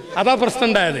ഇറങ്ങിയെന്ന്, അതാ പ്രശ്നം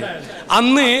ഉണ്ടായത്.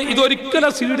 അന്ന്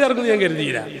ഇതൊരിക്കലും CD ഇറങ്ങുന്നത് ഞാൻ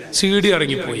കരുതിയില്ല. CD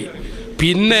ഇറങ്ങിപ്പോയി.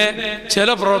 പിന്നെ ചില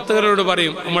പ്രവർത്തകരോട്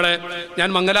പറയും, ഞാൻ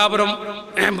മംഗലാപുരം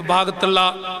ഭാഗത്തുള്ള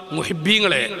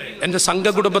മുഹിബ്ബീങ്ങളെ, എൻ്റെ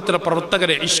സംഘകുടുംബത്തിലെ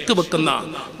പ്രവർത്തകരെ ഇഷ്ക് വെക്കുന്ന,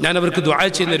 ഞാൻ അവർക്ക് ദുആ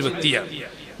ചെയ്യുന്ന ഒരു വ്യക്തിയാണ്,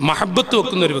 മഹബത്ത്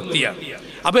വെക്കുന്ന ഒരു വ്യക്തിയാണ്.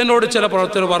 അപ്പം എന്നോട് ചില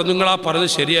പ്രവർത്തകർ പറഞ്ഞു, നിങ്ങളാ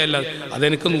പറഞ്ഞത് ശരിയായില്ല.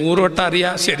 അതെനിക്ക് 100 വട്ടം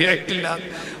അറിയാം, ശരിയായിട്ടില്ല.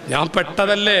 ഞാൻ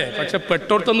പെട്ടതല്ലേ, പക്ഷെ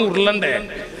പെട്ടോടത്തൊന്നും ഉരുളണ്ടേ.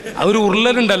 അതൊരു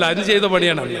ഉരുളലുണ്ടല്ലോ, അതിന് ചെയ്ത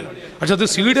പണിയാണ് അന്ന്. പക്ഷെ അത്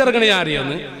CD ഇറങ്ങണേ ഞാൻ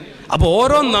അറിയാമെന്ന്. അപ്പോൾ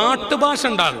ഓരോ നാട്ടുഭാഷ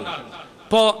ഉണ്ടാകും.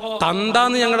 ഇപ്പോൾ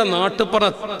തന്താന്ന് ഞങ്ങളുടെ നാട്ടിൽ പറഞ്ഞ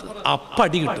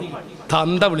അപ്പടി കിട്ടും,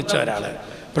 തന്ത വിളിച്ച ഒരാളെ.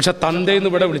 പക്ഷെ തന്തയെന്ന്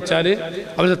ഇവിടെ വിളിച്ചാൽ,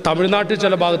 അവർ തമിഴ്നാട്ടിൽ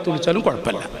ചില ഭാഗത്ത് വിളിച്ചാലും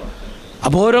കുഴപ്പമില്ല.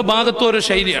 അപ്പോൾ ഓരോ ഭാഗത്തും ഓരോ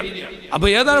ശൈലിയാണ്. അപ്പോൾ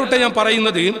ഏതാവട്ടെ ഞാൻ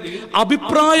പറയുന്നത്,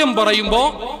 അഭിപ്രായം പറയുമ്പോൾ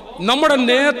നമ്മുടെ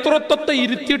നേതൃത്വത്തെ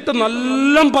ഇരുത്തിയിട്ട്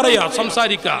നല്ല പറയാ,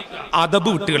 സംസാരിക്കുക. അദബ്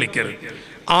വിട്ട് കളിക്കരുത്.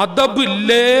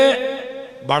 അദബില്ലേ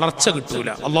വളർച്ച കിട്ടൂല.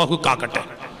 അള്ളാഹു കാക്കട്ടെ.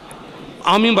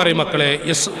 ആമീൻ പറയും മക്കളെ.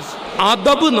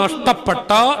 അദബ്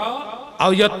നഷ്ടപ്പെട്ട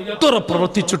എത്ര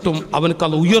പ്രവർത്തിച്ചിട്ടും അവനക്ക്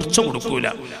അത് ഉയർച്ച കൊടുക്കൂല.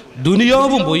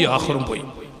 ദുനിയാവും പോയി ആഖിറവും പോയി.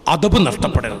 അദബ്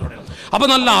നഷ്ടപ്പെടരുത്. അപ്പൊ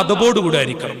നല്ല അദബോടുകൂടെ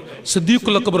ആയിരിക്കണം.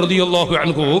 സിദ്ദീഖുൽ അക്ബർ റളിയല്ലാഹു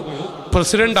അൻഹു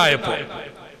പ്രസിഡന്റ് ആയപ്പോൾ,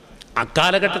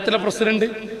 അക്കാലഘട്ടത്തിലെ പ്രസിഡന്റ്,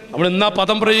 നമ്മൾ ഇന്നാ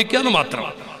പദം പ്രയോഗിക്കാന്ന് മാത്രം,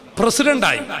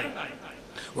 പ്രസിഡന്റായി.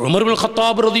 ഉമർ ഇബ്നുൽ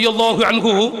ഖത്താബ് റളിയല്ലാഹു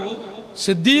അൻഹു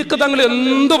സിദ്ദീഖ് തങ്ങൾ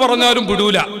എന്ത് പറഞ്ഞാലും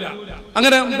വിടൂല.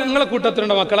 അങ്ങനെ നിങ്ങളെ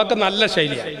കൂട്ടത്തിലുള്ള മക്കളൊക്കെ നല്ല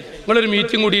ശൈലിയാണ്. നിങ്ങളൊരു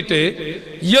മീറ്റിംഗ് കൂടിയിട്ട്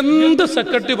എന്ത്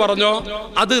സെക്രട്ടറി പറഞ്ഞോ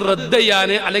അത് റദ്ദ്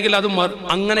ചെയ്യാന്, അല്ലെങ്കിൽ അത്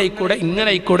അങ്ങനെ ആയിക്കൂടെ ഇങ്ങനെ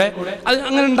ആയിക്കൂടെ, അത്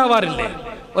അങ്ങനെ ഉണ്ടാവാറില്ലേ?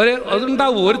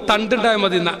 അതുണ്ടാവും. ഒരു തണ്ടുണ്ടായാൽ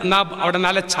മതി, അവിടെ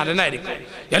നല്ല ചലനായിരിക്കും.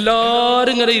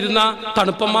 എല്ലാവരും ഇങ്ങനെ ഇരുന്ന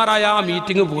തണുപ്പന്മാരായ ആ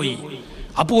മീറ്റിംഗ് പോയി.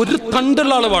 അപ്പൊ ഒരു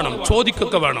തണ്ടുള്ള ആള് വേണം,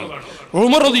 ചോദിക്കൊക്കെ വേണം.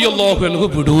 ഉമർ റളിയല്ലാഹു അൻഹു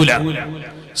വിടൂല.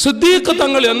 സിദ്ദീഖ്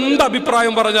തങ്ങൾ എന്ത്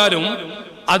അഭിപ്രായം പറഞ്ഞാലും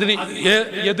അതിന്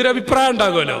എതിരഭിപ്രായം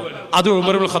ഉണ്ടാകുമല്ലോ, അത്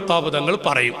ഉമർ ഇബ്നുൽ ഖത്താബ് തങ്ങൾ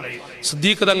പറയും.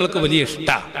 സിദ്ദീഖ് തങ്ങൾക്ക് വലിയ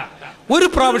ഇഷ്ടമാണ്. ഒരു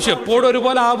പ്രാവശ്യം, എപ്പോഴും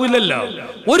ഒരുപോലെ ആവില്ലല്ലോ,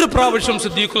 ഒരു പ്രാവശ്യം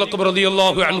സിദ്ദീഖുൽ അക്ബർ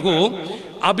റളിയല്ലാഹു അൻഹു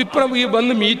അഭിപ്രായം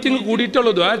വന്ന് മീറ്റിംഗ്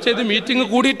കൂടിയിട്ടുള്ളൂ, ദുആ ചെയ്ത് മീറ്റിംഗ്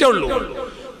കൂടിയിട്ടേ ഉള്ളൂ.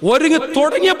 ഒരുങ്ങി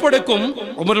തുടങ്ങിയപ്പോഴേക്കും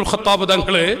ഉമർ ഇബ്നുൽ ഖത്താബ്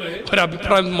തങ്ങള് ഒരു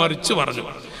അഭിപ്രായം മറിച്ച് പറഞ്ഞു.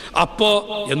 അപ്പോ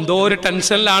എന്തോ ഒരു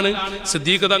ടെൻഷനിലാണ്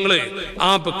സിദ്ദീഖ് തങ്ങള്. ആ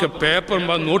പേപ്പർ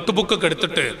നോട്ട് ബുക്കൊക്കെ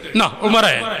എടുത്തിട്ട്, എന്നാ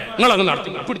ഉമറേ നിങ്ങൾ അങ്ങ് നടത്തി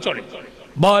പിടിച്ചോളി,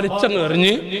 ബാലിച്ചങ്ങ്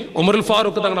എറിഞ്ഞ് ഉമറുൽ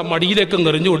ഫാറൂഖ് തങ്ങളുടെ മടിയിലേക്ക്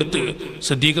എറിഞ്ഞു കൊടുത്ത്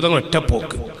സിദ്ദീഖ് തങ്ങൾ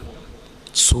ഒറ്റപ്പോക്ക്.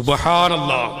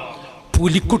 സുബ്ഹാനല്ലാഹ്,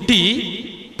 പുലിക്കുട്ടി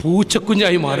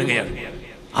പൂച്ചക്കുഞ്ഞായി മാറുകയാണ്.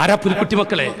 ആരാ പുലിക്കുട്ടി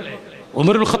മക്കളെ?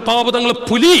 ഉമറുൽ ഖത്താബ് തങ്ങൾ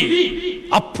പുലി.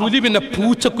 ആ പുലി പിന്നെ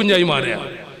പൂച്ചക്കുഞ്ഞായി മാറുക.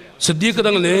 സിദ്ദീഖ്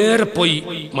തങ്ങൾ നേരെ പോയി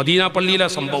മദീന പള്ളിയിലെ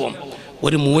സംഭവം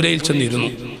ഒരു മൂലയിൽ ചെന്നിരുന്നു.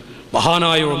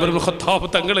 മഹാനായ ഉമർ ഇബ്നുൽ ഖത്താബ്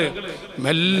തങ്ങള്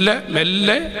മെല്ലെ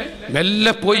മെല്ലെ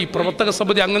മെല്ലെ പോയി. പ്രവർത്തക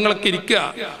സമിതി അംഗങ്ങളൊക്കെ ഇരിക്കുക.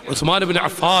 ഉസ്മാൻ ഇബ്നു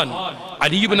അഫ്ഫാൻ,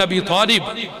 അലി ഇബ്നു അബി ത്വാലിബ്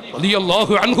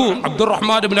റളിയല്ലാഹു അൻഹു,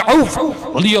 അബ്ദുറഹ്മാൻ ഇബ്നു ഔഫ്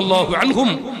റളിയല്ലാഹു അൻഹും,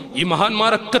 ഈ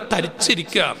മഹാന്മാരൊക്കെ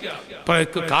തരിച്ചിരിക്കുക.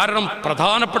 കാരണം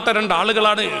പ്രധാനപ്പെട്ട 2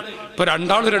 ആളുകളാണ്. ഇപ്പൊ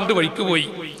 2 ആള് 2 വഴിക്ക് പോയി.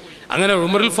 അങ്ങനെ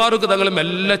ഉമറുൽ ഫാറൂഖ് തങ്ങൾ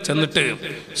മെല്ലെ ചെന്നിട്ട്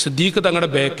സിദ്ദീഖ് തങ്ങളുടെ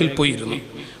ബാക്കിൽ പോയി ഇരുന്നു.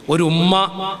 ഒരു ഉമ്മ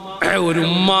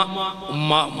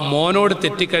മോനോട്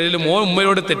തെറ്റിക്കഴിഞ്ഞാൽ, മോൻ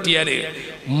ഉമ്മയോട് തെറ്റിയാല്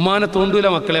ഉമ്മാനെ തോണ്ടൂല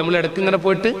മക്കളെ. നമ്മൾ ഇടയ്ക്ക് ഇങ്ങനെ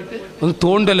പോയിട്ട് ഒന്ന്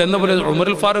തോണ്ടല്ല എന്ന പോലെ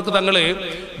ഉമറുൽ ഫാറൂഖ് തങ്ങള്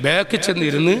ബാക്കിൽ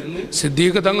ചെന്നിരുന്ന്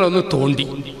സിദ്ദീഖ് തങ്ങൾ ഒന്ന്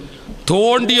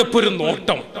തോണ്ടിയപ്പോ ഒരു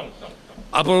നോട്ടം.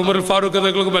 അപ്പോൾ ഉമറുൽ ഫാറൂഖ്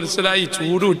തങ്ങൾക്ക് മനസ്സിലായി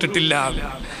ചൂട് വിട്ടിട്ടില്ല,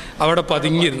 അവിടെ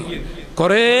പതുങ്ങിയിരുന്നു.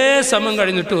 കുറേ സമയം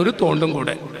കഴിഞ്ഞിട്ട് ഒരു തോണ്ടും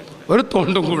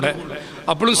കൂടെ.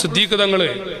 അപ്പോഴും സിദ്ദീഖ് തങ്ങൾ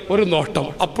ഒരു നോട്ടം,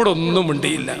 അപ്പോഴൊന്നും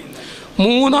മിണ്ടിയില്ല.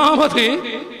 മൂന്നാമത്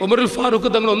ഉമറുൽ ഫാറൂഖ്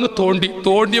തങ്ങൾ ഒന്ന്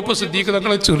തോണ്ടിയപ്പോ സിദ്ദീഖ്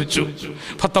തങ്ങളെ ചിരിച്ചു.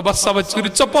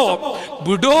 ചിരിച്ചപ്പോ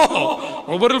വിടോ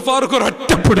ഉമറുൽ ഫാറൂഖ്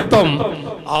ഒരൊറ്റപ്പിടുത്തം,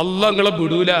 അല്ല നിങ്ങളെ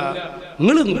വിടൂല,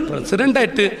 നിങ്ങൾ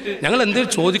പ്രസിഡന്റായിട്ട് ഞങ്ങൾ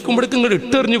എന്തെങ്കിലും ചോദിക്കുമ്പോഴേക്കും നിങ്ങൾ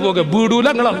ഇട്ടെറിഞ്ഞു പോക, വിടൂല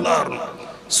നിങ്ങൾ അല്ലാഹ്.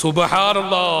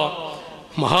 സുബ്ഹാനല്ലാഹ്.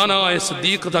 മഹാനായ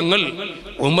സിദ്ദീഖ് തങ്ങൾ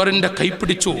ഉമറിന്റെ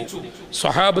കൈപിടിച്ചു,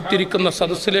 സ്വഹാബത്തിരിക്കുന്ന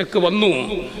സദസ്സിലേക്ക്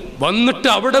വന്നിട്ട്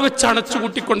അവിടെ വെച്ച് അണച്ചു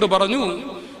കൂട്ടിക്കൊണ്ട് പറഞ്ഞു,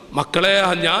 മക്കളെ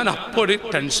ഞാൻ അപ്പൊരു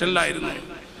ടെൻഷനിലായിരുന്നു.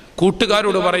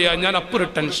 കൂട്ടുകാരോട് പറയാ, ഞാൻ അപ്പൊരു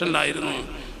ടെൻഷനിലായിരുന്നു,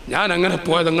 ഞാൻ അങ്ങനെ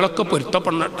പോയത്, നിങ്ങളൊക്കെ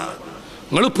പൊരുത്തപ്പെടണട്ട,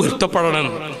 നിങ്ങൾ പൊരുത്തപ്പെടണം.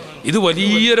 ഇത്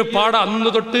വലിയൊരു പാഠം, അന്ന്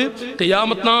തൊട്ട്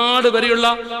ഖിയാമത്ത് നാൾ വരെയുള്ള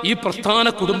ഈ പ്രസ്ഥാന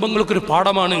കുടുംബങ്ങൾക്കൊരു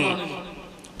പാഠമാണ്.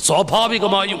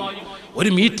 സ്വാഭാവികമായും ഒരു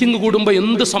മീറ്റിംഗ് കൂടുമ്പോൾ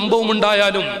എന്ത് സംഭവം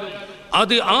ഉണ്ടായാലും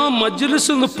അത് ആ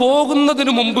മജ്ലിസിൽ നിന്ന്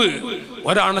പോകുന്നതിന് മുമ്പ്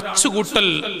ഒരണച്ചുകൂട്ടൽ,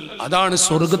 അതാണ്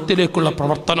സ്വർഗത്തിലേക്കുള്ള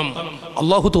പ്രവർത്തനം.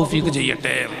 അള്ളാഹു തൗഫീഖ്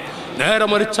ചെയ്യട്ടെ. നേരെ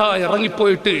മറിച്ചാ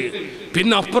ഇറങ്ങിപ്പോയിട്ട്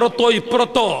പിന്നെ അപ്പുറത്തോ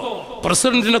ഇപ്പുറത്തോ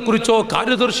പ്രസിഡന്റിനെ കുറിച്ചോ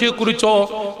കാര്യദർശിയെ കുറിച്ചോ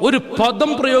ഒരു പദം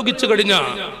പ്രയോഗിച്ചു കഴിഞ്ഞാൽ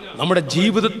നമ്മുടെ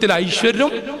ജീവിതത്തിൽ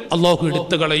ഐശ്വര്യം അള്ളാഹു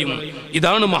എടുത്തു കളയും.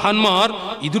 ഇതാണ് മഹാന്മാർ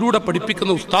ഇതിലൂടെ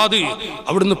പഠിപ്പിക്കുന്ന ഉസ്താദ്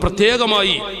അവിടുന്ന്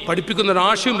പ്രത്യേകമായി പഠിപ്പിക്കുന്ന ഒരു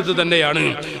ആശയം ഇത് തന്നെയാണ്.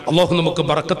 അള്ളാഹു നമുക്ക്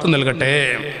ബറക്കത്ത് നൽകട്ടെ.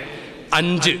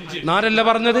 5 4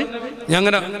 പറഞ്ഞത്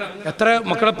ഞങ്ങനെ എത്ര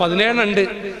മക്കളെ 17 ഉണ്ട്,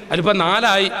 അതിലിപ്പോൾ 4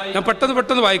 ആയി. ഞാൻ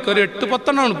പെട്ടെന്ന് വായിക്കാം, ഒരു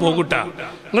 8-10 പോകൂട്ടാ.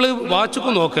 നിങ്ങൾ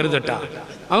വാച്ചൊക്കെ നോക്കരുത് കേട്ടാ,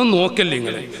 അതൊന്നും നോക്കല്ലേ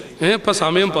നിങ്ങൾ. ഇപ്പം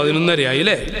സമയം 11:30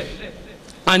 ആയില്ലേ.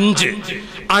 5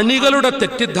 അണികളുടെ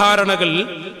തെറ്റിദ്ധാരണകൾ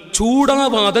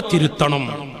ചൂടാവാതെ തിരുത്തണം.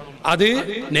 അത്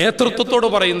നേതൃത്വത്തോട്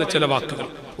പറയുന്ന ചില വാക്കുകൾ.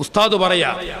 ഉസ്താദ്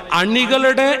പറയാ,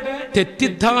 അണികളുടെ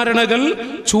തെറ്റിദ്ധാരണകൾ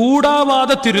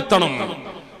ചൂടാവാതെ തിരുത്തണം.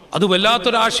 അത്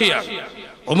വല്ലാത്തൊരാശയാണ്.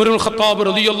 ഉമറുൽ ഖത്താബ്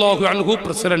റളിയല്ലാഹു അൻഹു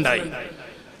പ്രസിഡന്റായി,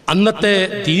 അന്നത്തെ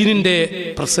ദീനിന്റെ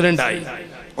പ്രസിഡന്റായി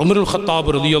ഉമറുൽ ഖത്താബ്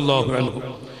റളിയല്ലാഹു അൻഹു.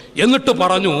 എന്നിട്ട്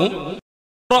പറഞ്ഞു,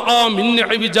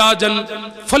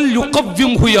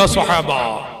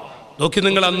 നോക്കി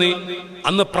നിങ്ങൾ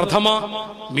അന്ന് പ്രഥമ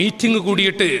മീറ്റിംഗ്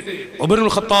കൂടിയിട്ട്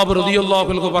ഉമറുൽ ഖത്താബ് റളിയല്ലാഹു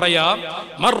അൻഹു പറയാ,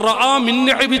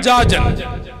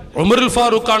 ഉമറുൽ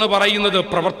ഫാറൂഖാണ് പറയുന്നത്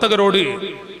പ്രവർത്തകരോട്,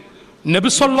 നബി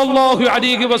സല്ലല്ലാഹു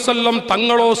അലൈഹി വസല്ലം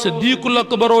തങ്ങളോ സിദ്ദീഖുൽ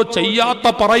അക്ബറോ ചെയ്യാത്ത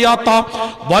പറയാത്ത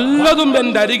വല്ലതും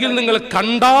എൻ്റെ അരികിൽ നിങ്ങൾ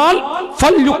കണ്ടാൽ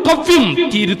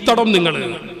തിരുത്തണം, നിങ്ങൾ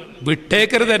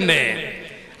വിട്ടേക്കരുത് തന്നെ.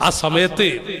 ആ സമയത്ത്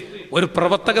ഒരു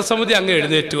പ്രവർത്തക സമിതി അങ്ങ്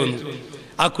എഴുന്നേറ്റ് വന്നു.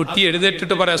 ആ കുട്ടി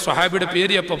എഴുന്നേറ്റിട്ട് പറയാ, സ്വഹാബിയുടെ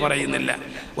പേര് അപ്പൊ പറയുന്നില്ല,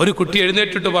 ഒരു കുട്ടി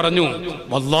എഴുന്നേറ്റിട്ട് പറഞ്ഞു,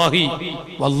 വല്ലാഹി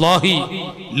വല്ലാഹി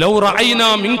ലൗ റഅയ്നാ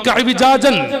മിൻക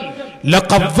ഇബ്ജാജൻ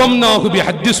ലഖവ്വംനാഹു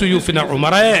ബിഹദ്ദി സുയൂഫിന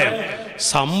ഉമറേ.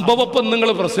 സംഭവപ്പം നിങ്ങൾ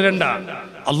പ്രസിഡന്റാ,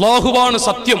 അല്ലാഹുവാണ്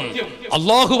സത്യം,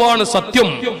 അല്ലാഹുവാണ് സത്യം.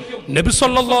 നബി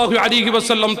സല്ലല്ലാഹു അലൈഹി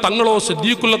വസല്ലം തങ്ങളോ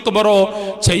സിദ്ദീഖുൽ അക്ബറോ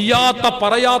ചെയ്യാത്ത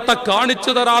പറയാത്ത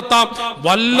കാണിച്ചു തരാത്ത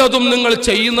വല്ലതും നിങ്ങൾ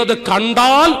ചെയ്യുന്നത്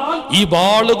കണ്ടാൽ ഈ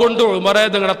വാളുകൊണ്ട് ഉമറേ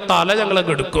നിങ്ങളുടെ തല ഞങ്ങൾ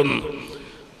എടുക്കും.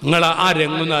 നിങ്ങൾ ആ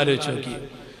രംഗൊന്ന് ആലോചിച്ച് നോക്കി.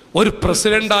 ഒരു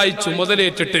പ്രസിഡന്റായി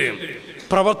ചുമതലയേറ്റിട്ട്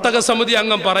പ്രവർത്തക സമിതി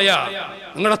അംഗം പറയാ,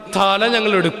 നിങ്ങളുടെ തല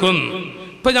ഞങ്ങൾ എടുക്കും.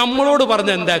 ഇപ്പൊ നമ്മളോട്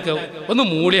പറഞ്ഞ എന്താക്കും, ഒന്ന്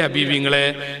മൂളി ഹബീബിങ്ങളെ,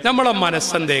 നമ്മളെ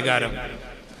മനസ്സെന്തേകാരം.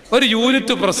 ഒരു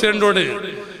യൂണിറ്റ് പ്രസിഡന്റോട്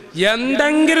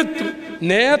എന്തെങ്കിലും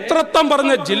നേതൃത്വം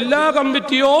പറഞ്ഞ ജില്ലാ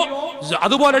കമ്മിറ്റിയോ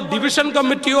അതുപോലെ ഡിവിഷൻ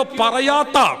കമ്മിറ്റിയോ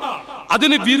പറയാത്ത,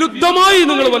 അതിന് വിരുദ്ധമായി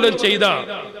നിങ്ങൾ വല്ലതും ചെയ്ത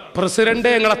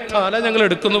പ്രസിഡന്റ് ഞങ്ങളെ തല ഞങ്ങൾ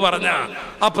എടുക്കുന്നു പറഞ്ഞ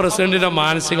ആ പ്രസിഡന്റിന്റെ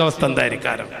മാനസികാവസ്ഥ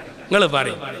എന്തായിരിക്കാരം നിങ്ങൾ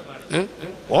പറയും.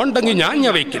 ഉണ്ടെങ്കിൽ ഞാൻ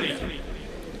വയ്ക്കില്ല,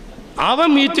 അവൻ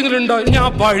മീറ്റിങ്ങിലുണ്ടോ ഞാൻ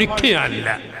വഴിക്കുകയല്ല.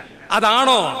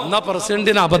 അതാണോ? എന്നാ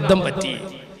പ്രസിഡന്റിന് അബദ്ധം പറ്റി,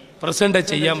 പ്രസിഡന്റ്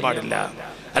ചെയ്യാൻ പാടില്ല.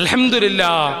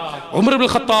 അൽഹംദുലില്ലാഹ്, ഉമർ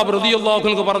ഇബ്നുൽ ഖത്താബ് റളിയല്ലാഹു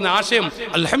അൻഹു പറഞ്ഞ ആശയം,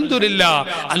 അൽഹംദുലില്ലാഹ്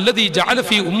അല്ലദീ ജഅല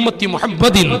ഫീ ഉമ്മത്തി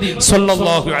മുഹമ്മദിൻ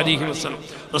സ്വല്ലല്ലാഹു അലൈഹി വസല്ലം.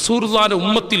 റസൂലുള്ളാഹിന്റെ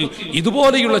ഉമ്മത്തിൽ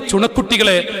ഇതുപോലെയുള്ള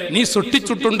ചുണക്കുട്ടികളെ നീ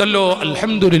സൃഷ്ടിച്ചിട്ടുണ്ടല്ലോ,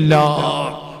 അൽഹംദുലില്ലാഹ്.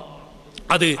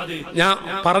 അത് ഞാൻ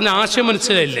പറഞ്ഞ ആശയം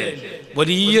മനസ്സിലായില്ലേ?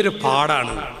 വലിയൊരു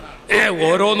പാടാണ്.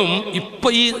 ഓരോന്നും ഇപ്പൊ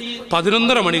ഈ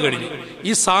 11:30 മണി കഴിഞ്ഞു.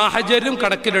 ഈ സാഹചര്യം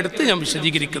കണക്കിലെടുത്ത് ഞാൻ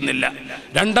വിശദീകരിക്കുന്നില്ല.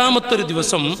 രണ്ടാമത്തെ ഒരു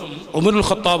ദിവസം ഉമറുൽ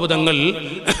ഖത്താബ് തങ്ങൾ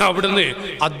അവിടുന്ന്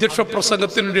അധ്യക്ഷ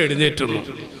പ്രസംഗത്തിനോട് എഴുന്നേറ്റുന്നു.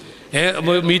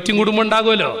 മീറ്റിംഗ് കൂടുമ്പോൾ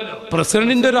ഉണ്ടാകുമല്ലോ,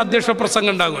 പ്രസിഡന്റിന്റെ ഒരു അധ്യക്ഷ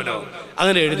പ്രസംഗം ഉണ്ടാകുമല്ലോ,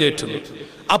 അങ്ങനെ എഴുന്നേറ്റുന്നു.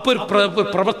 അപ്പൊ ഒരു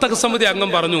പ്രവർത്തക സമിതി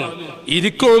അംഗം പറഞ്ഞു,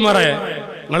 ഇരിക്കുമറേ,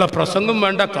 നിങ്ങളെ പ്രസംഗം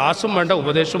വേണ്ട, കാശും വേണ്ട,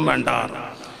 ഉപദേശം വേണ്ട.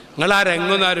 നിങ്ങൾ ആ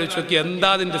രംഗം ആലോചിച്ച് നോക്കി, എന്താ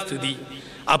അതിന്റെ സ്ഥിതി.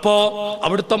 അപ്പോ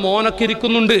അവിടുത്തെ മോനൊക്കെ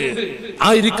ഇരിക്കുന്നുണ്ട്. ആ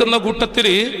ഇരിക്കുന്ന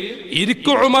കൂട്ടത്തില്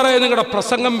ഇരിക്കു ഉമറേ, നിങ്ങളുടെ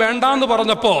പ്രസംഗം വേണ്ടാന്ന്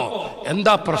പറഞ്ഞപ്പോ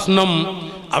എന്താ പ്രശ്നം?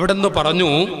 അവിടുന്ന് പറഞ്ഞു,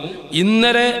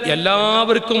 ഇന്നലെ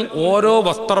എല്ലാവർക്കും ഓരോ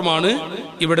വസ്ത്രമാണ്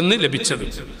ഇവിടുന്ന് ലഭിച്ചത്.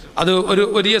 അത് ഒരു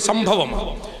വലിയ സംഭവമാണ്.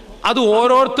 അത്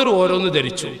ഓരോരുത്തരും ഓരോന്ന്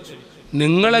ധരിച്ചു.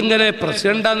 നിങ്ങളെങ്ങനെ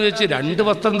പ്രസിഡന്റാന്ന് വെച്ച് 2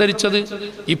 വസ്ത്രം ധരിച്ചത്?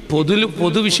 ഈ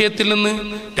പൊതുവിഷയത്തിൽ നിന്ന്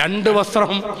 2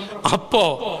 വസ്ത്രം. അപ്പോ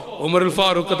ഉമറുൽ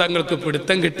ഫാറൂഖ് തങ്ങൾക്ക്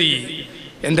പിടുത്തം കിട്ടി,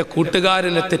 എൻ്റെ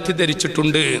കൂട്ടുകാരനെ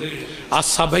തെറ്റിദ്ധരിച്ചിട്ടുണ്ട്. ആ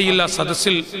സഭയിൽ, ആ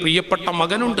സദസ്സിൽ പ്രിയപ്പെട്ട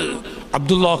മകനുണ്ട്,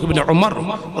 അബ്ദുല്ലാഹ് ഇബ്നു ഉമർ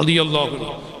റളിയല്ലാഹു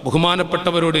അൻഹു.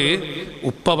 ബഹുമാനപ്പെട്ടവരോട്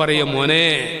ഉപ്പ പറയ, മോനെ,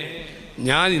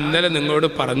 ഞാൻ ഇന്നലെ നിങ്ങളോട്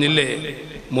പറഞ്ഞില്ലേ,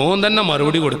 മോൻ തന്നെ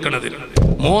മറുപടി കൊടുക്കണതിന്,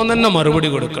 മോൻ തന്നെ മറുപടി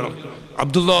കൊടുക്കണം.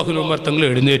 അബ്ദുല്ലാഹ് ഉമർ തങ്ങൾ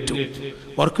എഴുന്നേറ്റു.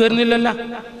 വർക്ക് വരുന്നില്ലല്ല,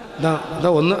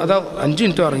 അതാ 5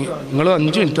 മിനിറ്റ് ഇറങ്ങി, നിങ്ങൾ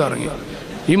 5 മിനിറ്റ് ഇറങ്ങി,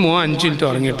 ഈ മോൻ 5 മിനിറ്റ്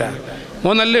ഇറങ്ങിയിട്ടാ.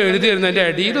 മോൻ നല്ല എഴുതിയിരുന്ന എൻ്റെ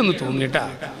അടിയിലൊന്ന് തോന്നിയിട്ടാ.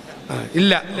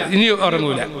 ഇല്ല, ഇനി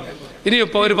ഉറങ്ങൂല, ഇനി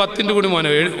ഇപ്പോൾ ഒരു 10 കൂടി മോനെ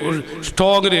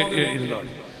സ്ട്രോങ്ങിൽ എഴുതുക.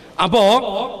 അപ്പോൾ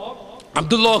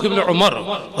അബ്ദുല്ലാഹ് ഇബ്നു ഉമർ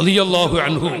റളിയല്ലാഹു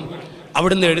അൻഹു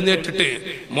അവിടുന്ന് എഴുന്നേറ്റിട്ട്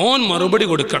മോൻ മറുപടി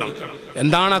കൊടുക്കണം.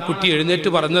 എന്താണ് ആ കുട്ടി എഴുന്നേറ്റ്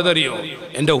പറഞ്ഞതറിയോ?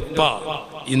 എൻ്റെ ഉപ്പ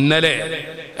ഇന്നലെ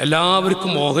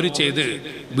എല്ലാവർക്കും ഓഹരി ചെയ്ത്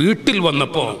വീട്ടിൽ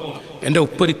വന്നപ്പോൾ എൻ്റെ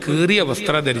ഉപ്പ ഒരു കീറിയ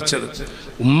വസ്ത്രം ധരിച്ചത്.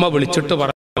 ഉമ്മ വിളിച്ചിട്ട്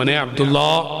പറഞ്ഞു, മോനെ അബ്ദുല്ലാ,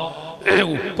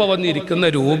 ഉപ്പ വന്നിരിക്കുന്ന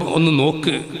രൂപം ഒന്ന്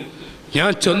നോക്ക്.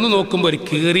 ഞാൻ ചെന്ന് നോക്കുമ്പോൾ ഒരു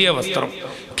കീറിയ വസ്ത്രം.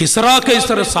 കിസ്റാ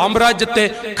കൈസർ സാമ്രാജ്യത്തെ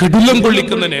കിടിലം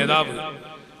കൊള്ളിക്കുന്ന നേതാവ്,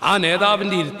 ആ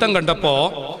നേതാവിൻ്റെ ഇരുത്തം കണ്ടപ്പോൾ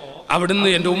അവിടുന്ന്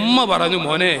എൻ്റെ ഉമ്മ പറഞ്ഞു,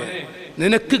 മോനെ,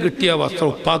 നിനക്ക് കിട്ടിയ വസ്ത്രം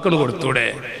ഉപ്പാക്കണ് കൊടുത്തൂടെ?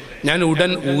 ഞാൻ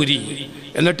ഉടൻ ഊരി,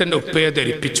 എന്നിട്ട് എൻ്റെ ഉപ്പയെ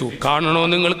ധരിപ്പിച്ചു. കാണണോ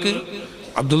നിങ്ങൾക്ക്?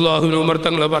 അബ്ദുല്ലാഹ് ഇബ്നു ഉമർ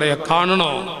തങ്ങൾ പറയാ,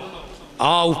 കാണണോ?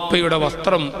 ആ ഉപ്പയുടെ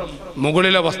വസ്ത്രം,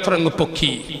 മുകളിലെ വസ്ത്രം അങ്ങ്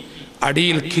പൊക്കി,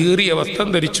 അടിയിൽ കീറിയ വസ്ത്രം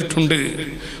ധരിച്ചിട്ടുണ്ട്.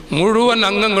 മുഴുവൻ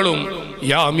അംഗങ്ങളും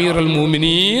യാ അമീറുൽ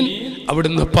മുഅ്മിനീൻ,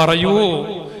 അവിടുന്ന് പറയൂ,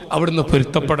 അവിടുന്ന്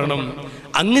പൊരുത്തപ്പെടണം.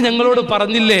 അങ്ങ് ഞങ്ങളോട്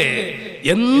പറഞ്ഞില്ലേ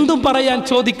എന്തും പറയാൻ,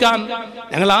 ചോദിക്കാൻ.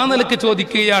 ഞങ്ങൾ ആ നിലക്ക്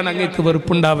ചോദിക്കുകയാണ്, അങ്ങേക്ക്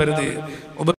വെറുപ്പുണ്ടാവരുത്.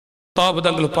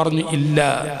 തങ്ങൾ പറഞ്ഞു, ഇല്ല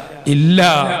ഇല്ല,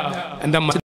 എൻ്റെ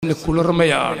മനസ്സിന്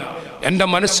കുളിർമയാണ്, എൻ്റെ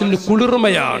മനസ്സിന്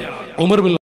കുളിർമയാണ് ഉമർ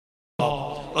ബിൻ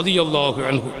റളിയല്ലാഹു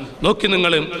അൻഹു. നോക്കി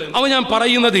നിങ്ങൾ, അവ ഞാൻ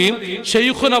പറയുന്നത്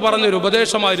ശൈഖുന പറഞ്ഞൊരു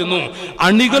ഉപദേശമായിരുന്നു.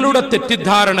 അണികളുടെ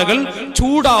തെറ്റിദ്ധാരണകൾ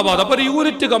ചൂടാവാതെ. അപ്പോൾ ഒരു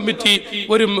യൂണിറ്റ് കമ്മിറ്റി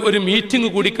ഒരു മീറ്റിംഗ്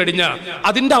കൂടി കഴിഞ്ഞാൽ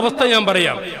അതിൻ്റെ അവസ്ഥ ഞാൻ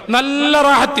പറയാം. നല്ല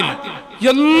റാഹത്തിൽ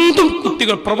എന്തും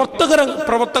കുട്ടികൾ,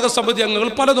 പ്രവർത്തക സമിതി അംഗങ്ങൾ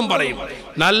പലതും പറയും.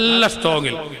 നല്ല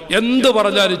സ്ട്രോങ്ങിൽ എന്ത്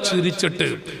പറഞ്ഞാലും ചിരിച്ചിട്ട്,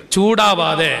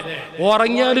 ചൂടാവാതെ,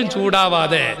 ഉറങ്ങിയാലും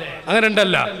ചൂടാവാതെ, അങ്ങനെ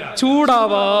ഉണ്ടല്ല,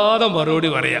 ചൂടാവാതെ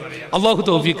മറുപടി പറയാം. അല്ലാഹു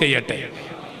തൗഫീഖ് ചെയ്യട്ടെ.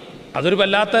 അതൊരു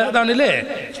വല്ലാത്ത ഇതാണല്ലേ.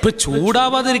 ഇപ്പൊ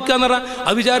ചൂടാവാതിരിക്കാന്ന് പറഞ്ഞാൽ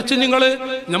അത് വിചാരിച്ചു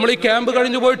നമ്മൾ ഈ ക്യാമ്പ്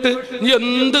കഴിഞ്ഞു പോയിട്ട് നീ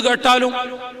എന്ത് കേട്ടാലും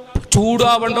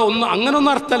ചൂടാവേണ്ട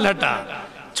അങ്ങനൊന്നും അർത്ഥമല്ല കേട്ടാ.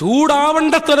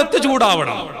 ചൂടാവേണ്ട സ്ഥലത്ത്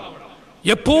ചൂടാവണം.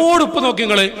 എപ്പോഴും ഇപ്പൊ നോക്കി,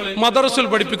 മദ്രസയിൽ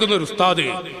പഠിപ്പിക്കുന്ന ഒരു ഉസ്താദ്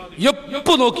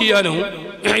എപ്പോ നോക്കിയാലും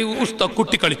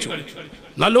കുട്ടി കളിച്ചു,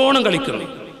 നല്ലോണം കളിക്കുന്നു.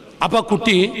 അപ്പൊ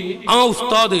കുട്ടി, ആ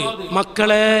ഉസ്താദ്,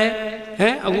 മക്കളെ,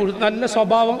 നല്ല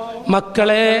സ്വഭാവം,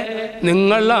 മക്കളെ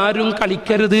നിങ്ങൾ ആരും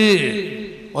കളിക്കരുത്.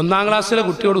 1-ാം ക്ലാസ്സിലെ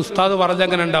കുട്ടിയോട് ഉസ്താദ്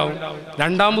പറഞ്ഞെങ്ങനെ ഉണ്ടാവും?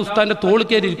 2ാം ഉസ്താദിന്റെ തോള്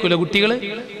കയറിയിരിക്കൂലേ കുട്ടികള്?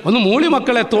 ഒന്ന് മൂളി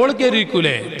മക്കളെ, തോള്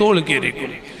കയറിയിരിക്കൂലേ? തോള്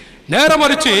കയറിയിരിക്കും. നേരെ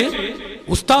മറിച്ച്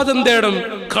ഉസ്താദ് എന്തേടും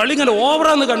കളിങ്ങനെ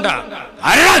ഓവറാന്ന് കണ്ട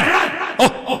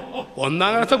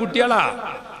 1-ാം ക്ലാസ്സിലെ കുട്ടികളാ,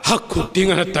 ആ കുട്ടി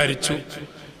ഇങ്ങനെ തരിച്ചു.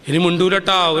 ഇനി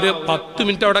മുണ്ടൂരട്ടാ, ഒരു 10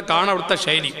 മിനിറ്റ് അവിടെ കാണാം അവിടുത്തെ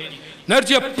ശൈലി.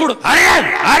 നേരിച്ച് എപ്പോഴും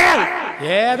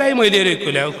ഏതായി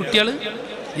മൊയിലേരിക്കൂല കുട്ടികള്,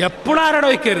 എപ്പോഴും ആരോടെ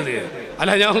വയ്ക്കരുത്.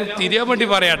 അല്ല, ഞാൻ തിരിയാൻ വേണ്ടി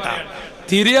പറയാട്ടാ,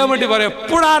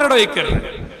 എപ്പോഴും ആരോടെ വയ്ക്കരുത്.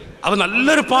 അപ്പൊ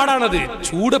നല്ലൊരു പാടാണത്.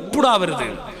 ചൂടെപ്പോഴാവരുത്.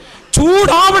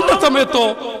 ചൂടാവേണ്ട സമയത്തോ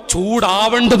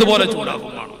ചൂടാവേണ്ടതുപോലെ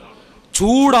ചൂടാകുമാണ്.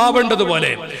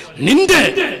 ചൂടാവേണ്ടതുപോലെ നിന്റെ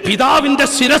പിതാവിന്റെ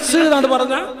ശിരസ് എന്നാണ്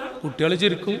പറഞ്ഞ കുട്ടികൾ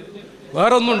ചിരിക്കും.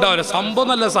 വേറെ ഒന്നും ഉണ്ടാവില്ല. സംഭവം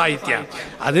നല്ല സാഹിത്യ.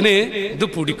 അതിന് ഇത്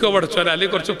പിടിക്കോ പഠിച്ചോ,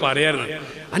 അല്ലെങ്കിൽ കുറച്ച് പറയായിരുന്നു.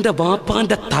 എൻ്റെ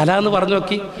ബാപ്പാന്റെ തല എന്ന് പറഞ്ഞു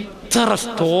നോക്കി, ഇത്ര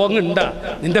സ്ട്രോങ് ഉണ്ടാ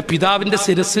നിന്റെ പിതാവിന്റെ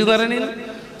ശിരസ് എന്ന് പറയുന്നത്.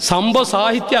 സംഭവ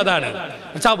സാഹിത്യം അതാണ്.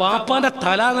 പക്ഷെ വാപ്പാന്റെ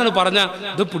തല എന്നാണ് പറഞ്ഞ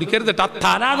ഇത് പിടിക്കരുത്. ആ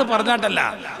തല എന്ന് പറഞ്ഞാട്ടല്ല,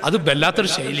 അത് വല്ലാത്തൊരു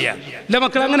ശൈലിയാ. ഇല്ല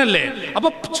മക്കൾ, അങ്ങനല്ലേ? അപ്പൊ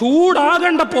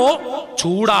ചൂടാകേണ്ടപ്പോ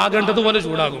ചൂടാകേണ്ടതുപോലെ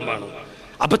ചൂടാകുമ്പോഴാണ്.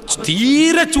 അപ്പൊ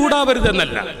തീരെ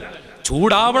ചൂടാവരുതെന്നല്ല,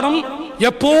 ചൂടാവണം.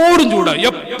 എപ്പോഴും ചൂടാ,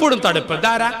 എപ്പോഴും തണുപ്പ്.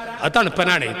 ധാരാ അത്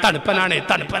തണുപ്പനാണ്.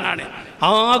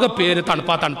 ആകെ പേര്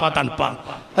തണുപ്പാ.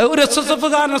 ഒരു SSF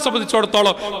കാരനെ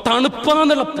സംബന്ധിച്ചിടത്തോളം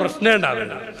തണുപ്പാന്നുള്ള പ്രശ്നം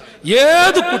ഉണ്ടാവില്ല.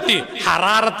 ഏത് കുട്ടി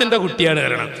ഹറാറത്തിന്റെ കുട്ടിയാണ്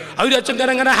കാരണം. അവർ അച്ഛൻ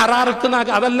അങ്ങനെ ഹറാറത്ത്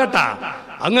അതല്ലട്ടാ,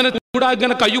 അങ്ങനെ ചൂടാ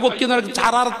ഇങ്ങനെ കയ്യുപൊക്കി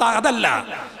ഹറാറത്ത അതല്ല.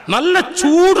 നല്ല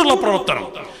ചൂടുള്ള പ്രവർത്തനം.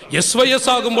 SYS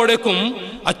ആകുമ്പോഴേക്കും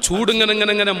ആ ചൂട്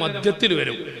ഇങ്ങനെ മധ്യത്തിൽ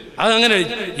വരും. അതങ്ങനെ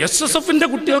SSFന്റെ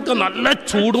കുട്ടികൾക്ക് നല്ല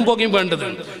ചൂടും പുകയും വേണ്ടത്.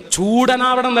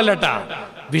 ചൂടനാവണം എന്നല്ലട്ടാ,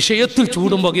 വിഷയത്തിൽ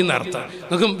ചൂടും പുകയും നടത്താം.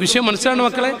 നമുക്ക് വിഷയം മനസ്സിലാണ്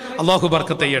മക്കളെ. അള്ളാഹു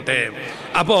ബർക്കത്ത് ചെയ്യട്ടെ.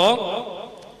 അപ്പോ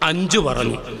 5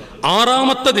 പറഞ്ഞു.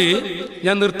 6ാമത്തത്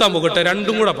ഞാൻ നിർത്താൻ പോകട്ടെ,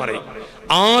 2 കൂടെ പറയും.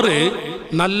 6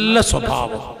 നല്ല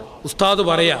സ്വഭാവം. ഉസ്താദ്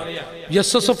പറയാ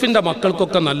SSFന്റെ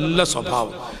മക്കൾക്കൊക്കെ നല്ല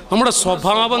സ്വഭാവം. നമ്മുടെ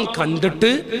സ്വഭാവം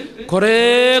കണ്ടിട്ട് കുറേ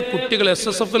കുട്ടികൾ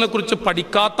SSFനെ കുറിച്ച്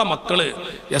പഠിക്കാത്ത മക്കള്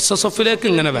SSFിലേക്ക്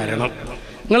ഇങ്ങനെ വരണം.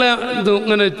 നിങ്ങൾ ഇത്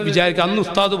ഇങ്ങനെ വിചാരിക്കുക. അന്ന്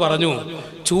ഉസ്താദ് പറഞ്ഞു,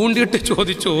 ചൂണ്ടിയിട്ട്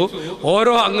ചോദിച്ചു,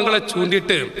 ഓരോ അംഗങ്ങളെ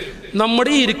ചൂണ്ടിയിട്ട്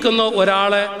നമ്മുടെ ഇരിക്കുന്ന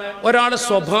ഒരാളെ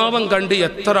സ്വഭാവം കണ്ട്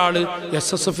എത്ര ആള്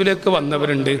SSFിലേക്ക്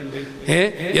വന്നവരുണ്ട്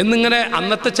എന്നിങ്ങനെ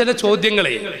അന്നത്തെ ചില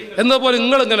ചോദ്യങ്ങളെ എന്നപോലെ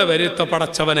നിങ്ങളിങ്ങനെ വരുത്ത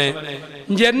പടച്ചവനെ,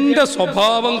 എൻ്റെ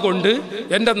സ്വഭാവം കൊണ്ട്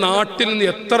എൻ്റെ നാട്ടിൽ നിന്ന്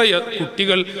എത്ര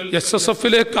കുട്ടികൾ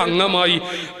SSFിലേക്ക് അംഗമായി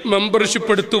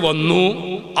മെമ്പർഷിപ്പ് എടുത്ത് വന്നു,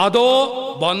 അതോ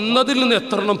വന്നതിൽ നിന്ന്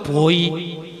എത്ര എണ്ണം പോയി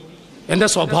എൻ്റെ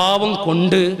സ്വഭാവം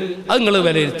കൊണ്ട്? അത് നിങ്ങൾ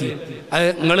വിലയിരുത്തി. അത്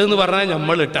നിങ്ങളെന്ന് പറഞ്ഞാൽ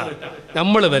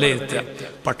നമ്മൾ വിലയിരുത്തുക.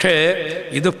 പക്ഷേ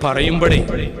ഇത് പറയുമ്പോഴേ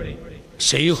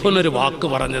ശൈഖുനൊരു വാക്ക്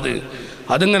പറഞ്ഞത്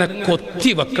അതിങ്ങനെ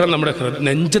കൊത്തി വെക്കണം, നമ്മുടെ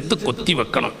നെഞ്ചത്ത് കൊത്തി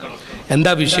വെക്കണം.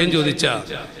 എന്താ വിഷയം ചോദിച്ചാൽ,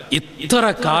 ഇത്ര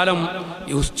കാലം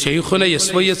ശൈഖുന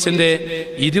SYSന്റെ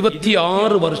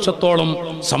 26 വർഷത്തോളം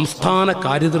സംസ്ഥാന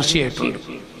കാര്യദർശിയായിട്ടുണ്ട്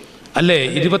അല്ലേ?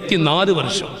 24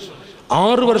 വർഷം,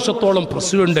 6 വർഷത്തോളം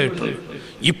പ്രസിഡന്റ് ആയിട്ടുണ്ട്.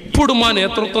 ഇപ്പോഴും ആ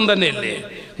നേതൃത്വം തന്നെയല്ലേ?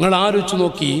 നിങ്ങൾ ആലോചിച്ച്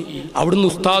നോക്കി. അവിടുന്ന്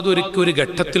ഉസ്താദ് ഒരു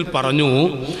ഘട്ടത്തിൽ പറഞ്ഞു,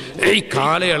 ഈ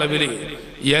കാലയളവിൽ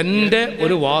എൻ്റെ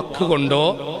ഒരു വാക്കുകൊണ്ടോ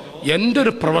എൻ്റെ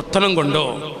ഒരു പ്രവർത്തനം കൊണ്ടോ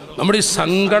നമ്മുടെ ഈ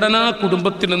സംഘടനാ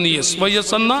കുടുംബത്തിൽ നിന്ന് SYS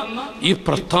എന്ന ഈ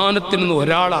പ്രസ്ഥാനത്തിൽ നിന്ന്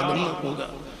ഒരാളാകുന്നു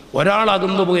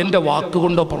പോകുക എൻ്റെ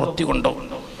വാക്കുകൊണ്ടോ പ്രവൃത്തി കൊണ്ടോ.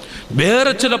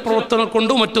 വേറെ ചില പ്രവർത്തനം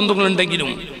കൊണ്ടോ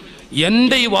മറ്റെന്തെങ്കിലുണ്ടെങ്കിലും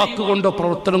എൻ്റെ ഈ വാക്കുകൊണ്ടോ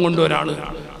പ്രവർത്തനം കൊണ്ടോ ഒരാൾ,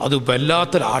 അത്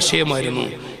വല്ലാത്തൊരാശയമായിരുന്നു.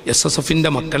 SSFന്റെ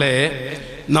മക്കളെ,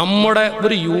 നമ്മുടെ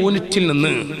ഒരു യൂണിറ്റിൽ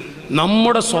നിന്ന്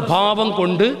നമ്മുടെ സ്വഭാവം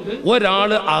കൊണ്ട് ഒരാൾ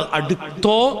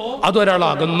അടുത്തോ അതൊരാൾ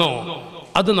അകന്നോ,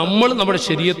 അത് നമ്മൾ നമ്മുടെ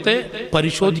ശരീഅത്തെ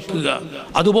പരിശോധിക്കുക.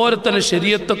 അതുപോലെ തന്നെ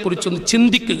ശരീഅത്തെക്കുറിച്ചൊന്ന്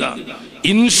ചിന്തിക്കുക.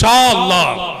 ഇൻഷാ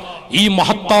അല്ലാഹ് ഈ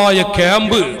മഹത്തായ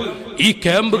ഈ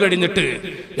ക്യാമ്പ് കഴിഞ്ഞിട്ട്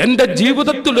എൻ്റെ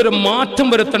ജീവിതത്തിൽ ഒരു മാറ്റം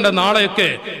വരുത്തേണ്ട നാളെയൊക്കെ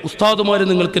ഉസ്താദുമാർ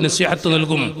നിങ്ങൾക്ക് നസിഹത്ത്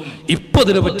നൽകും. ഇപ്പൊ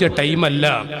ഇതിനെ പറ്റിയ ടൈമല്ല.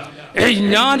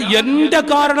 ഞാൻ എൻ്റെ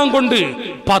കാരണം കൊണ്ട്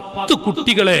 10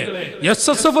 കുട്ടികളെ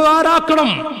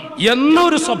SSFകാരാക്കണം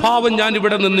എന്നൊരു സ്വഭാവം ഞാൻ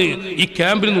ഇവിടെ നിന്ന് ഈ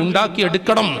ക്യാമ്പിൽ നിന്ന്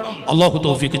ഉണ്ടാക്കിയെടുക്കണം. അള്ളാഹു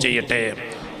തൗഫീഖ്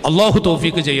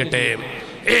ചെയ്യട്ടെ.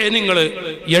 നിങ്ങൾ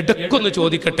എടുക്കൊന്ന്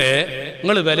ചോദിക്കട്ടെ,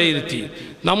 നിങ്ങൾ വിലയിരുത്തി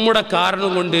നമ്മുടെ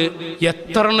കാരണം കൊണ്ട്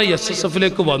എത്ര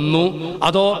SSFിലേക്ക് വന്നു,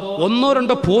 അതോ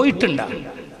 1-2 പോയിട്ടുണ്ടാ?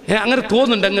 അങ്ങനെ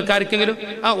തോന്നുന്നുണ്ട് നിങ്ങൾക്ക് ആർക്കെങ്കിലും?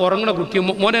 ഉറങ്ങണ കുട്ടി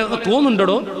മോനെ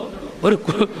തോന്നുന്നുണ്ടോ? ഒരു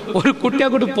കുട്ടി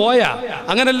അങ്ങോട്ട് പോയാ?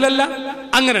 അങ്ങനല്ലല്ല,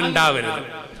 അങ്ങനെ ഉണ്ടാവരുത്.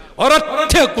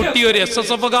 ഒരൊറ്റ കുട്ടി ഒരു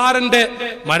SSFകാരന്റെ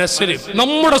മനസ്സിൽ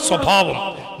നമ്മുടെ സ്വഭാവം,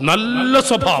 നല്ല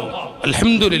സ്വഭാവം,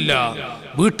 അൽഹംദുലില്ലാഹ്,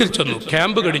 വീട്ടിൽ ചെന്നു,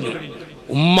 ക്യാമ്പ് കഴിഞ്ഞു,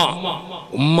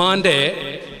 ഉമ്മാന്റെ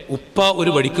ഉപ്പ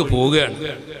ഒരു വഴിക്ക് പോവുകയാണ്.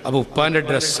 അപ്പൊ ഉപ്പാന്റെ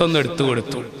ഡ്രസ്സൊന്ന് എടുത്തു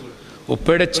കൊടുത്തു,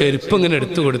 ഉപ്പയുടെ ചെരുപ്പ് ഇങ്ങനെ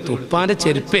എടുത്തു കൊടുത്തു. ഉപ്പാന്റെ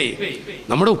ചെരുപ്പേ,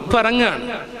 നമ്മുടെ ഉപ്പ ഇറങ്ങാണ്,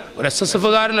 ഒരു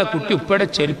SSFകാരനാ കുട്ടി ഉപ്പയുടെ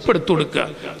ചെരുപ്പ് എടുത്തു കൊടുക്കുക.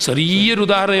 ചെറിയൊരു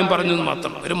ഉദാഹരണം ഞാൻ പറഞ്ഞത്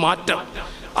മാത്രം, ഒരു മാറ്റം.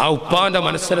 ആ ഉപ്പാന്റെ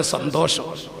മനസ്സിലെ സന്തോഷം,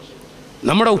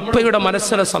 നമ്മുടെ ഉപ്പയുടെ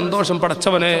മനസ്സിലെ സന്തോഷം.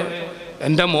 പടച്ചവനെ,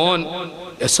 എൻ്റെ മോൻ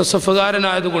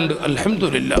SSFകാരനായതുകൊണ്ട്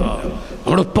അൽഹംദുലില്ലാഹ്,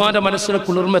 നമ്മുടെ ഉപ്പാന്റെ മനസ്സിലെ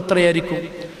കുളിർമ എത്രയായിരിക്കും.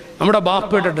 നമ്മുടെ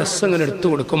ബാപ്പയുടെ ഡ്രസ്സ് ഇങ്ങനെ എടുത്തു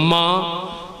കൊടുക്കും.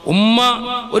 ഉമ്മ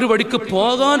ഒരു വഴിക്ക്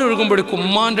പോകാൻ ഒഴുകുമ്പോഴേക്കും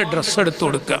ഉമ്മാന്റെ ഡ്രസ്സ് എടുത്തു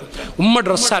കൊടുക്കുക. ഉമ്മ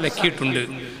ഡ്രസ്സ് അലക്കിയിട്ടുണ്ട്.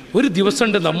 ഒരു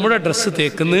ദിവസമുണ്ട് നമ്മുടെ ഡ്രസ്സ്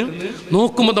തേക്കുന്നു,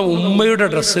 നോക്കുമ്പോൾ ഉമ്മയുടെ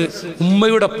ഡ്രസ്സ്,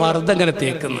 ഉമ്മയുടെ പർദ്ദ ഇങ്ങനെ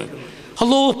തേക്കുന്നു.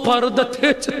 പർദ്ദ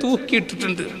തേച്ച്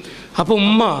തൂക്കിയിട്ടിട്ടുണ്ട്. അപ്പൊ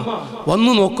ഉമ്മ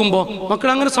വന്നു നോക്കുമ്പോ, മക്കൾ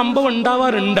അങ്ങനെ സംഭവം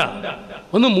ഉണ്ടാവാറുണ്ടാ?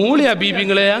 ഒന്ന് മൂളിയാ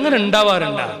ബീബിങ്ങളെ, അങ്ങനെ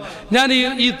ഉണ്ടാവാറുണ്ടാ? ഞാൻ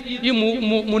ഈ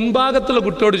മുൻഭാഗത്തുള്ള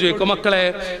കുട്ടിയോട് ചോദിക്കും, മക്കളെ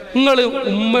നിങ്ങൾ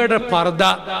ഉമ്മയുടെ പർദ്ദ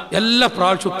എല്ലാ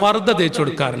പ്രാവശ്യവും പർദ്ദ തേച്ച്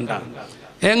കൊടുക്കാറുണ്ടാ?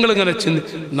 ഞങ്ങളിങ്ങനെ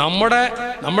നമ്മുടെ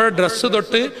ഡ്രസ്സ്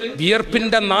തൊട്ട്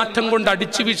വിയർപ്പിന്റെ നാറ്റം കൊണ്ട്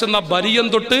അടിച്ചു വീശുന്ന ബനിയൻ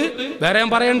തൊട്ട് വേറെ ഞാൻ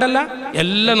പറയണ്ടല്ല,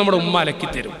 എല്ലാം നമ്മുടെ ഉമ്മ അലക്കി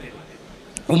തരും,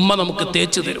 ഉമ്മ നമുക്ക്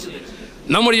തേച്ച് തരും.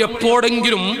 നമ്മൾ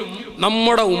എപ്പോഴെങ്കിലും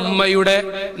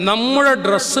നമ്മുടെ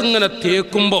ഡ്രസ്സ് ഇങ്ങനെ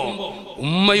തേക്കുമ്പോൾ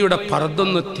ഉമ്മയുടെ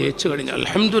പർദ്ദൊന്ന് തേച്ച് കഴിഞ്ഞാൽ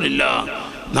അൽഹംദുലില്ലാഹ്,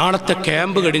 നാളത്തെ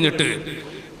ക്യാമ്പ് കഴിഞ്ഞിട്ട്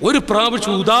ഒരു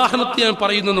പ്രാവശ്യം ഉദാഹരണത്തിന് ഞാൻ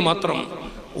പറയുന്നത് മാത്രം,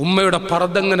 ഉമ്മയുടെ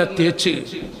പർദ്ദ ഇങ്ങനെ തേച്ച്,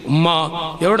 ഉമ്മ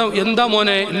എന്താ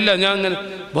മോനെ? ഇല്ല, ഞാൻ ഇങ്ങനെ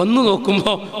വന്നു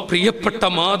നോക്കുമ്പോൾ പ്രിയപ്പെട്ട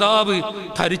മാതാവ്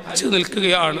ധരിച്ചു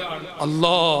നിൽക്കുകയാണ്.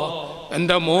 അല്ലാ,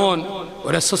 എൻ്റെ മോൻ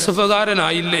ഒരു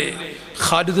SSFകാരനായില്ലേ?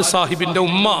 ഖാലിദ് സാഹിബിന്റെ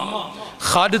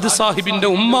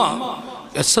ഉമ്മ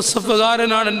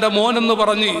SSFകാരനാണ് എൻ്റെ മോൻ എന്ന്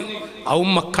പറഞ്ഞ് ആ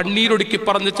ഉമ്മ കണ്ണീരൊടുക്കി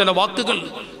പറഞ്ഞ ചില വാക്കുകൾ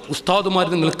ഉസ്താദുമാർ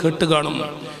നിങ്ങൾ കേട്ട് കാണും.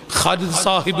 ഖാലിദ്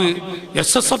സാഹിബ്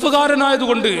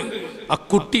SSFകാരനായതുകൊണ്ട് ആ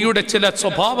കുട്ടിയുടെ ചില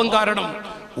സ്വഭാവം കാരണം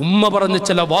ഉമ്മ പറഞ്ഞ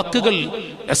ചില വാക്കുകൾ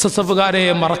SSFകാരെ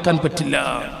മറക്കാൻ പറ്റില്ല.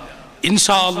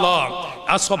 ഇൻഷാ അല്ലാഹ്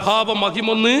ആ സ്വഭാവ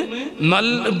മഹിമൊന്ന്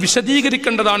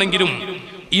വിശദീകരിക്കേണ്ടതാണെങ്കിലും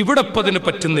ഇവിടെ ഇപ്പതിന്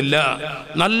പറ്റുന്നില്ല.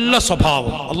 നല്ല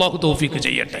സ്വഭാവം അള്ളാഹു തൗഫീക്ക്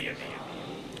ചെയ്യട്ടെ.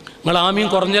 നിങ്ങൾ ആമീൻ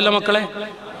കുറഞ്ഞല്ലോ മക്കളെ,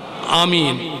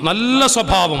 ആമീൻ. നല്ല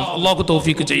സ്വഭാവം അള്ളാഹു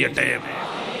തൗഫീക്ക് ചെയ്യട്ടെ.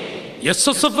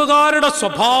 SSFകാരുടെ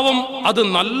സ്വഭാവം അത്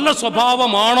നല്ല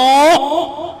സ്വഭാവമാണോ?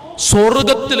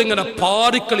 സ്വർഗത്തിൽ ഇങ്ങനെ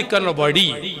പാറിക്കളിക്കാനുള്ള വഴി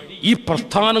ഈ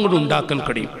പ്രസ്ഥാനങ്ങൾ ഉണ്ടാക്കാൻ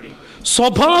കഴിയും.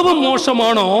 സ്വഭാവം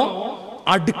മോശമാണോ?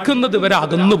 അടുക്കുന്നത് വരെ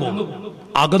അകന്നു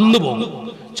പോകും.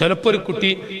 ചിലപ്പോ ഒരു കുട്ടി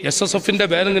SSFന്റെ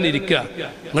വേദങ്ങനെ ഇരിക്കുക,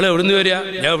 നിങ്ങൾ എവിടുന്ന് വരിക?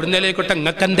 ഞാൻ എവിടുന്നേലേക്കോട്ടെ,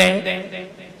 ഇങ്ങക്കെന്തേ?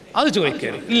 അത്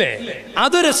ചോദിക്കരുത് ഇല്ലേ?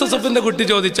 അതൊരു SSFന്റെ കുട്ടി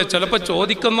ചോദിച്ചാൽ ചിലപ്പോ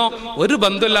ചോദിക്കുന്നോ ഒരു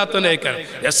ബന്ധമില്ലാത്തവനേക്കാൾ.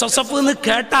 SSF എന്ന്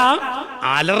കേട്ടാ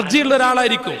അലർജി ഉള്ള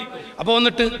ഒരാളായിരിക്കും. അപ്പൊ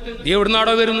വന്നിട്ട് നീ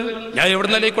എവിടുന്നാടോ വരുന്നത്? ഞാൻ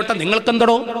എവിടുന്നേലേക്കോട്ടെ,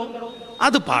 നിങ്ങൾക്കെന്തടോ?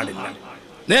 അത് പാടില്ല.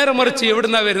 നേരെ മറിച്ച്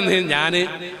എവിടുന്നാ വരുന്നത്? ഞാൻ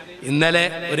ഇന്നലെ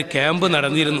ഒരു ക്യാമ്പ്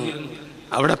നടന്നിരുന്നു,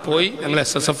 അവിടെ പോയി, ഞങ്ങൾ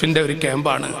SSFന്റെ ഒരു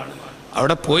ക്യാമ്പാണ്,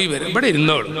 അവിടെ പോയി വരും, ഇവിടെ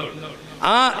ഇരുന്നോളൂ.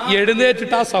 ആ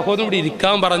എഴുന്നേറ്റിട്ട് ആ സഹോദരൻ ഇവിടെ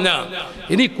ഇരിക്കാൻ പറഞ്ഞ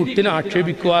ഇനി കുട്ടിനെ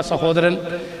ആക്ഷേപിക്കുക. ആ സഹോദരൻ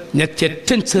ഞാൻ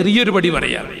ഏറ്റവും ചെറിയൊരു പടി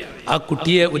പറയാം, ആ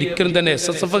കുട്ടിയെ ഒരിക്കലും തന്നെ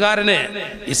SSFകാരനെ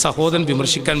ഈ സഹോദരൻ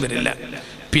വിമർശിക്കാൻ വരില്ല.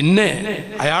 പിന്നെ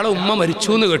അയാളെ ഉമ്മ മരിച്ചു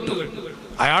എന്ന് കേട്ടു.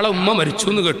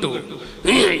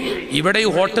 ഇവിടെ ഈ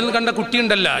ഹോട്ടലിൽ കണ്ട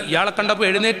കുട്ടിയുണ്ടല്ല, ഇയാളെ കണ്ടപ്പോൾ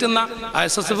എഴുന്നേറ്റുന്ന ആ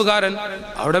SSFകാരൻ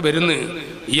അവിടെ വരുന്നു.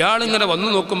 ഇയാളിങ്ങനെ വന്നു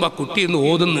നോക്കുമ്പോൾ ആ കുട്ടി ഇന്ന്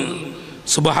ഓതുന്നു.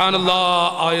 സുബ്ഹാനല്ലാഹ്,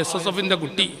 ആ SSFന്റെ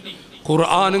കുട്ടി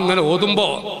ഖുർആൻ ഇങ്ങനെ ഓതുമ്പോ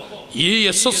ഈ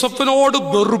SSFനോട്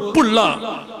വെറുപ്പുള്ള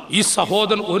ഈ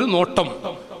സഹോദരൻ ഒരു നോട്ടം,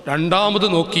 രണ്ടാമത്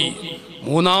നോക്കി,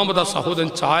 മൂന്നാമത് ആ സഹോദരൻ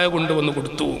ചായ കൊണ്ടുവന്ന്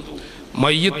കൊടുത്തു.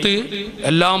 മയ്യത്ത്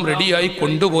എല്ലാം റെഡിയായി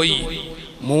കൊണ്ടുപോയി.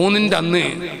 3ന്റെ അന്ന്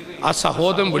ആ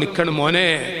സഹോദരൻ വിളിക്കണം, മോനെ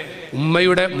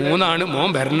ഉമ്മയുടെ 3 മോൻ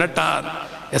വരണട്ടാ.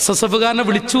 SSFകാരനെ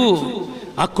വിളിച്ചു.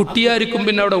 ആ കുട്ടിയായിരിക്കും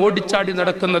പിന്നെ അവിടെ ഓടിച്ചാടി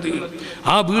നടക്കുന്നത്.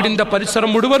 ആ വീടിന്റെ പരിസരം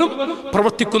മുഴുവനും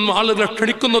പ്രവർത്തിക്കുന്ന ആളുകളെ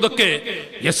ക്ഷണിക്കുന്നതൊക്കെ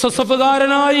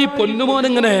SSFകാരനായി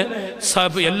പൊന്നുമോനിങ്ങനെ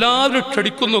എല്ലാവരും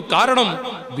ക്ഷണിക്കുന്നു. കാരണം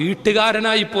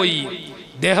വീട്ടുകാരനായി പോയി.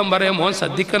 അദ്ദേഹം പറയാം, മോൻ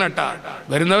ശ്രദ്ധിക്കണട്ടാ,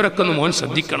 വരുന്നവരൊക്കെ ഒന്ന് മോൻ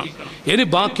ശ്രദ്ധിക്കണം. ഇനി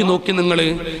ബാക്കി നോക്കി നിങ്ങൾ.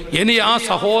 ഇനി ആ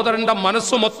സഹോദരന്റെ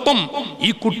മനസ്സ് മൊത്തം ഈ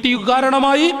കുട്ടി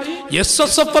കാരണമായി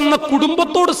SSF എന്ന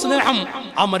കുടുംബത്തോട് സ്നേഹം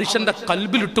ആ മനുഷ്യന്റെ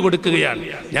കൽബിൽ ഇട്ടുകൊടുക്കുകയാണ്.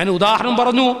 ഞാൻ ഉദാഹരണം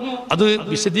പറഞ്ഞു, അത്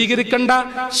വിശദീകരിക്കേണ്ട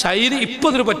ശൈലി ഇപ്പൊ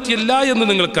ഇതിന് പറ്റില്ല എന്ന്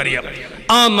നിങ്ങൾക്കറിയാം.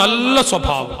 ആ നല്ല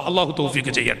സ്വഭാവം അള്ളാഹു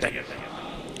തൗഫീക്ക് ചെയ്യട്ടെ.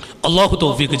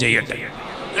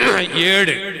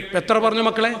 7 എത്ര പറഞ്ഞു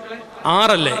മക്കളെ? 6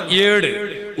 അല്ലേ? 7.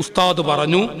 ഉസ്താദ്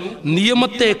പറഞ്ഞു,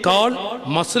 നിയമത്തെക്കാൾ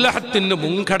മസ്ലഹത്തിന്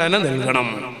മുൻഗണന നൽകണം.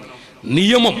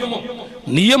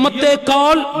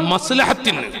 നിയമത്തെക്കാൾ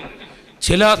മസ്ലഹത്തിന്.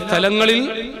 ചില സ്ഥലങ്ങളിൽ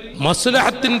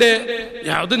മസ്ലഹത്തിന്റെ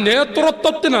അത്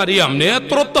നേതൃത്വത്തിനറിയാം.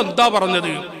 നേതൃത്വം എന്താ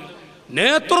പറഞ്ഞത്?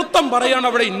 നേതൃത്വം പറയാണ്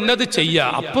അവിടെ ഇന്നത്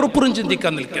ചെയ്യുക, അപ്പുറപ്പുറം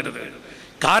ചിന്തിക്കാൻ നിൽക്കരുത്.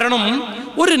 കാരണം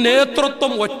ഒരു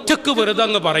നേതൃത്വം ഒറ്റക്ക് വെറുതെ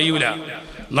അങ്ങ് പറയൂല.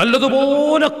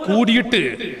 നല്ലതുപോലെ കൂടിയിട്ട്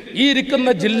ഈ ഇരിക്കുന്ന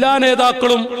ജില്ലാ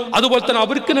നേതാക്കളും അതുപോലെ തന്നെ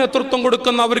അവർക്ക് നേതൃത്വം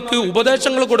കൊടുക്കുന്ന, അവർക്ക്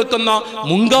ഉപദേശങ്ങൾ കൊടുക്കുന്ന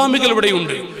മുൻഗാമികൾ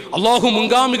ഇവിടെയുണ്ട്. അള്ളാഹു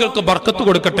മുൻഗാമികൾക്ക് ബർക്കത്ത്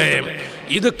കൊടുക്കട്ടെ.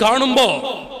 ഇത് കാണുമ്പോ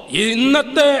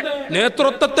ഇന്നത്തെ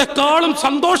നേതൃത്വത്തെക്കാളും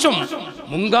സന്തോഷം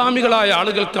മുൻഗാമികളായ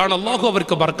ആളുകൾക്കാണ്. അള്ളാഹു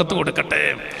അവർക്ക് ബർക്കത്ത് കൊടുക്കട്ടെ.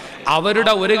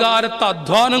 അവരുടെ ഒരു കാലത്തെ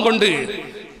അധ്വാനം കൊണ്ട്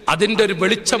അതിന്റെ ഒരു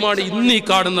വെളിച്ചമാണ് ഇന്ന് ഈ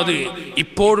കാണുന്നത്.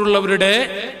 ഇപ്പോഴുള്ളവരുടെ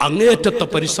അങ്ങേറ്റത്തെ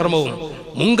പരിശ്രമവും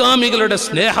മുൻഗാമികളുടെ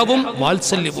സ്നേഹവും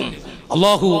വാത്സല്യവും.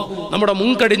 അള്ളാഹു നമ്മുടെ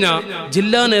മുൻകഴിഞ്ഞ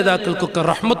ജില്ലാ നേതാക്കൾക്കൊക്കെ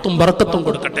റഹ്മത്തും ബർക്കത്തും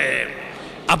കൊടുക്കട്ടെ.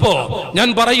 അപ്പോ ഞാൻ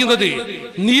പറയുന്നത്,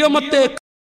 നിയമത്തെ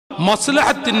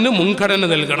മസ്ലഹത്തിന് മുൻഗണന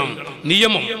നൽകണം.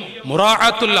 നിയമം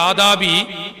മുറാഅത്തുൽ ആദാബി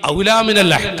ഔലാ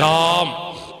മിനൽ അഹ്കാം.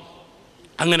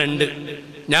 അങ്ങനെ ഉണ്ട്.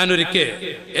 ഞാനൊരിക്കൽ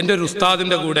എൻ്റെ ഒരു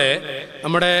ഉസ്താദിന്റെ കൂടെ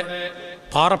നമ്മുടെ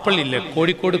പാറപ്പള്ളി ഇല്ലേ,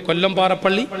 കോഴിക്കോട് കൊല്ലം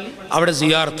പാറപ്പള്ളി, അവിടെ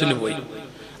സിയാറത്തിന് പോയി.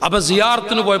 അപ്പൊ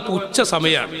സിയാറത്തിന് പോയപ്പോൾ ഉച്ച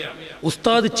സമയമാണ്.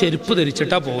 ഉസ്താദ് ചെരുപ്പ്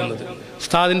ധരിച്ചിട്ടാ പോകുന്നത്.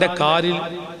 ഉസ്താദിന്റെ കാലിൽ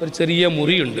ഒരു ചെറിയ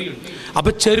മുറിയുണ്ട്. അപ്പൊ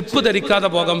ചെരുപ്പ് ധരിക്കാതെ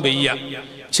പോകാൻ വയ്യ.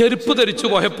 ചെരുപ്പ് ധരിച്ചു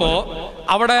പോയപ്പോ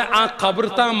അവിടെ ആ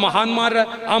ഖബർത്ത മഹാന്മാരുടെ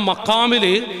ആ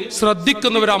മക്കാമില്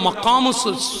ശ്രദ്ധിക്കുന്നവർ, ആ മക്കാമ്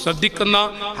ശ്രദ്ധിക്കുന്ന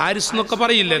ഹാരിസ് എന്നൊക്കെ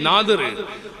പറയില്ലേ, നാദിർ,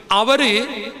 അവര്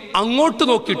അങ്ങോട്ട്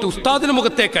നോക്കിയിട്ട് ഉസ്താദിന്റെ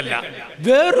മുഖത്തേക്കല്ല,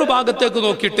 വേറൊരു ഭാഗത്തേക്ക്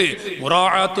നോക്കിയിട്ട്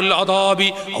മുറാഅത്തുൽ ആദാബി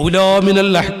ഔലാ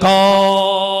മിനൽ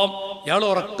അഹ്കാം ഇയാൾ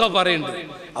ഉറക്ക പറയുന്നുണ്ട്.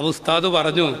 അപ്പൊ ഉസ്താദ്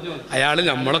പറഞ്ഞു, അയാള്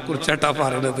നമ്മളെ കുറിച്ചാട്ടാ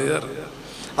പറയണത്.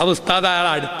 അപ്പൊ ഉസ്താദ് അയാൾ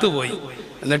അടുത്ത് പോയി.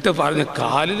 എന്നിട്ട് പറഞ്ഞു,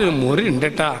 കാലിലൊരു മുറി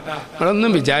ഉണ്ടട്ടാ,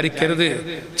 നിങ്ങളൊന്നും വിചാരിക്കരുത്,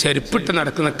 ചെരുപ്പിട്ട്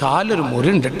നടക്കുന്ന കാലൊരു മുറി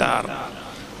ഉണ്ടട്ടാ.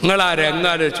 നിങ്ങൾ ആ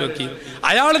രംഗാലോചിച്ച് നോക്കി.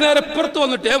 അയാൾ നേരെ പുറത്ത്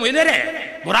വന്നിട്ട്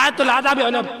മുറാഅത്തുൽ ആദാബി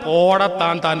അവനെ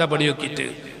പോടത്താൻ താൻ്റെ പണി നോക്കിയിട്ട്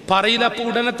പറയില്ല അപ്പോൾ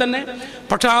ഉടനെ തന്നെ.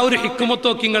 പക്ഷെ ആ ഒരു ഹിക്മത്ത്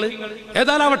നോക്കി നിങ്ങൾ.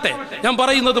 ഏതായാലാവട്ടെ, ഞാൻ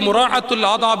പറയുന്നത് മുറാഅത്തുൽ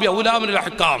ആദാബി ഔലാ മിനൽ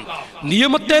അഹ്കാം,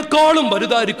 നിയമത്തെക്കാളും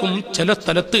വലുതായിരിക്കും ചില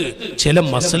സ്ഥലത്ത് ചില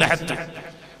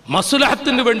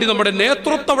മസ്ലഹത്തിന് വേണ്ടി നമ്മുടെ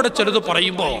നേതൃത്വം അവിടെ ചിലത്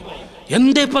പറയുമ്പോൾ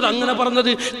എന്തേ ഇപ്പം അങ്ങനെ പറഞ്ഞത്,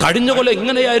 കഴിഞ്ഞ കൊല്ലം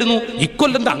ഇങ്ങനെയായിരുന്നു,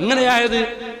 ഇക്കൊല്ലം എന്താ അങ്ങനെയായത്?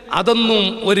 അതൊന്നും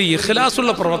ഒരു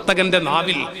ഇഖ്ലാസുള്ള പ്രവർത്തകന്റെ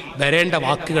നാവിൽ വരേണ്ട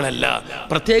വാക്കുകളല്ല.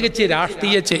 പ്രത്യേകിച്ച്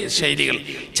രാഷ്ട്രീയ ശൈലികൾ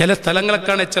ചില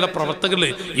സ്ഥലങ്ങളൊക്കെയാണ് ചില പ്രവർത്തകർ.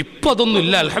 ഇപ്പം അതൊന്നും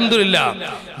ഇല്ല, അൽഹംദുലില്ലാ.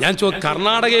 ഞാൻ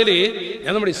കർണാടകയിൽ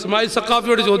ഞാൻ നമ്മുടെ ഇസ്മായിൽ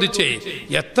സഖാഫിയോട് ചോദിച്ചേ,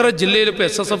 എത്ര ജില്ലയിൽ ഇപ്പോൾ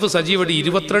SSF സജീവമായിട്ട്?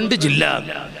 22 ജില്ല.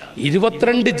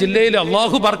 22 ജില്ലയിൽ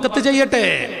അള്ളാഹു ബർക്കത്ത് ചെയ്യട്ടെ,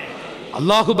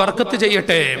 അള്ളാഹു ബർക്കത്ത്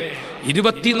ചെയ്യട്ടെ.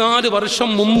 24 വർഷം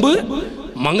മുമ്പ്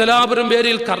മംഗലാപുരം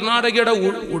പേരിൽ കർണാടകയുടെ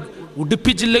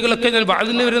ഉടുപ്പി ജില്ലകളൊക്കെ ഞാൻ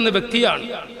വാഴ്ന്നു വരുന്ന വ്യക്തിയാണ്.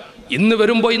 ഇന്ന്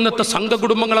വരുമ്പോൾ ഇന്നത്തെ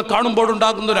സംഘകുടുംബങ്ങളെ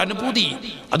കാണുമ്പോഴുണ്ടാകുന്ന ഒരു അനുഭൂതി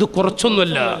അത്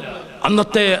കുറച്ചൊന്നുമല്ല.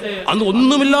 അന്ന്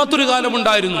ഒന്നുമില്ലാത്തൊരു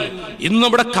കാലമുണ്ടായിരുന്നു. ഇന്ന്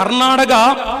നമ്മുടെ കർണാടക,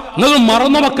 നിങ്ങൾ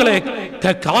മറന്നോ മക്കളെ?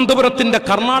 കാന്തപുരത്തിന്റെ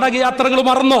കർണാടക യാത്രകൾ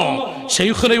മറന്നോ?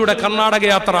 ശൈഖുലയുടെ കർണാടക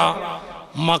യാത്ര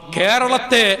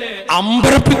കേരളത്തെ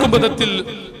അമ്പരപ്പിക്കും വിധത്തിൽ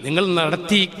നിങ്ങൾ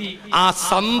നടത്തി. ആ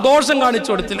സന്തോഷം കാണിച്ചു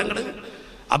കൊടുത്തില്ല നിങ്ങൾ.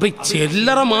 അപ്പൊ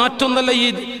ചില്ലറ മാറ്റമൊന്നല്ല ഈ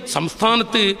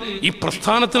സംസ്ഥാനത്ത്, ഈ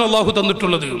പ്രസ്ഥാനത്തിന് അള്ളാഹു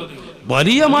തന്നിട്ടുള്ളത്.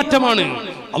 വലിയ മാറ്റമാണ്.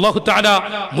 അള്ളാഹു തആല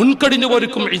മുൻകടിഞ്ഞു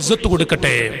പോർക്കും ഇസ്സത്ത്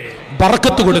കൊടുക്കട്ടെ,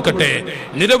 ബർക്കത്ത് കൊടുക്കട്ടെ.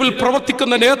 നിലവിൽ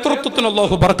പ്രവർത്തിക്കുന്ന നേതൃത്വത്തിന്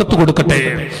അള്ളാഹു ബർക്കത്ത് കൊടുക്കട്ടെ.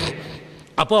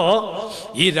 അപ്പോ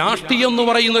ഈ രാഷ്ട്രീയം എന്ന്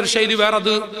പറയുന്ന ഒരു ശൈലി വേറെ,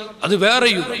 അത്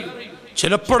വേറെയും.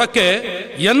 ചിലപ്പോഴൊക്കെ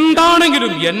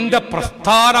എന്താണെങ്കിലും എൻ്റെ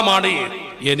പ്രസ്ഥാനമാണ്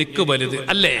എനിക്ക് വലുത്,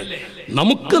 അല്ലേ?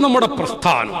 നമുക്ക് നമ്മുടെ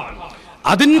പ്രസ്ഥാനം,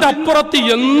 അതിൻ്റെ അപ്പുറത്ത്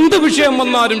എന്ത് വിഷയം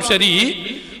വന്നാലും ശരി,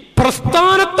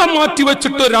 പ്രസ്ഥാനത്തെ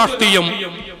മാറ്റിവെച്ചിട്ട് രാഷ്ട്രീയം,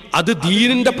 അത്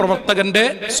ദീനിന്റെ പ്രവർത്തകന്റെ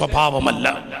സ്വഭാവമല്ല.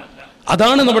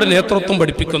 അതാണ് നമ്മുടെ നേതൃത്വം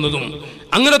പഠിപ്പിക്കുന്നതും.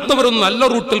 അങ്ങനത്തെവരും നല്ല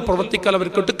റൂട്ടിൽ പ്രവർത്തിക്കാൻ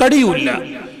അവർക്കിട്ട് കഴിയൂല.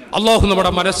 അള്ളാഹു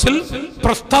നമ്മുടെ മനസ്സിൽ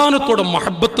പ്രസ്ഥാനത്തോട്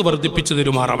മഹബത്ത് വർദ്ധിപ്പിച്ചു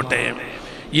തരുമാറാവട്ടെ.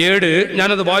 7,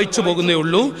 ഞാനത് വായിച്ചു പോകുന്നേ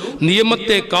ഉള്ളൂ.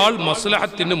 നിയമത്തെക്കാൾ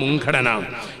മസ്ലഹത്തിന് മുൻഗണന.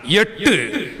 8,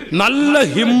 നല്ല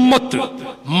ഹിമ്മത്ത്,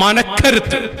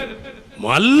 മനക്കരുത്ത്,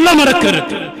 നല്ല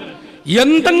മനക്കരുത്ത്.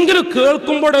 എന്തെങ്കിലും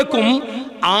കേൾക്കുമ്പോഴേക്കും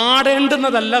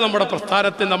ആടേണ്ടുന്നതല്ല നമ്മുടെ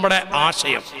പ്രസ്ഥാനത്തിൽ നമ്മുടെ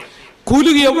ആശയം.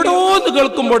 കുലുകി എവിടോന്ന്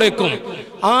കേൾക്കുമ്പോഴേക്കും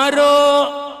ആരോ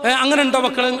അങ്ങനെ ഉണ്ടോ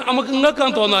മക്കളെ?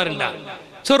 നിങ്ങൾക്ക് തോന്നാറുണ്ട?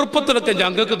 ചെറുപ്പത്തിലൊക്കെ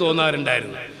ഞങ്ങൾക്ക്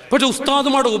തോന്നാറുണ്ടായിരുന്നു. പക്ഷെ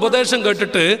ഉസ്താദുമാരുടെ ഉപദേശം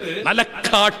കേട്ടിട്ട് നല്ല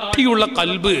കട്ടിയുള്ള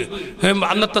കൽബ്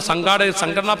അന്നത്തെ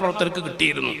സംഘടനാ പ്രവർത്തകർക്ക്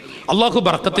കിട്ടിയിരുന്നു. അള്ളാഹു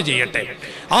ബർക്കത്ത് ചെയ്യട്ടെ.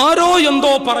 ആരോ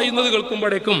എന്തോ പറയുന്നത്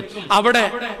കേൾക്കുമ്പോഴേക്കും അവിടെ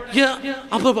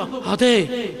അതെ,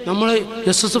 നമ്മൾ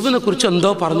SSFനെ കുറിച്ച്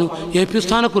എന്തോ പറഞ്ഞു, AP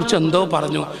ഉസ്താദിനെ കുറിച്ച് എന്തോ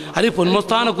പറഞ്ഞു, അല്ലെങ്കിൽ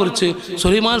പൊന്മുസ്താദിനെ കുറിച്ച്,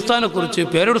 സുലൈമാൻ ഉസ്താദിനെ കുറിച്ച്,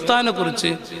 പേരോട് ഉസ്താദിനെ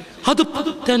കുറിച്ച്. അത്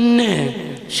തന്നെ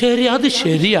ശരി, അത്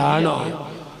ശരിയാണോ?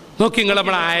 നോക്കി നിങ്ങൾ,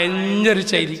 നമ്മളെ അയഞ്ഞൊരു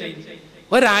ശൈലി,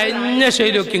 ഒരയഞ്ഞ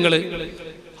ശൈലി നോക്കി നിങ്ങൾ.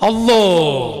 അല്ലോ,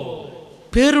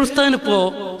 പേരുസ്താനിപ്പോ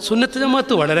സുന്നത്ത്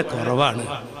ജമാഅത്ത് വളരെ കുറവാണ്.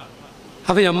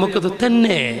 അപ്പൊ നമുക്കത്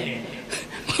തന്നെ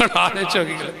ആലോചിച്ച്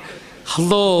നോക്കിങ്ങൾ.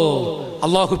 അല്ലോ,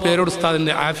 അള്ളാഹു പേരോട്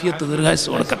ഉസ്താദിന്റെ ആഫിയത്ത് ദീർഘായുസ്സ്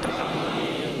കൊടുക്കട്ടെ.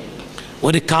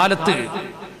 ഒരു കാലത്ത്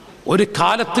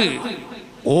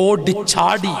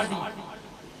ഓടിച്ചാടി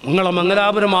നിങ്ങളെ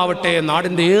മംഗലാപുരമാവട്ടെ,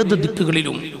 നാടിന്റെ ഏത്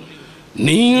ദിക്കുകളിലും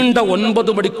നീണ്ട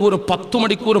 9 മണിക്കൂർ, 10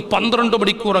 മണിക്കൂർ, 12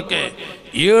 മണിക്കൂറൊക്കെ,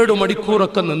 7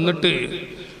 മണിക്കൂറൊക്കെ നിന്നിട്ട്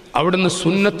അവിടുന്ന്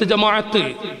സുന്നത്ത് ജമാഅത്ത്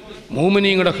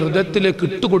മോമിനീങ്ങളുടെ ഹൃദയത്തിലേക്ക്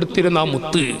ഇട്ടുകൊടുത്തിരുന്ന ആ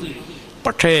മുത്ത്.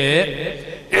 പക്ഷേ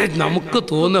നമുക്ക്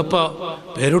തോന്നുന്നപ്പോ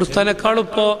പേരുടുസ്ഥാനേക്കാളും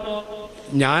ഇപ്പോ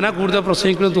ഞാനാ കൂടുതൽ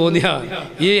പ്രസംഗിക്കണം തോന്നിയ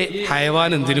ഈ ഹയവാൻ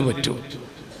എന്തിനു പറ്റും?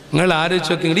 നിങ്ങൾ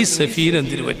ആലോചിച്ച് നോക്കി, ഈ സഫീൻ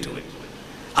എന്തിനു പറ്റും?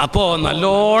 അപ്പോ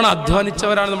നല്ലോണം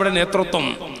അധ്വാനിച്ചവരാണ് നമ്മുടെ നേതൃത്വം.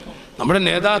 നമ്മുടെ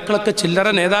നേതാക്കളൊക്കെ ചില്ലറ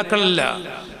നേതാക്കളല്ല.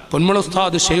 പൊന്മുള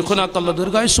ഉസ്താദ് ശൈഖുനാക്കല്ല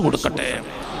ദീർഘായുസ്സ് കൊടുക്കട്ടെ,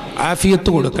 ആഫിയത്ത്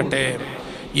കൊടുക്കട്ടെ.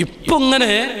 ഇപ്പം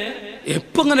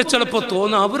ഇങ്ങനെ ചിലപ്പോൾ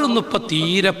തോന്നും അവരൊന്നും ഇപ്പം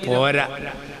തീരെ പോരാ,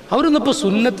 അവരൊന്നും ഇപ്പം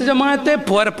സുന്നത്ത് ജമാഅത്തെ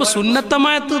പോരാ. ഇപ്പം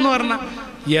സുന്നത്തമായത്ത് എന്ന് പറഞ്ഞാൽ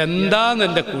എന്താന്ന്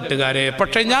എൻ്റെ കൂട്ടുകാരെ.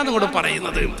 പക്ഷെ ഞാൻ നിങ്ങളോട്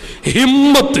പറയുന്നത്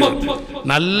ഹിമ്മത്ത്,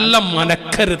 നല്ല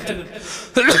മനക്കരുത്ത്.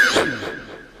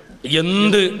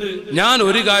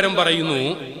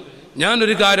 ഞാൻ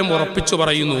ഒരു കാര്യം ഉറപ്പിച്ചു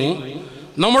പറയുന്നു,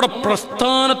 നമ്മുടെ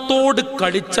പ്രസ്ഥാനത്തോട്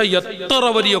കളിച്ച എത്ര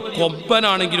വലിയ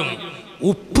കൊമ്പനാണെങ്കിലും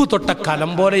ഉപ്പ് തൊട്ട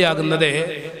കലം പോലെയാകുന്നതേ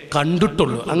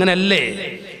കണ്ടിട്ടുള്ളൂ. അങ്ങനല്ലേ?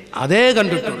 അതേ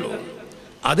കണ്ടിട്ടുള്ളൂ.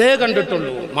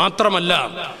 മാത്രമല്ല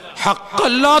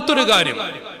ഹക്കല്ലാത്തൊരു കാര്യം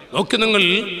നോക്കി നിങ്ങൾ,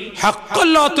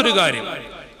 ഹക്കല്ലാത്തൊരു കാര്യം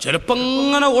ചിലപ്പോൾ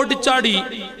ഇങ്ങനെ ഓടിച്ചാടി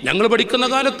ഞങ്ങൾ പഠിക്കുന്ന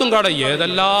കാലത്തും കാണാം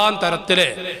ഏതെല്ലാം തരത്തിലെ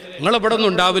നിങ്ങളിവിടെ ഒന്നും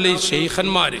ഉണ്ടാവില്ല. ഈ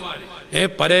ഷെയ്ഖന്മാര്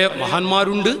പല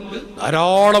മഹാന്മാരുണ്ട്,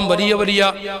 ധാരാളം വലിയ വലിയ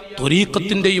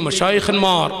ത്വരീഖത്തിൻ്റെയും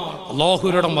മശായിഖന്മാർ.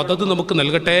 അള്ളാഹുവിന്റെ മദദ് നമുക്ക്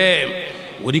നൽകട്ടെ.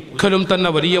 ഒരിക്കലും തന്നെ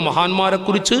വലിയ മഹാന്മാരെ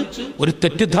കുറിച്ച് ഒരു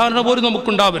തെറ്റിദ്ധാരണ പോലും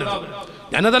നമുക്കുണ്ടാവരുത്.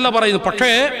 ഞാനതല്ല പറയുന്നു.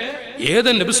 പക്ഷേ ഏത്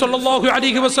നബി സല്ലല്ലാഹു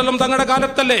അലൈഹി വസല്ലം തങ്ങളുടെ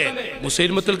കാലത്തല്ലേ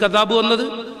മുസൈലമത്തുൽ കദ്ദാബ് വന്നത്?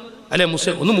 അല്ലെ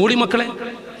ഒന്ന് മൂടി മക്കളെ,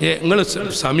 നിങ്ങൾ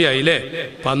സമയമായില്ലേ,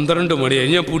 12 മണിയായി,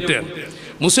 ഞാൻ പൂട്ടുകയാണ്.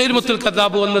 മുസൈലമത്തുൽ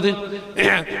കദ്ദാബ് വന്നത്,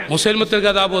 മുസൈലമത്തുൽ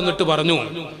കദ്ദാബ് വന്നിട്ട് പറഞ്ഞു,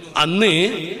 അന്ന്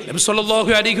നബി സല്ലല്ലാഹു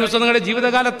അലൈഹി വസല്ലം തങ്ങളുടെ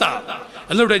ജീവിതകാലത്താ.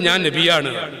 എന്നിട്ട് ഞാൻ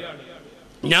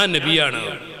നബിയാണ്.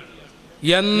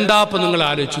 എന്താ ഇപ്പൊ നിങ്ങൾ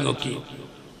ആലോചിച്ച് നോക്കി.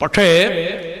 പക്ഷേ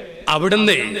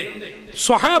അവിടുന്ന്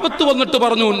സ്വഹാബത്ത് വന്നിട്ട്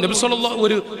പറഞ്ഞു, നബി സല്ലല്ലാഹു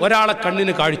ഒരാളെ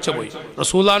കണ്ണിന് കാഴ്ച പോയി,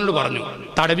 റസൂലുള്ളാഹിനോട് പറഞ്ഞു,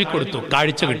 തടവി കൊടുത്തു,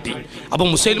 കാഴ്ച കിട്ടി. അപ്പൊ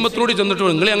മുസൈലമത്തിനോട് ചെന്നിട്ട്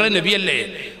നിങ്ങൾ ഞങ്ങളെ നബിയല്ലേ,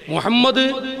 മുഹമ്മദ്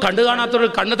കണ്ടു കാണാത്തവർ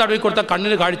കണ്ണ് തടവി കൊടുത്താൽ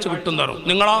കണ്ണിന് കാഴ്ച കിട്ടും തരും,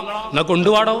 നിങ്ങളോ എന്നാ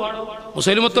കൊണ്ടുപാടോ,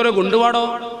 മുസൈലമത്തോരെ കൊണ്ടുപാടോ.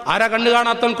 ആരാ കണ്ണ്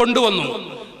കാണാത്തവൻ കൊണ്ടുവന്നു.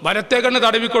 വലത്തേ കണ്ണ്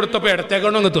തടവി കൊടുത്തപ്പോ ഇടത്തേ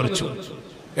കണ്ണ് അങ്ങ് തെറിച്ചു.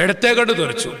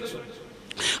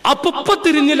 അപ്പൊ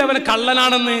തിരിഞ്ഞില്ല അവന്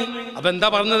കള്ളനാണെന്ന്. അപ്പൊ എന്താ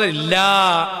പറഞ്ഞത്? ഇല്ല,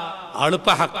 ആളിപ്പ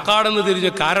ഹക്കാണെന്ന്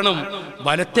തിരിഞ്ഞു. കാരണം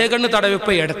വലത്തേ കണ്ണ്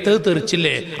തടവിപ്പോ ഇടത്തത്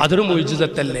തെറിച്ചില്ലേ, അതൊരു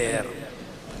മുഅ്ജിസത്തല്ലേ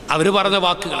അവര് പറഞ്ഞ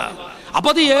വാക്കുകളാ. അപ്പൊ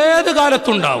അത് ഏത്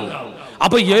കാലത്തുണ്ടാവും.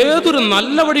 അപ്പൊ ഏതൊരു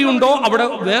നല്ല വഴിയുണ്ടോ അവിടെ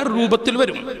വേറെ രൂപത്തിൽ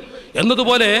വരും.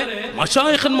 എന്നതുപോലെ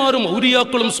മശായിഖന്മാരും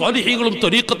ഔലിയാക്കളും സ്വാലിഹീകളും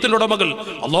ത്വരീഖത്തിന്റെ ഉടമകൾ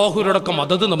അല്ലാഹുവിനോടൊക്കെ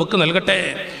മദദ് നമുക്ക് നൽകട്ടെ.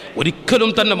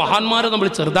 ഒരിക്കലും തന്നെ മഹാന്മാരെ നമ്മൾ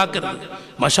ചെറുതാക്കരുത്,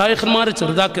 മശായിഖന്മാരെ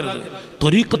ചെറുതാക്കരുത്,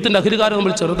 ത്വരീഖത്തിന്റെ അഹിലുകാരെ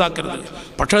നമ്മൾ ചെറുതാക്കരുത്.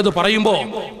 പക്ഷെ അത് പറയുമ്പോ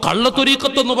കള്ള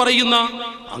ത്വരീഖത്ത് എന്ന് പറയുന്ന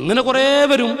അങ്ങനെ കുറെ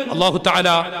വരും. അല്ലാഹു തആല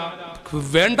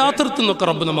വേണ്ടാത്തടത്തു നിന്നൊക്കെ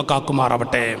റബ്ബ് നമുക്ക്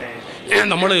ആക്കുമാറാവട്ടെ.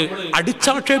 നമ്മൾ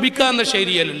അടിച്ചാക്ഷേപിക്കുക എന്ന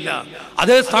ശൈലിയല്ല.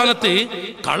 അതേ സ്ഥാനത്ത്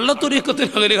കള്ളത്തൊരീക്കത്തിന്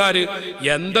അകലുകാര്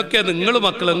എന്തൊക്കെ നിങ്ങൾ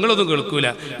മക്കൾ നിങ്ങളൊന്നും കേൾക്കൂല.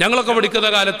 ഞങ്ങളൊക്കെ പഠിക്കുന്ന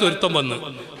കാലത്ത് ഒരുത്തം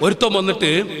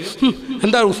വന്നിട്ട്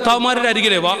എന്താ ഉസ്താദ്മാരുടെ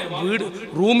അരികിലെ വീട്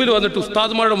റൂമിൽ വന്നിട്ട്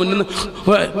ഉസ്താദ്മാരുടെ മുന്നിൽ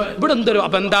ഇവിടെ എന്തോ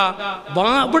അപ്പൊ എന്താ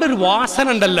ഇവിടെ ഒരു വാസന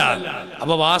ഉണ്ടല്ല.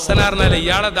 അപ്പൊ വാസന പറഞ്ഞാൽ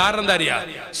ഇയാളെ ധാരണ എന്താ അറിയാ,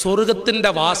 സ്വർഗത്തിന്റെ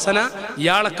വാസന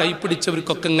ഇയാളെ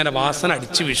കൈപ്പിടിച്ചവർക്കൊക്കെ ഇങ്ങനെ വാസന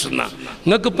അടിച്ചു വീശുന്ന.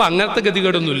 നിങ്ങൾക്കിപ്പോ അങ്ങനത്തെ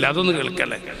ഗതികേടൊന്നുമില്ല, അതൊന്നും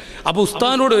കേൾക്കല്ലേ. അപ്പൊ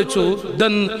ഉസ്താദിനോട് ചോദിച്ചു,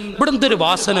 ഇവിടെ എന്തൊരു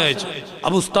വാസന ചോദിച്ചു.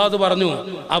 അപ്പൊ ഉസ്താദ് പറഞ്ഞു,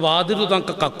 ആ വാതിൽ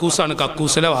കക്കൂസാണ്,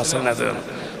 കക്കൂസിലെ വാസന അത്.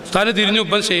 ഉസ്താദിനെ തിരിഞ്ഞു,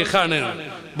 ഇപ്പം ഷെയ്ഖാണ്,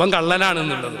 ഇപ്പം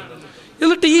കള്ളനാണെന്നുള്ളത്.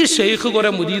 എന്നിട്ട് ഈ ഷെയ്ഖ് കുറെ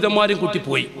മുരീദന്മാരും കൂട്ടി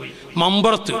പോയി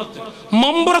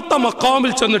മമ്പറത്തെ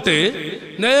മക്കാമിൽ ചെന്നിട്ട്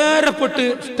നേരെപ്പെട്ട്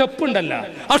സ്റ്റെപ്പ് ഉണ്ടല്ല,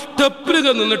 ആ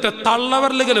സ്റ്റെപ്പിലിങ്ങനെ നിന്നിട്ട്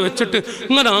തള്ളവരലിങ്ങനെ വെച്ചിട്ട്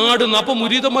ഇങ്ങനെ ആടുന്നു. അപ്പൊ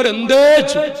മുരീദന്മാർ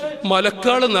എന്തേച്ചു,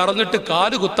 മലക്കാള് നിറഞ്ഞിട്ട്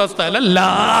കാല് കുത്താൻ സ്ഥലല്ല.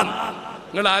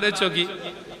 നിങ്ങൾ ആലോചിച്ച് നോക്കി,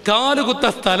 കാല്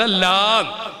കുത്താൻ സ്ഥലല്ല.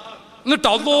 എന്നിട്ട്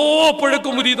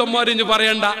അതോപ്പോഴേക്കും മുരീദന്മാര് ഇനി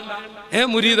പറയണ്ട,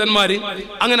 മുരീദന്മാര്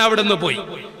അങ്ങനെ അവിടെ നിന്ന് പോയി.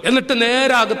 എന്നിട്ട്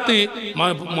നേരെ അകത്ത്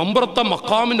മമ്പറത്തെ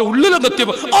മക്കാമിന്റെ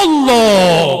ഉള്ളിലകത്തിയപ്പോ അല്ലോ,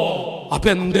 അപ്പൊ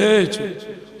എന്തേ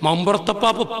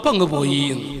മമ്പറത്തപ്പാപ്പ ഇപ്പൊ അങ്ങ് പോയി.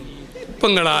 ഇപ്പൊ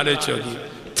നിങ്ങൾ ആലോചിച്ച് നോക്കി,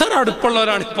 ഇത്ര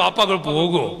അടുപ്പുള്ളവരാണ് പാപ്പകൾ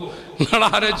പോകുമോ? നിങ്ങൾ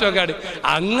ആലോചിച്ച് നോക്കാണ്.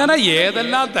 അങ്ങനെ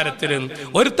ഏതെല്ലാം തരത്തിലും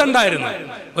ഒരുത്തൻ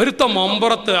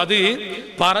മമ്പുറത്ത്, അത്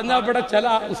പറഞ്ഞ ഇവിടെ ചില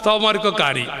ഉസ്താദ്മാർക്കൊക്കെ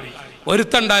അറിയും.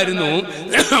 ഒരുത്തണ്ടായിരുന്നു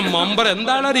മമ്പർ.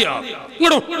 എന്താണറിയാ,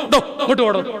 ഇങ്ങോട്ട്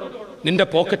ഓടോ, നിന്റെ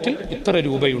പോക്കറ്റിൽ ഇത്ര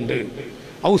രൂപയുണ്ട്.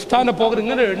 ആ ഉസ്താദിന്റെ പോക്കറ്റ്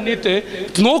ഇങ്ങനെ എണ്ണീറ്റ്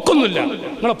നോക്കുന്നില്ല,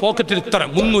 നിങ്ങളെ പോക്കറ്റിൽ ഇത്ര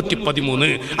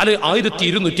 313 അല്ലെ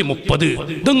 1230.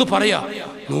 ഇതൊന്ന് പറയാ.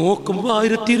 നോക്കുമ്പോ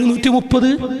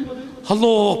 1230.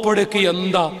 അല്ലോ, അപ്പോഴേക്ക്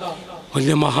എന്താ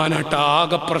വലിയ മഹാനായിട്ട്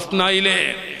ആകെ പ്രശ്നമായില്ലേ.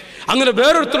 അങ്ങനെ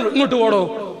വേറൊരുത്തർ ഇങ്ങോട്ട് ഓടോ.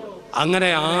 അങ്ങനെ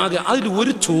ആകെ അതിൽ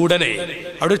ഒരു ചൂടനെ,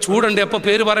 അവിടെ ചൂടുണ്ട്, അപ്പൊ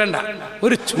പേര് പറയണ്ട,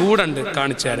 ഒരു ചൂടുണ്ട്,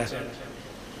 കാണിച്ചു തരാം.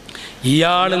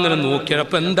 ഇയാളിങ്ങനെ നോക്കിയാൽ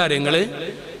അപ്പൊ എന്താ നിങ്ങള്,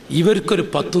 ഇവർക്കൊരു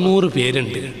 100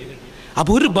 പേരുണ്ട്.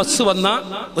 അപ്പൊ ഒരു ബസ് വന്നാ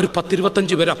ഒരു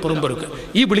 10-25 പേര് അപ്പുറം പെറുക്കുക.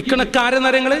 ഈ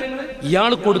വിളിക്കണക്കാരെന്നറിയങ്ങള്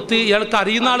ഇയാൾ കൊടുത്ത്, ഇയാൾക്ക്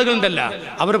അറിയുന്ന ആളുകളുണ്ടല്ല,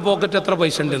 അവരുടെ പോക്കറ്റ് എത്ര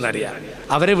പൈസ ഉണ്ടെന്ന് അറിയാം,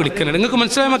 അവരെ വിളിക്കണം. നിങ്ങൾക്ക്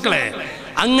മനസ്സിലായ മക്കളെ?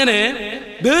 അങ്ങനെ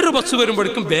വേറൊരു ബസ്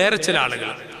വരുമ്പോഴേക്കും വേറെ ചില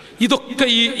ആളുകൾ. ഇതൊക്കെ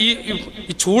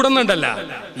ഈ ചൂടെന്നുണ്ടല്ല,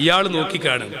 ഇയാൾ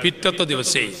നോക്കിക്കാണും. പിറ്റത്തെ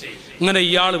ദിവസേ ഇങ്ങനെ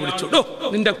ഇയാൾ വിളിച്ചു, ഡോ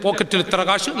നിന്റെ പോക്കറ്റിൽ ഇത്ര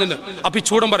കാശ് നിന്ന്. അപ്പൊ ഈ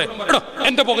ചൂടൻ പറയാം, എടോ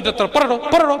എന്റെ പോക്കറ്റ് എത്ര, പറടോ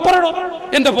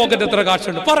എന്റെ പോക്കറ്റ് എത്ര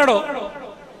കാശുണ്ട്, പറടോ.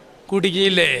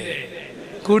 കുടുങ്ങിയില്ലേ,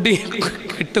 കുടി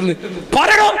കിട്ടുന്നു,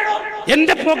 പറടോ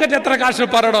എന്റെ പോക്കറ്റ് എത്ര കാശ്,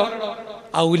 പറടോ.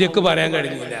 ഔലിയക്ക് പറയാൻ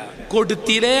കഴിഞ്ഞില്ല,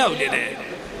 കൊടുത്തില്ലേ ഔലിയനെ.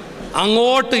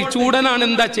 അങ്ങോട്ട് ചൂടനാണ്,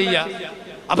 എന്താ ചെയ്യാ.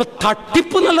 അപ്പൊ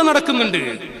തട്ടിപ്പ് നല്ല നടക്കുന്നുണ്ട്.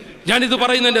 ഞാനിത്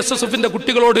പറയുന്ന SSFന്റെ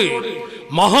കുട്ടികളോട്,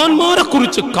 മഹാന്മാരെ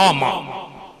കുറിച്ച്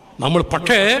നമ്മൾ.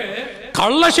 പക്ഷേ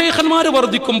കള്ളശേഖന്മാര്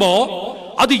വർദ്ധിക്കുമ്പോ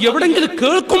അത് എവിടെങ്കിലും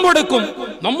കേൾക്കുമ്പോഴേക്കും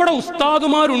നമ്മുടെ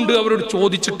ഉസ്താദുമാരുണ്ട്, അവരോട്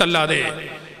ചോദിച്ചിട്ടല്ലാതെ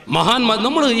മഹാന്മാർ.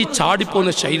 നമ്മൾ ഈ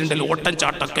ചാടിപ്പോകുന്ന ശൈലിണ്ടല്ലോ, ഓട്ടം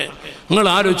ചാട്ടൊക്കെ. നിങ്ങൾ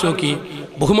ആലോചിച്ച് നോക്കി,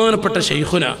 ബഹുമാനപ്പെട്ട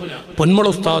ശൈഖുന പൊന്മള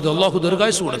ഉസ്താദ്, അള്ളാഹു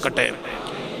ദീർഘായുസ്സ് കൊടുക്കട്ടെ,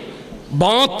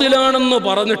 ബാത്തിലാണെന്ന്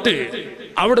പറഞ്ഞിട്ട്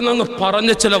അവിടെ നിന്ന്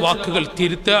പറഞ്ഞ ചില വാക്കുകൾ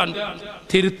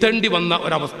തിരുത്തേണ്ടി വന്ന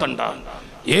ഒരവസ്ഥ ഉണ്ടാകും.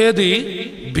 ഏത്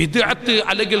ബിദ്അത്ത്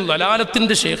അല്ലെങ്കിൽ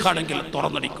ദലാലത്തിന്റെ ഷേഖാണെങ്കിൽ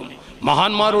തുറന്നടിക്കും.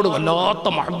 മഹാന്മാരോട് വല്ലാത്ത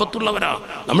മഹബത്തുള്ളവരാ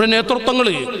നമ്മുടെ നേതൃത്വങ്ങൾ,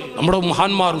 നമ്മുടെ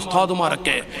മഹാന്മാർ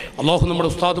ഉസ്താദുമാരൊക്കെ. അള്ളാഹു നമ്മുടെ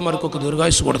ഉസ്താദുമാർക്കൊക്കെ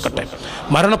ദീർഘായുസ് കൊടുക്കട്ടെ.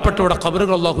 മരണപ്പെട്ടവരുടെ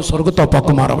ഖബറുകൾ അള്ളാഹു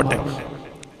സ്വർഗ്ഗത്തോപ്പാക്കുമാറാവട്ടെ.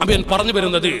 അപ്പം ഞാൻ പറഞ്ഞു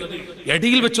വരുന്നത്,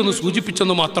 എടിയിൽ വെച്ചൊന്ന്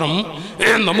സൂചിപ്പിച്ചെന്ന് മാത്രം,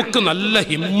 നമുക്ക് നല്ല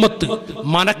ഹിമ്മത്ത്,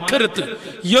 മനക്കരുത്ത്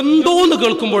എന്തോന്ന്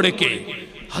കേൾക്കുമ്പോഴേക്ക്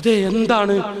അതെ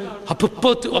എന്താണ്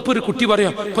അപ്പൊ ഒരു കുട്ടി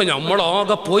പറയാം, ഇപ്പൊ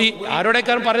നമ്മളാകെ പോയി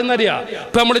ആരോടേക്കാരും പറയുന്നറിയാ,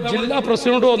 ഇപ്പൊ നമ്മുടെ ജില്ലാ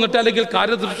പ്രസിഡന്റ് വന്നിട്ട് അല്ലെങ്കിൽ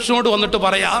കാര്യദർശിനോട് വന്നിട്ട്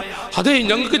പറയാ, അതെ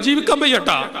ഞങ്ങൾക്ക് ജീവിക്കാൻ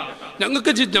വയ്യട്ടാ,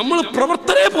 ഞങ്ങൾക്ക് നമ്മൾ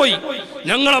പ്രവർത്തനേ പോയി,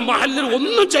 ഞങ്ങളെ മഹല്ലിൽ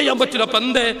ഒന്നും ചെയ്യാൻ പറ്റില്ല. അപ്പം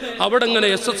എന്തേ അവിടെ ഇങ്ങനെ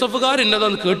SSFകാർ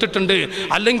ഇന്നതാന്ന് കേട്ടിട്ടുണ്ട്,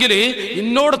 അല്ലെങ്കിൽ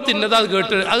ഇന്നോടത്ത് ഇന്നതാ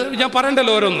കേട്ട്, അത് ഞാൻ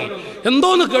പറയണ്ടല്ലോ ഓരോന്നും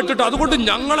എന്തോന്ന് കേട്ടിട്ട്, അതുകൊണ്ട്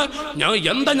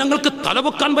എന്താ ഞങ്ങൾക്ക്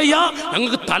തലവെക്കാൻ വയ്യ,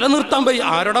 ഞങ്ങൾക്ക് തല നിർത്താൻ വയ്യ.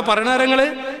 ആരോടാ പറയണാരങ്ങള്?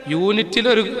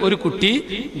 യൂണിറ്റിലൊരു കുട്ടി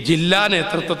ജില്ലാ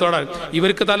നേതൃത്വത്തോടെ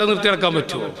ഇവർക്ക് തല നിർത്തി നടക്കാൻ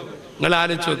പറ്റുമോ? നിങ്ങൾ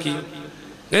ആലോചിച്ച് നോക്കി.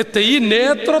 ഈ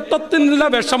നേതൃത്വത്തിനുള്ള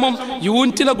വിഷമം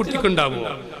യൂണിറ്റിലെ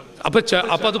കുട്ടിക്കുണ്ടാവുമോ? അപ്പൊ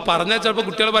അത് പറഞ്ഞാൽ ചിലപ്പോൾ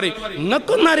കുട്ടികൾ പറയും,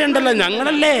 നിങ്ങൾക്കൊന്നും അറിയണ്ടല്ലോ,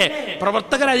 ഞങ്ങളല്ലേ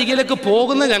പ്രവർത്തകർ അരികിലേക്ക്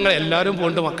പോകുന്ന, ഞങ്ങൾ എല്ലാവരും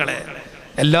പോകുന്നുണ്ട് മക്കളെ,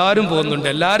 എല്ലാവരും പോകുന്നുണ്ട്,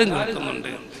 എല്ലാവരും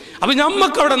കേൾക്കുന്നുണ്ട്. അപ്പൊ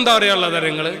ഞമ്മക്ക് അവിടെ എന്താ പറയാനുള്ളത്?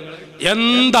 നിങ്ങള്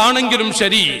എന്താണെങ്കിലും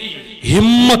ശരി,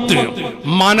 ഹിമ്മത്ത്,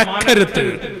 മനക്കരുത്ത്.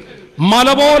 മല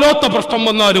പോലത്തെ പ്രശ്നം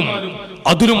വന്നാലും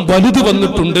അതിലും വലുത്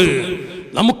വന്നിട്ടുണ്ട്.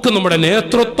 നമുക്ക് നമ്മുടെ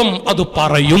നേതൃത്വം അത്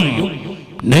പറയും,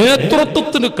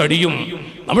 നേതൃത്വത്തിന് കഴിയും.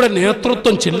 നമ്മുടെ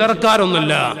നേതൃത്വം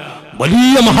ചില്ലറക്കാരൊന്നല്ല,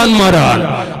 വലിയ മഹാന്മാരാണ്.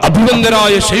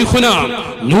 അഭിവന്ദരായ ശൈഖുന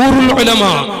നൂറുൽ ഉലമ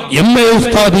MA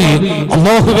ഉസ്താദ്,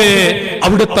 അല്ലാഹുവേ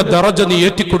അവിടുത്തെ ദറജ നീ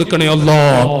ഏറ്റിക്കൊടുക്കണേ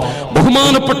അല്ലാഹ്.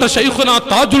 ബഹുമാനപ്പെട്ട ശൈഖുന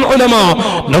താജുൽ ഉലമ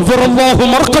നവ്വറല്ലാഹു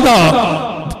മർഖദ,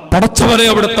 പടച്ചവനെ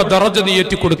അവിടുത്തെ ദറജ നീ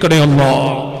ഏറ്റിക്കൊടുക്കണേ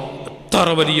അല്ലാഹ്. എത്ര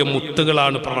വലിയ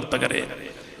മുത്തുകളാണ് പ്രവർത്തകരെ,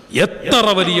 എത്ര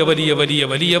വലിയ വലിയ വലിയ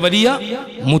വലിയ വലിയ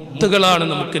മുത്തുകളാണ്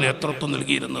നമുക്ക് നേതൃത്വം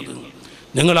നൽകിയിരുന്നത്.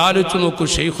 നിങ്ങൾ ആലോചിച്ച് നോക്കൂ.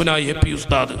 ശൈഖുന AP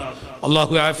ഉസ്താദ്,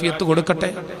 അള്ളാഹു ആഫിയത്ത് കൊടുക്കട്ടെ,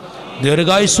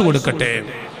 ദീർഘായുസ് കൊടുക്കട്ടെ.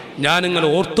 ഞാനിങ്ങനെ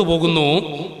ഓർത്തു പോകുന്നു,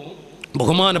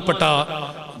 ബഹുമാനപ്പെട്ട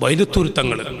വൈലത്തൂർ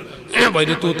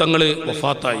തങ്ങൾ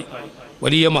വഫാത്തായി,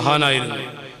 വലിയ മഹാനായിരുന്നു.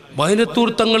 വൈലത്തൂർ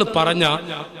തങ്ങൾ പറഞ്ഞ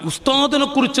ഉസ്താദിനെ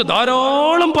കുറിച്ച്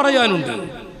ധാരാളം പറയാനുണ്ട്.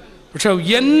 പക്ഷെ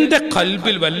എൻ്റെ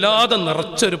കൽബിൽ വല്ലാതെ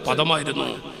നിറച്ചൊരു പദമായിരുന്നു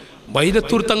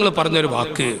വൈലത്തൂർ തങ്ങൾ പറഞ്ഞൊരു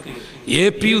വാക്ക്.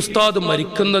 AP ഉസ്താദ്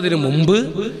മരിക്കുന്നതിന് മുമ്പ്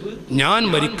ഞാൻ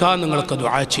മരിക്കാൻ നിങ്ങൾക്ക്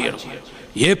ദുആ ചെയ്യണം.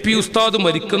 AP ഉസ്താദ്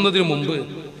മരിക്കുന്നതിന് മുമ്പ്,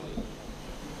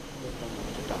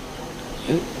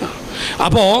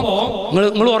 അപ്പോ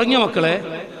നിങ്ങൾ ഉറങ്ങിയ മക്കളെ,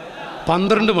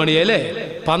 12 മണിയല്ലേ,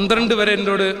 12 വരെ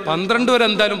എന്നോട് 12 വരെ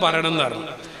എന്തായാലും പറയണം എന്ന് പറഞ്ഞു.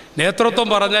 നേതൃത്വം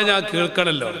പറഞ്ഞാൽ ഞാൻ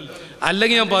കേൾക്കണല്ലോ,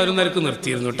 അല്ലെങ്കിൽ ഞാൻ 11:30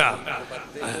 നിർത്തിയിരുന്നു കേട്ടാ.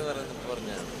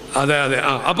 അതെ അതെ.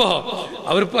 അപ്പോ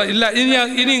അവർ ഇല്ല,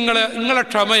 ഇനി നിങ്ങളെ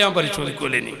ക്ഷമ ഞാൻ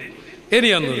പരിശോധിക്കൂല, ഇനി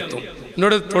ഞാൻ നിർത്തും.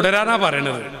 എന്നോട് തുടരാനാ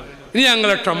പറയണത്, ഇനി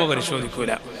ഞങ്ങളെ ക്ഷമ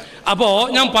പരിശോധിക്കൂല. അപ്പോ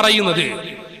ഞാൻ പറയുന്നത്,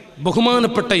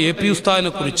 ബഹുമാനപ്പെട്ട AP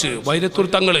ഉസ്താദിനെ കുറിച്ച് വൈലത്തൂർ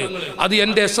തങ്ങള്, അത്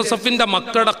എൻ്റെ SSFന്റെ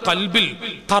മക്കളുടെ കൽബിൽ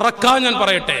തറക്കാൻ ഞാൻ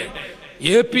പറയട്ടെ.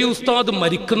 AP ഉസ്താദ്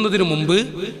മരിക്കുന്നതിന് മുമ്പ്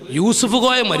യൂസുഫ്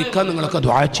കോയ മരിക്കാൻ നിങ്ങളൊക്കെ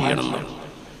ദുആ ചെയ്യണം എന്നാണ്.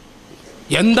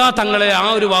 എന്താ തങ്ങളെ ആ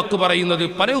ഒരു വാക്ക് പറയുന്നത്?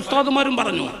 പല ഉസ്താദുമാരും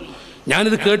പറഞ്ഞു.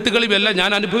 ഞാനിത് കേട്ടുകളിവല്ല,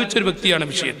 ഞാൻ അനുഭവിച്ചൊരു വ്യക്തിയാണ്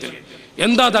വിഷയത്തിൽ.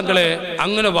 എന്താ തങ്ങളെ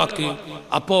അങ്ങനെ വാക്ക്?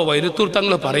 അപ്പോ വൈലത്തൂർ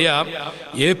തങ്ങൾ പറയാം,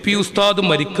 AP ഉസ്താദ്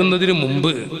മരിക്കുന്നതിന്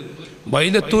മുമ്പ്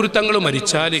വൈലത്തൂർ തങ്ങൾ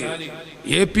മരിച്ചാല്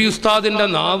AP ഉസ്താദിന്റെ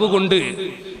നാവ് കൊണ്ട്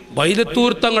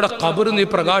വൈലത്തൂർ തങ്ങളുടെ ഖബർ നീ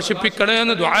പ്രകാശിപ്പിക്കണേ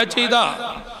എന്ന് ദുആ ചെയ്ത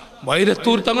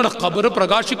വൈലത്തൂർ തങ്ങളുടെ ഖബർ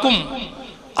പ്രകാശിക്കും.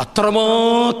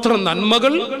 അത്രമാത്രം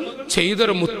നന്മകൾ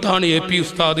ചെയ്തൊരു മുത്താണ് AP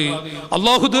ഉസ്താദ്.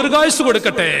 അള്ളാഹു ദീർഘായുസ്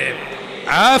കൊടുക്കട്ടെ,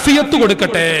 ആഫിയത്ത്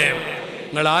കൊടുക്കട്ടെ.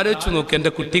 നിങ്ങൾ ആലോചിച്ച് നോക്ക്.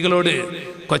 എൻ്റെ കുട്ടികളോട്,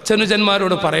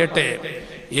 കൊച്ചനുജന്മാരോട് പറയട്ടെ,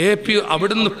 AP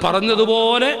അവിടുന്ന്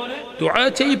പറഞ്ഞതുപോലെ ദുആ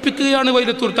ചെയ്യിപ്പിക്കുകയാണ്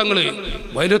വൈലത്തൂർ തങ്ങൾ.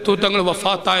 വൈലത്തൂർ തങ്ങൾ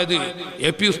വഫാത്തായത്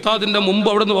AP ഉസ്താദിന്റെ മുമ്പ്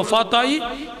അവിടുന്ന് വഫാത്തായി.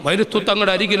 വൈലത്തൂർ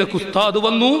തങ്ങളുടെ അരികിലേക്ക് ഉസ്താദ്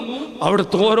വന്നു.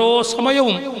 അവിടുത്തെ ഓരോ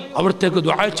സമയവും അവിടത്തേക്ക്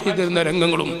ദുആ ചെയ്തിരുന്ന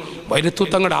രംഗങ്ങളും വൈലത്തൂർ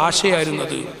തങ്ങളുടെ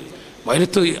ആശയായിരുന്നത്.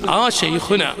 വൈലത്തൂർ ആ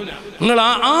ശൈഖുന, നിങ്ങൾ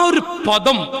ആ ഒരു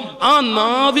പദം, ആ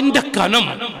നാവിന്റെ കനം,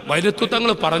 വൈലത്തൂർ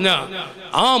തങ്ങൾ പറഞ്ഞ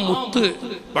ആ മുത്ത്,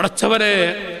 പടച്ചവരെ,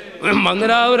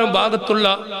 മംഗലാപുരം ഭാഗത്തുള്ള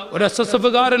ഒരു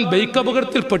SSFകാരൻ ബൈക്ക്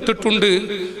അപകടത്തിൽ പെട്ടിട്ടുണ്ട്,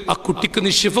 ആ കുട്ടിക്ക്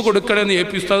നീ ശിഫ കൊടുക്കണമെന്ന്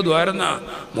AP ഉസ്താദ് ദ്വാരന്ന.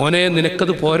 മോനെ,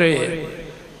 നിനക്കത് പോരെ,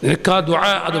 നിനക്കാ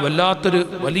ദുആ അത് വല്ലാത്തൊരു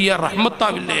വലിയ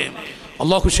റഹ്മത്താവില്ലേ?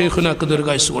 അള്ളാഹു ശൈഖുനാക്ക്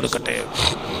ദീർഘായുസ് കൊടുക്കട്ടെ.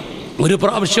 ഒരു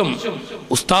പ്രാവശ്യം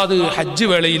ഉസ്താദ് ഹജ്ജ്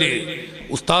വേളയിൽ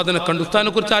ഉസ്താദിനെ കണ്ടു.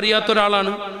 ഉസ്താദിനെ കുറിച്ച് അറിയാത്ത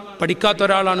ഒരാളാണ്, പഠിക്കാത്ത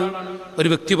ഒരാളാണ്. ഒരു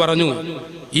വ്യക്തി പറഞ്ഞു,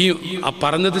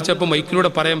 പറഞ്ഞത് ചിലപ്പോൾ മൈക്കിലൂടെ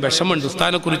പറയാൻ വിഷമമുണ്ട്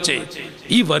ഉസ്താദിനെ കുറിച്ച്,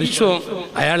 ഈ വർഷം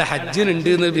അയാൾ ഹജ്ജിനുണ്ട്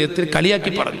എന്ന് വിധത്തിൽ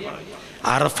കളിയാക്കി പറഞ്ഞു.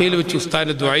 അറഫയിൽ വെച്ച്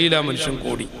ഉസ്താദിന്റെ ദുആയിൽ ആ മനുഷ്യൻ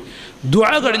കൂടി.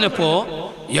 ദുആ കഴിഞ്ഞപ്പോൾ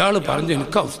ഇയാൾ പറഞ്ഞു,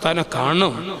 എനിക്ക് ഉസ്താദിനെ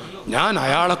കാണണം, ഞാൻ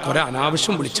അയാളെ കുറെ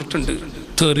അനാവശ്യം വിളിച്ചിട്ടുണ്ട്.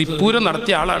 തെറിപ്പൂരം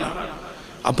നടത്തിയ ആളാണ്.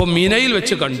 അപ്പം മിനയിൽ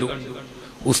വെച്ച് കണ്ടു.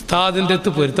 ഉസ്താദിൻ്റെ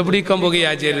അടുത്ത് പൊരുത്തപ്പിടിക്കാൻ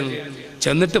പോകുകയാചാര്യൻ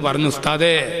ചെന്നിട്ട് പറഞ്ഞു,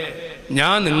 ഉസ്താദേ,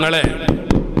 ഞാൻ നിങ്ങളെ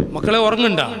മക്കളെ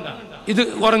ഉറങ്ങണ്ട, ഇത്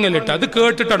ഉറങ്ങലിട്ട, അത്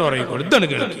കേട്ടിട്ടാണ് ഉറങ്ങിക്കോളൂ, ഇതാണ്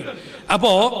കേൾക്കി.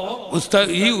 അപ്പോൾ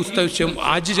ഈ ഉസ്താദ്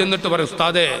ആജി ചെന്നിട്ട് പറയും,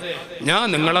 ഉസ്താദേ, ഞാൻ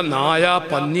നിങ്ങളെ നായ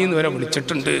പന്നീന്ന് വരെ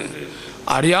വിളിച്ചിട്ടുണ്ട്,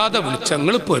 അറിയാതെ വിളിച്ച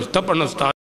നിങ്ങൾ പൊരുത്തപ്പെടണം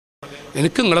ഉസ്താദ്,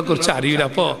 എനിക്ക് നിങ്ങളെ കുറിച്ച് അറിയില്ല.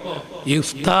 അപ്പോൾ ഈ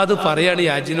ഉസ്താദ് പറയാണ് ഈ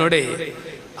ആജിനോടെ,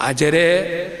 അജരെ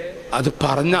അത്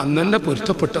പറഞ്ഞ അന്ന് തന്നെ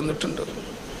പൊരുത്തപ്പെട്ടു തന്നിട്ടുണ്ട്,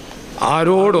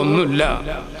 ആരോടൊന്നുമില്ല,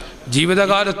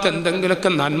 ജീവിതകാലത്ത് എന്തെങ്കിലുമൊക്കെ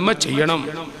നന്മ ചെയ്യണം,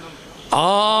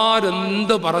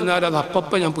 ആരെന്ത് പറഞ്ഞാലും അത്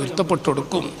അപ്പം ഞാൻ പൊരുത്തപ്പെട്ടു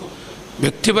കൊടുക്കും,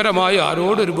 വ്യക്തിപരമായി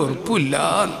ആരോടൊരു വെറുപ്പില്ല.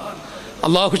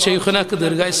 അള്ളാഹു ശൈഖുനാക്ക്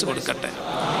ദീർഘായുസ്സ് കൊടുക്കട്ടെ.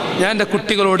 ഞാൻ എൻ്റെ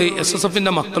കുട്ടികളോട്,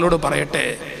 SSFൻ്റെ മക്കളോട് പറയട്ടെ,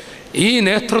 ഈ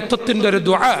നേതൃത്വത്തിൻ്റെ ഒരു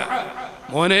ദുആ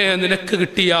മോനെ നിനക്ക്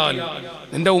കിട്ടിയാൽ,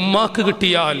 നിന്റെ ഉമ്മാക്ക്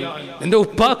കിട്ടിയാൽ, നിന്റെ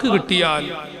ഉപ്പാക്ക് കിട്ടിയാൽ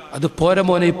അത് പോരെ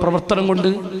മോനെ, ഈ പ്രവർത്തനം കൊണ്ട്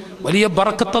വലിയ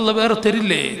ബറക്കത്തുള്ള വേറെ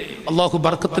തരില്ലേ. അള്ളാഹു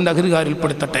ബറക്കത്തിൻ്റെ അധികാരിൽ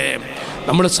പെടുത്തട്ടെ.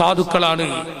 നമ്മൾ സാധുക്കളാണ്,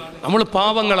 നമ്മൾ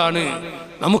പാവങ്ങളാണ്,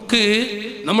 നമുക്ക്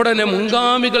നമ്മുടെ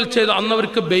മുൻഗാമികൾ ചെയ്ത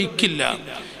അന്നവർക്ക് ബൈക്കില്ല.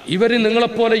 ഇവർ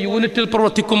നിങ്ങളെപ്പോലെ യൂണിറ്റിൽ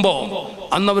പ്രവർത്തിക്കുമ്പോൾ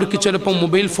അന്നവർക്ക് ചിലപ്പോൾ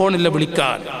മൊബൈൽ ഫോണില്ല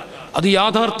വിളിക്കാൻ, അത്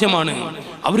യാഥാർത്ഥ്യമാണ്.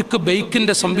 അവർക്ക്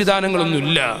ബൈക്കിൻ്റെ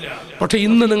സംവിധാനങ്ങളൊന്നുമില്ല. പക്ഷെ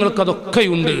ഇന്ന്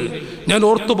നിങ്ങൾക്കതൊക്കെയുണ്ട്. ഞാൻ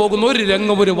ഓർത്തു പോകുന്ന ഒരു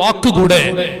രംഗം, ഒരു വാക്കുകൂടെ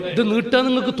ഇത് നീട്ടാൻ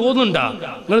നിങ്ങൾക്ക് തോന്നുന്നുണ്ടാ?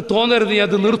 നിങ്ങൾ തോന്നരുത്.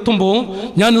 അത് നിർത്തുമ്പോൾ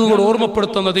ഞാൻ നിങ്ങളോട്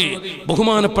ഓർമ്മപ്പെടുത്തുന്നത്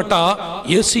ബഹുമാനപ്പെട്ട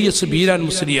ACS ബീരാൻ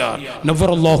മുസ്ലിയാർ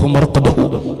നവ്വറല്ലാഹു മർത്തബഹു,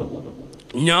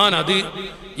 ഞാനത്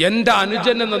എൻ്റെ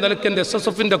അനുജൻ എന്ന നിലയ്ക്ക് എൻ്റെ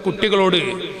SSFൻ്റെ കുട്ടികളോട്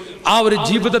ആ ഒരു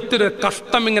ജീവിതത്തിലെ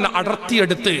കഷ്ടം ഇങ്ങനെ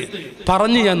അടർത്തിയെടുത്ത്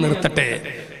പറഞ്ഞ് ഞാൻ നിർത്തട്ടെ.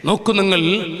 നോക്കൂ, നിങ്ങൾ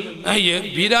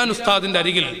ബീരാൻ ഉസ്താദിൻ്റെ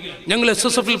അരികിൽ ഞങ്ങൾ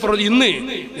SSFൽ ഇന്ന്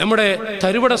നമ്മുടെ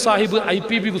തരുവട സാഹിബ്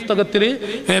IPB പുസ്തകത്തിൽ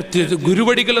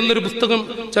ഗുരുവടികൾ എന്നൊരു പുസ്തകം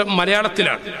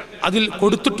മലയാളത്തിലാണ്, അതിൽ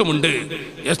കൊടുത്തിട്ടുമുണ്ട്.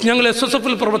 ഞങ്ങൾ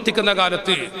SSFൽ പ്രവർത്തിക്കുന്ന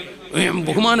കാലത്ത്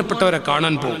ബഹുമാനപ്പെട്ടവരെ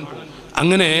കാണാൻ പോകും.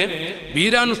 അങ്ങനെ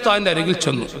ബീരാൻ ഉസ്താദിൻ്റെ അരികിൽ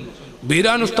ചെന്നു.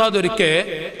 ബീരാൻ ഉസ്താദ് ഒരിക്കൽ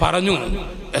പറഞ്ഞു,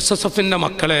 SSFൻ്റെ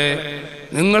മക്കളെ,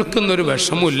 നിങ്ങൾക്കൊന്നൊരു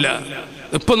വിഷമമില്ല.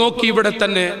 ഇപ്പൊ നോക്കി, ഇവിടെ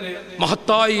തന്നെ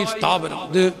മഹത്തായി സ്ഥാപനം,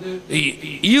 ഇത്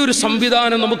ഈ ഒരു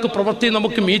സംവിധാനം നമുക്ക്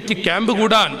നമുക്ക് മീറ്റ് ക്യാമ്പ്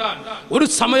കൂടാൻ ഒരു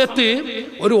സമയത്ത്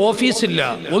ഒരു ഓഫീസില്ല,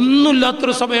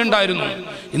 ഒന്നുമില്ലാത്തൊരു സമയം ഉണ്ടായിരുന്നു.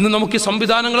 ഇന്ന് നമുക്ക് ഈ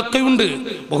സംവിധാനങ്ങളൊക്കെ ഉണ്ട്.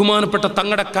 ബഹുമാനപ്പെട്ട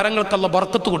തങ്ങളുടെ കരങ്ങൾക്കുള്ള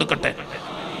ബർക്കത്ത് കൊടുക്കട്ടെ.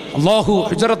 അല്ലാഹു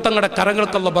ഹിജറത്ത് തങ്ങളുടെ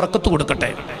കരങ്ങൾക്കുള്ള ബർക്കത്ത്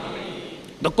കൊടുക്കട്ടെ.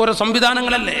 ഇതൊക്കെ ഓരോ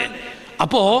സംവിധാനങ്ങളല്ലേ.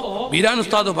 അപ്പോൾ ബീരാൻ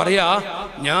ഉസ്താദ് പറയാ,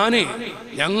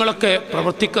 ഞങ്ങളൊക്കെ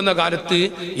പ്രവർത്തിക്കുന്ന കാലത്ത്,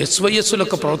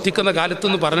 SYSലൊക്കെ പ്രവർത്തിക്കുന്ന കാലത്ത്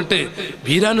എന്ന് പറഞ്ഞിട്ട്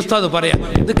ബീരാൻ ഉസ്താദ് പറയാ,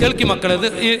 ഇത് കേൾക്കി മക്കളെ, ഇത്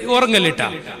ഉറങ്ങല്ലിട്ടാ,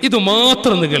 ഇത്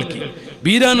മാത്രം ഒന്ന് കേൾക്കി.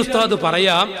 ബീരാൻ ഉസ്താദ്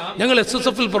പറയാ, ഞങ്ങൾ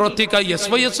SSFൽ പ്രവർത്തിക്കുക,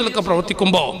 SYSലൊക്കെ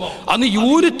പ്രവർത്തിക്കുമ്പോൾ അന്ന്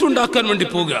യൂണിറ്റ് ഉണ്ടാക്കാൻ വേണ്ടി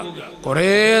പോവുക.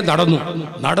 കുറേ നടന്നു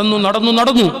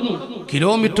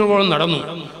കിലോമീറ്ററുകളോളം നടന്നു.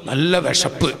 നല്ല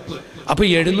വിശപ്പ്. അപ്പോൾ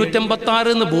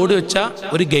 756 എന്ന് ബോർഡ് വെച്ച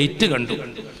ഒരു ഗേറ്റ് കണ്ടു.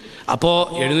 അപ്പോൾ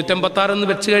 756 എന്ന്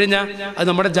വെച്ച് കഴിഞ്ഞാൽ അത്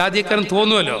നമ്മുടെ ജാതിക്കാരൻ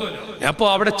തോന്നുമല്ലോ. അപ്പോൾ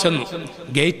അവിടെ ചെന്നു,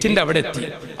 ഗേറ്റിൻ്റെ അവിടെ എത്തി.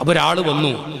 അപ്പോൾ ഒരാൾ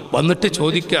വന്നിട്ട്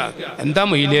ചോദിക്കുക, എന്താ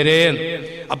മൊയ്ലേരേ?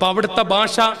 അപ്പോൾ അവിടുത്തെ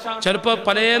ഭാഷ ചിലപ്പോൾ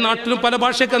പല നാട്ടിലും പല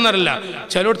ഭാഷയൊക്കെ എന്നറിയില്ല.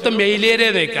 ചിലയിടത്ത് മെയിലേരേ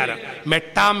നയിക്കാരം,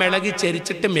 മെട്ടാ മിളകി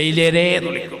ചരിച്ചിട്ട് മെയിലേരേ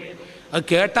എന്ന് വിളിക്കും. അത്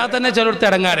കേട്ടാൽ തന്നെ ചിലയിടത്ത്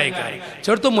ഇടങ്ങാരായിക്കാരം,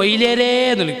 ചിലയിടത്ത് മൊയ്ലേരേ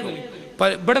എന്ന് വിളിക്കും.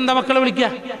 ഇവിടെ എന്താ മക്കളെ വിളിക്കുക?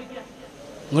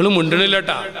 നിങ്ങൾ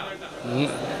മുണ്ടണില്ലട്ടാ,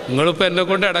 നിങ്ങളിപ്പോൾ എന്നെ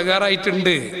കൊണ്ട്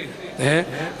ഇടങ്ങാറായിട്ടുണ്ട്.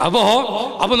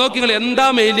 അപ്പോൾ നോക്കി, നിങ്ങൾ എന്താ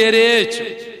മെയിലേരേ വെച്ചു.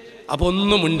 അപ്പോൾ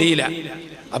ഒന്നും മുണ്ടിയില്ല.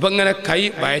 അപ്പം ഇങ്ങനെ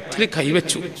വയറ്റിൽ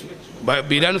കൈവച്ചു.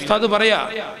 ബീരാൻ ഉസ്താദ് പറയാ,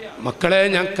 മക്കളെ,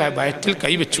 ഞാൻ വയറ്റിൽ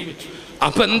കൈവച്ചു.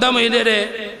 അപ്പം എന്താ മെയിലേരെ?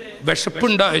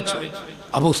 വിശപ്പുണ്ടാ വെച്ചു.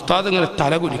 അപ്പോൾ ഉസ്താദ് ഇങ്ങനെ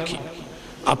തല കുലുക്കി.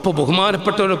 അപ്പോൾ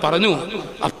ബഹുമാനപ്പെട്ടവർ പറഞ്ഞു,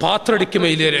 ആ പാത്രം അടിക്ക്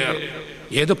മെയിലേരെ.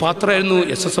 ഏത് പാത്രമായിരുന്നു?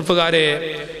 SSFകാരെ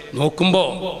നോക്കുമ്പോൾ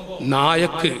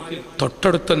നായക്ക്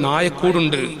തൊട്ടടുത്ത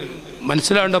നായക്കൂടുണ്ട്.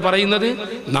 മനസ്സിലാണ്ടോ പറയുന്നത്?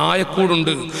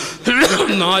 നായക്കൂടുണ്ട്.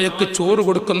 നായക്ക് ചോറ്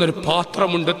കൊടുക്കുന്നൊരു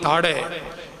പാത്രമുണ്ട് താഴെ.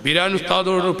 ബീരാൻ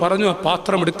ഉസ്താദോട് പറഞ്ഞു, ആ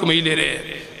പാത്രം എടുക്കുമയിലേരെ.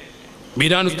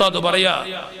 ബീരാൻ ഉസ്താദ് പറയാ,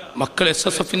 മക്കൾ,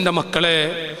 SSFൻ്റെ മക്കളെ,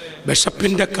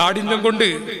 വിശപ്പിൻ്റെ കാഠിന്യം കൊണ്ട്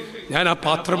ഞാൻ ആ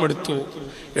പാത്രം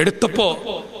എടുത്തപ്പോൾ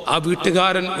ആ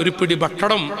വീട്ടുകാരൻ ഒരു പിടി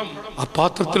ഭക്ഷണം ആ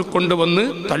പാത്രത്തിൽ കൊണ്ടുവന്ന്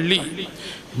തള്ളി.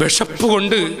 വിശപ്പ്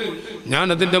കൊണ്ട് ഞാൻ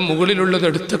അതിൻ്റെ മുകളിലുള്ളത്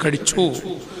എടുത്ത് കഴിച്ചു.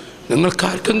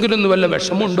 നിങ്ങൾക്കാർക്കെങ്കിലും ഒന്ന് വല്ല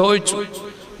വിഷമുണ്ടോ ചോദിച്ചു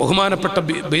ബഹുമാനപ്പെട്ട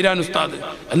ബീരാൻ ഉസ്താദ്.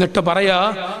 എന്നിട്ട് പറയാ,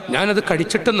 ഞാനത്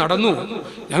കഴിച്ചിട്ട് നടന്നു,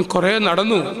 ഞാൻ കുറേ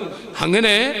നടന്നു.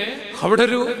 അങ്ങനെ അവിടെ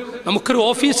നമുക്കൊരു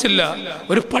ഓഫീസില്ല,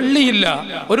 ഒരു പള്ളിയില്ല,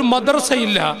 ഒരു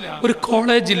മദ്രസയില്ല, ഒരു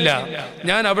കോളേജില്ല.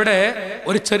 ഞാൻ അവിടെ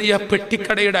ഒരു ചെറിയ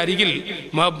പെട്ടിക്കടയുടെ അരികിൽ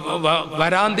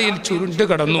വരാന്തയിൽ ചുരുണ്ട്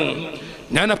കിടന്നു.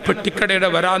 ഞാൻ ആ പെട്ടിക്കടയുടെ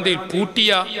വരാന്തയിൽ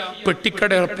പൂട്ടിയ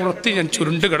പെട്ടിക്കടയുടെ പുറത്ത് ഞാൻ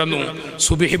ചുരുണ്ട് കിടന്നു.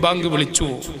 സുബഹി ബാങ്ക് വിളിച്ചു.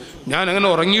 ഞാൻ അങ്ങനെ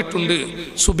ഉറങ്ങിയിട്ടുണ്ട്.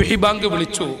 സുബഹി ബാങ്ക്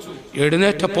വിളിച്ചു.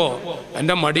 എഴുന്നേറ്റപ്പോ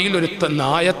എൻ്റെ മടിയിൽ ഒരു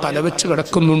നായ തലവെച്ച്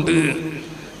കിടക്കുന്നുണ്ട്.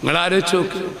 നിങ്ങൾ ആലോചിച്ച്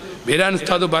നോക്ക്. ബീരാൻ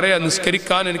ഉസ്താദ് പറയാ,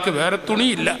 നിസ്കരിക്കാൻ എനിക്ക് വേറെ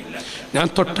തുണിയില്ല. ഞാൻ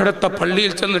തൊട്ടടുത്ത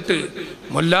പള്ളിയിൽ ചെന്നിട്ട്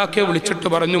മൊല്ലാക്കെ വിളിച്ചിട്ട്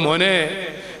പറഞ്ഞു, മോനെ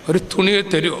ഒരു തുണി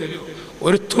തരുമോ,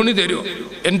 ഒരു തുണി തരുമോ?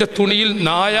 എൻ്റെ തുണിയിൽ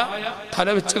നായ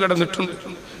തലവെച്ച് കിടന്നിട്ടുണ്ട്.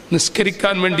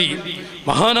 നിസ്കരിക്കാൻ വേണ്ടി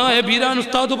മഹാനായ ബീരാൻ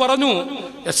ഉസ്താദ് പറഞ്ഞു,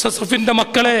 SSFന്റെ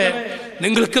മക്കളെ,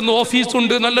 നിങ്ങൾക്ക് ഇന്ന്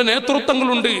ഓഫീസുണ്ട്, നല്ല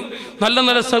നേതൃത്വങ്ങളുണ്ട്, നല്ല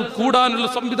നല്ല കൂടാനുള്ള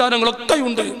സംവിധാനങ്ങളൊക്കെ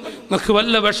ഉണ്ട്. നിങ്ങൾക്ക്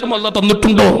വല്ല വിഷമല്ല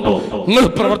തന്നിട്ടുണ്ടോ? നിങ്ങൾ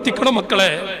പ്രവർത്തിക്കണം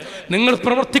മക്കളെ, നിങ്ങൾ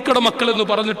പ്രവർത്തിക്കണം മക്കളെന്ന്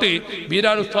പറഞ്ഞിട്ട്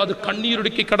ബീരാൻ ഉസ്താദ്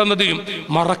കണ്ണീരൊടുക്കി കടന്നത്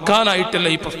മറക്കാനായിട്ടില്ല.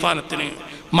 ഈ പ്രസ്ഥാനത്തിന്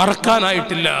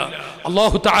മറക്കാനായിട്ടില്ല.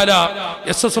 അല്ലാഹു തആല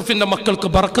SSFന്റെ മക്കൾക്ക്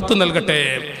ബർക്കത്ത് നൽകട്ടെ.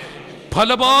 പല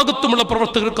ഭാഗത്തുമുള്ള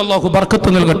പ്രവർത്തകർക്ക് അല്ലാഹു ബർക്കത്ത്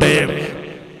നൽകട്ടെ.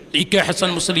 ഇ.കെ.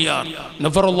 ഹസൻ മുസ്ലിയാർ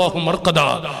നവറല്ലാഹു മർഖദ,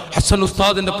 ഹസൻ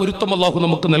ഉസ്താദിന്റെ പൊരുത്തം അല്ലാഹു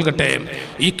നമുക്ക് നൽകട്ടെ.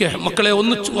 ഇ.കെ. മക്കളെ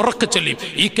ഒന്ന് ഉറക്കെ ചൊല്ലി,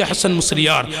 ഇ.കെ. ഹസൻ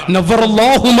മുസ്ലിയാർ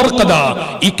നവറല്ലാഹു മർഖദ,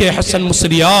 ഇ.കെ. ഹസൻ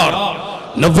മുസ്ലിയാർ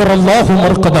നവറല്ലാഹു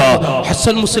മർഖദ.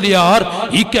 ഹസൻ മുസ്ലിയാർ,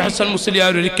 ഇ.കെ. ഹസൻ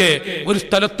മുസ്ലിയാർ ഒരിക്കൽ ഒരു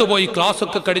സ്ഥലത്ത് പോയി ക്ലാസ്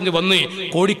ഒക്കെ കഴിഞ്ഞ് വന്ന്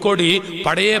കോഴിക്കോട്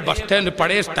പഴയ ബസ് സ്റ്റാൻഡ്,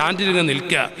 പഴയ സ്റ്റാൻഡിൽ ഇങ്ങനെ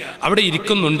നിൽക്കുക. അവിടെ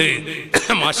ഇരിക്കുന്നുണ്ട്.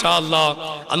 മാഷാ അല്ലാഹ്,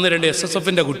 അന്ന് 2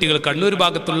 SSFന്റെ കുട്ടികൾ, കണ്ണൂർ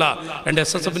ഭാഗത്തുള്ള 2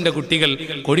 SSFന്റെ കുട്ടികൾ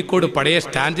കോഴിക്കോട് പഴയ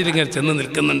സ്റ്റാൻഡിൽ ഇങ്ങനെ ചെന്ന്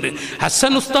നിൽക്കുന്നുണ്ട്.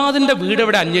 ഹസൻ ഉസ്താദിന്റെ വീട്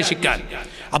എവിടെ അന്വേഷിക്കാൻ.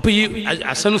 അപ്പൊ ഈ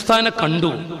ഹസൻ ഉസ്താദിനെ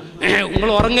കണ്ടു.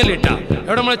 നിങ്ങൾ ഉറങ്ങല്ലേട്ടാ?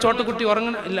 എവിടെ നമ്മളെ ചോട്ടക്കുട്ടി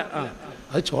ഉറങ്ങണ ഇല്ല?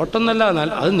 അത് ചോട്ടൊന്നല്ല,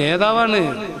 അത് നേതാവാണ്.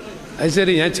 അത്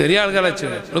ശരി, ഞാൻ ചെറിയ ആൾക്കാരെ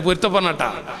നിങ്ങൾ പൊരുത്തപ്പെടണട്ടാ,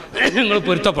 നിങ്ങൾ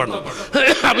പൊരുത്തപ്പെടണം.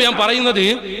 അപ്പൊ ഞാൻ പറയുന്നത്,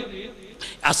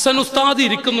 ഹസൻ ഉസ്താദ്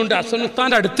ഇരിക്കുന്നുണ്ട്. ഹസൻ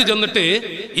ഉസ്താദിന്റെ അടുത്ത് ചെന്നിട്ട്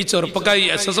ഈ ചെറുപ്പക്കാരി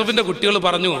SSFന്റെ കുട്ടികൾ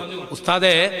പറഞ്ഞു,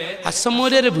 ഉസ്താദെ ഹസൻ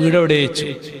മൗലവിയുടെ വീട് എവിടെ വെച്ചു?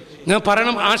 ഞാൻ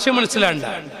പറയണം, ആശയം മനസ്സിലാണ്ട.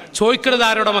 ചോദിക്കണത്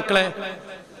ആരോടെ മക്കളെ?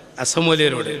 ഹസൻ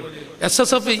മൗലവിയോട്.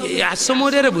 SSF ഹസൻ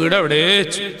മൗലവിയുടെ വീട് എവിടെ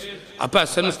വെച്ചു? അപ്പൊ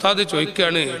ഹസൻ ഉസ്താദ്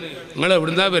ചോദിക്കുകയാണ്, നിങ്ങൾ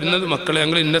എവിടുന്നാ വരുന്നത് മക്കളെ?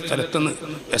 ഞങ്ങൾ ഇന്ന സ്ഥലത്തുനിന്ന്,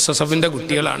 SSFന്റെ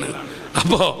കുട്ടികളാണ്.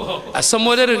 അപ്പോ ഹസൻ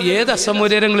മൗലവി, ഏത് ഹസൻ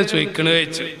മൗലവിയെ നിങ്ങൾ ചോദിക്കണേ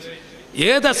വെച്ച്.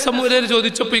 ഏത് ഹസൻ മൗലവി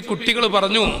ചോദിച്ചപ്പോ ഈ കുട്ടികൾ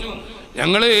പറഞ്ഞു,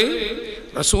 ഞങ്ങള്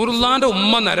റസൂലുള്ളാന്റെ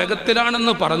ഉമ്മ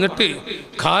നരകത്തിലാണെന്ന് പറഞ്ഞിട്ട്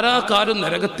കാരാകാരും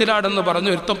നരകത്തിലാണെന്ന് പറഞ്ഞ്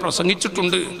ഒരുത്തം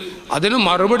പ്രസംഗിച്ചിട്ടുണ്ട്. അതിന്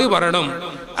മറുപടി പറയണം.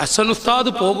 ഹസൻ ഉസ്താദ്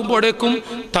പോകുമ്പോഴേക്കും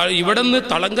ഇവിടെ നിന്ന്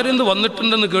തളങ്കരയിൽ നിന്ന്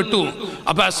വന്നിട്ടുണ്ടെന്ന് കേട്ടു.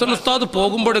 അപ്പൊ ഹസൻ ഉസ്താദ്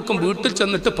പോകുമ്പോഴേക്കും വീട്ടിൽ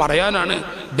ചെന്നിട്ട് പറയാനാണ്,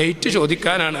 ഡേറ്റ്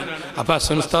ചോദിക്കാനാണ്. അപ്പൊ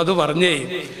ഹസൻ ഉസ്താദ് പറഞ്ഞേ,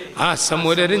 ആ ഹസൻ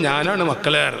മൗലവി ഞാനാണ്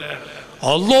മക്കളെ.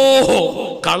 അല്ലോ,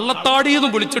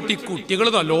 കള്ളത്താടിയെന്ന് വിളിച്ചിട്ട് ഈ കുട്ടികൾ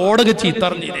നല്ലോടൊക്കെ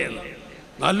ചീത്തറിഞ്ഞിരുന്നു,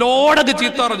 നല്ലോടൊക്കെ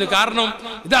ചീത്ത പറഞ്ഞു. കാരണം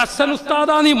ഇത് ഹസൻ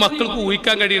ഉസ്താദാന്ന് ഈ മക്കൾക്ക്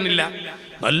ഊഹിക്കാൻ കഴിയണില്ല.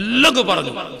 നല്ലൊക്കെ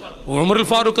പറഞ്ഞു. ഉമറുൽ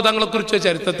ഫാറൂഖ് തങ്ങളെ കുറിച്ച്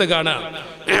ചരിത്രത്തെ കാണാം.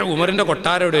 ഉമറിന്റെ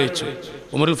കൊട്ടാരം എവിടെ വെച്ചു?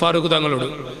 ഉമറുൽ ഫാറൂഖ് തങ്ങളോട്,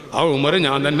 ആ ഉമർ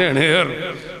ഞാൻ തന്നെയാണ്.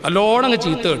 നല്ലോണം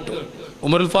ചീത്ത കേട്ടു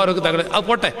ഉമറുൽ ഫാറൂഖ് തങ്ങളെ. അത്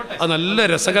പോട്ടെ, അത് നല്ല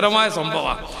രസകരമായ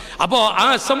സംഭവമാണ്. അപ്പോ ആ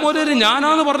ഹസൻ മൗലവി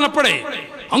ഞാനാന്ന് പറഞ്ഞപ്പോഴേ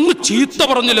അങ്ങ് ചീത്ത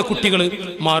പറഞ്ഞില്ല കുട്ടികൾ.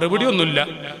 മറുപടി ഒന്നുമില്ല.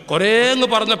 കുറേ അങ്ങ്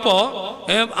പറഞ്ഞപ്പോ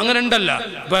അങ്ങനെ ഉണ്ടല്ല,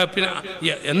 പിന്നെ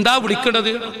എന്താ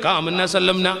വിളിക്കേണ്ടത്? കാമന്ന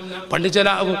സല്ലംന. പണ്ട് ചില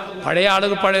പഴയ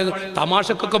ആളുകൾ പഴയ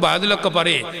തമാശക്കൊക്കെ ബാതിലൊക്കെ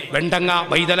പറയേ, വെണ്ടങ്ങ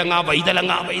വൈതലങ്ങ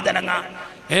വൈതലങ്ങ വൈതലങ്ങ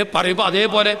പറയുമ്പോ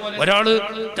അതേപോലെ ഒരാള്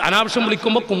അനാവശ്യം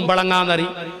വിളിക്കുമ്പോ കുമ്പളങ്ങാന്നറി,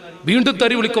 വീണ്ടും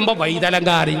തെറി വിളിക്കുമ്പോ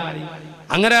വൈതലങ്ങാറി.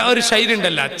 അങ്ങനെ ഒരു ശൈലി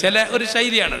ഉണ്ടല്ല, ചില ഒരു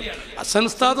ശൈലിയാണ്. ഹസൻ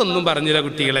ഉസ്താദ് ഒന്നും പറഞ്ഞില്ല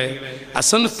കുട്ടികളെ.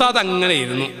 ഹസൻ ഉസ്താദ് അങ്ങനെ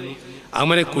ഇരുന്നു.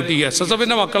 അങ്ങനെ കുട്ടി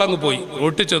SSFന്റെ മക്കളങ്ങ് പോയി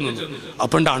റോട്ടിൽ ചെന്നു.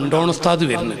 അപ്പൊ ഉണ്ട് അണ്ടോൺ ഉസ്താദ്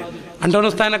വരുന്നു. അണ്ടോൺ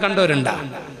ഉസ്താദിനെ കണ്ടവരുണ്ടാ?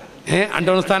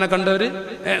 അണ്ടോൺ ഉസ്താദിനെ കണ്ടവര്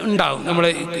ഉണ്ടാവും. നമ്മളെ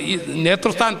ഈ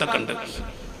നേതൃസ്ഥാനത്തൊക്കെ ഉണ്ട്.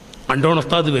 അണ്ടോൺ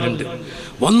ഉസ്താദ് വരുന്നുണ്ട്.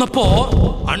 വന്നപ്പോ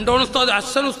അണ്ടോൺ ഉസ്താദ്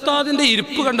ഹസൻ ഉസ്താദിന്റെ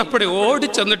ഇരിപ്പ് കണ്ടപ്പോഴേ ഓടി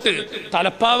ചെന്നിട്ട്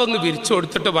തലപ്പാവങ്ങ് വിരിച്ചു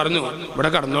കൊടുത്തിട്ട് പറഞ്ഞു, ഇവിടെ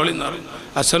കടന്നോളി എന്ന് പറഞ്ഞു.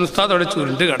 ഹസൻ ഉസ്താദ് അവിടെ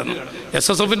ചുരുണ്ട് കിടന്നു.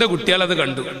 SSFന്റെ കുട്ടികളത്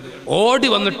കണ്ടു. ഓടി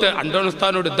വന്നിട്ട് അണ്ടോൺ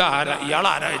ഉസ്താദിനോട്, ഇതാ ആരാ, ഇയാൾ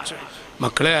ആരായിച്ചു?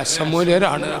 മക്കളെ ഹസൻ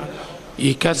മൗലവിയാണ്,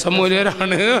 ഇ.കെ. ഹസൻ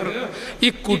മൗലവിയാണ്. ഈ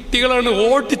കുട്ടികളാണ്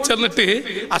ഓടിച്ചെന്നിട്ട്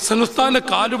ഹസൻ ഉസ്താദിന്റെ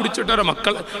കാല് പിടിച്ചിട്ട്,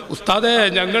 മക്കളെ ഉസ്താദേ,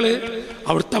 ഞങ്ങള്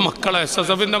അവിടുത്തെ മക്കളെ,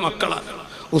 SSFന്റെ മക്കളാണ്.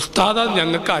 ഉസ്താദാ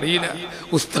ഞങ്ങൾക്ക് അറിയില്ല,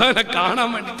 ഉസ്താദിനെ കാണാൻ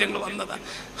വേണ്ടിയിട്ട് ഞങ്ങൾ വന്നതാ.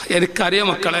 എനിക്കറിയാം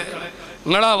മക്കളെ,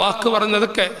 നിങ്ങളാ വാക്ക്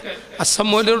പറഞ്ഞതൊക്കെ ഹസൻ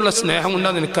മൗലവിയോടുള്ള സ്നേഹം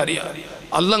കൊണ്ടാന്ന് എനിക്കറിയാം.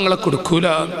 അല്ല നിങ്ങളെ കൊടുക്കൂല,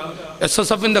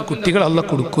 SSFന്റെ കുട്ടികൾ അല്ല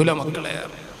കൊടുക്കൂല മക്കളെ.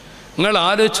 നിങ്ങൾ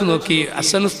ആലോചിച്ച് നോക്കി,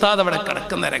 ഹസൻ ഉസ്താദ് അവിടെ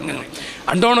കിടക്കുന്ന രംഗങ്ങൾ.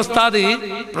 അണ്ടോൺ ഉസ്താദ്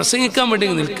പ്രസംഗിക്കാൻ വേണ്ടി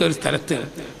നിൽക്കുക ഒരു സ്ഥലത്ത്.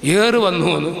 ഏറ്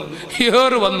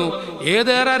വന്നു.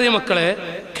 ഏതേറെ അറിയാം മക്കളെ?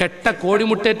 കെട്ട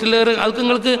കോഴിമുട്ടേറ്റിലേറെ അത്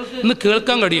നിങ്ങൾക്ക് ഇന്ന്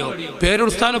കേൾക്കാൻ കഴിയോ?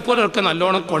 പേരുസ്ഥാനെ പോലെയൊക്കെ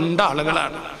നല്ലോണം കൊണ്ട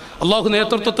ആളുകളാണ്. അള്ളാഹു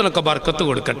നേതൃത്വത്തിനൊക്കെ ബർക്കത്ത്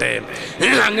കൊടുക്കട്ടെ.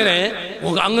 അങ്ങനെ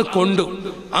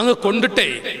അങ്ങ് കൊണ്ടിട്ടേ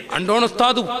അണ്ടോൺ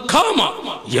ഉസ്താദ്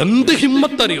എന്ത്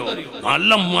ഹിമ്മത്തറിയോ,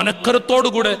 നല്ല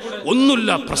മനക്കരത്തോടുകൂടെ ഒന്നുമില്ല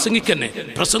പ്രസംഗിക്കന്നെ.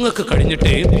 പ്രസംഗമൊക്കെ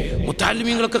കഴിഞ്ഞിട്ട്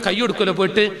മുത്താലിമീങ്ങളൊക്കെ കൈയ്യൊടുക്കല്ലോ,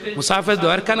 പോയിട്ട് മുസാഫെ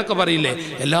ദ്വാരക്കാനൊക്കെ പറയില്ലേ,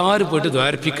 എല്ലാവരും പോയിട്ട്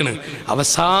ദ്വാരപ്പിക്കണ്.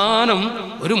 അവസാനം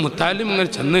ഒരു മുത്താലിം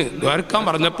ഇങ്ങനെ ചെന്ന് ദ്വാരക്കാൻ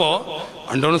പറഞ്ഞപ്പോൾ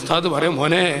അണ്ടോൺ ഉസ്താദ് പറയും,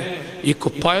 മോനെ ഈ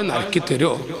കുപ്പായം നരക്കി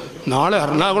തരുമോ, നാളെ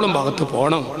എറണാകുളം ഭാഗത്ത്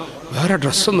പോകണം, വേറെ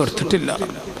ഡ്രസ്സൊന്നും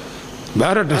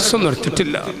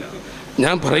എടുത്തിട്ടില്ല.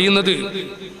 ഞാൻ പറയുന്നത്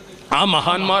ആ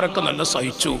മഹാന്മാരൊക്കെ നല്ല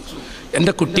സഹിച്ചു.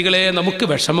 എൻ്റെ കുട്ടികളെ, നമുക്ക്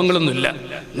വിഷമങ്ങളൊന്നുമില്ല,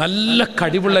 നല്ല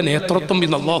കഴിവുള്ള നേതൃത്വം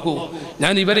ഇന്ന് അല്ലാഹു,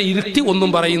 ഞാൻ ഇവരെ ഇരുത്തി ഒന്നും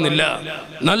പറയുന്നില്ല,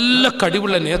 നല്ല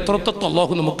കഴിവുള്ള നേതൃത്വം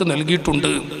അല്ലാഹു നമുക്ക്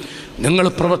നൽകിയിട്ടുണ്ട്. നിങ്ങൾ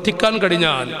പ്രവർത്തിക്കാൻ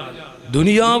കഴിഞ്ഞാൽ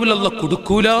ദുനിയാവിലുള്ള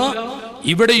കൊടുക്കൂല,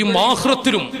 ഇവിടെയും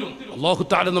ആഖിറത്തിലും അല്ലാഹു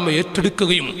തആല നമ്മെ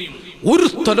ഏറ്റെടുക്കുകയും ഒരു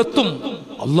സ്ഥലത്തും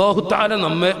അല്ലാഹു തആല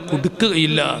നമ്മെ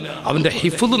കൊടുക്കുകയില്ല. അവൻ്റെ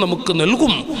ഹിഫ്ള് നമുക്ക്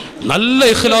നൽകും. നല്ല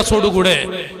ഇഖ്ലാസോടുകൂടെ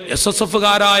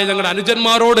SSFകാരായ ഞങ്ങളുടെ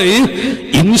അനുജന്മാരോട്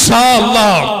ഇൻഷാ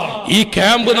അല്ലാഹ് ഈ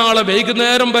ക്യാമ്പ് നാളെ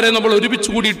വൈകുന്നേരം വരെ നമ്മൾ ഒരുമിച്ച്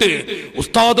കൂടിയിട്ട്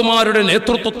ഉസ്താദുമാരുടെ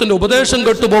നേതൃത്വത്തിന്റെ ഉപദേശം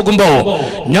കേട്ടുപോകുമ്പോ,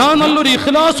 ഞാൻ നല്ലൊരു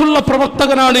ഇഖ്ലാസുള്ള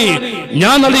പ്രവർത്തകനാണ്,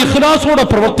 ഞാൻ നല്ല ഇഖ്ലാസോടെ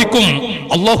പ്രവർത്തിക്കും.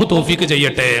 അല്ലാഹു തൗഫീഖ്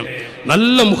ചെയ്യട്ടെ.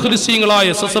 നല്ല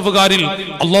മുഖ്ലിസീങ്ങളായ SSFകാരിൽ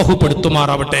അല്ലാഹു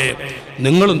പെടുത്തുമാറാവട്ടെ.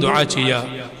 നിങ്ങളും ദുആ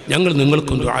ചെയ്യുക, ഞങ്ങൾ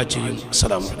നിങ്ങൾക്കും ദുആ ചെയ്യും.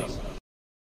 അസ്സലാമു അലൈക്കും.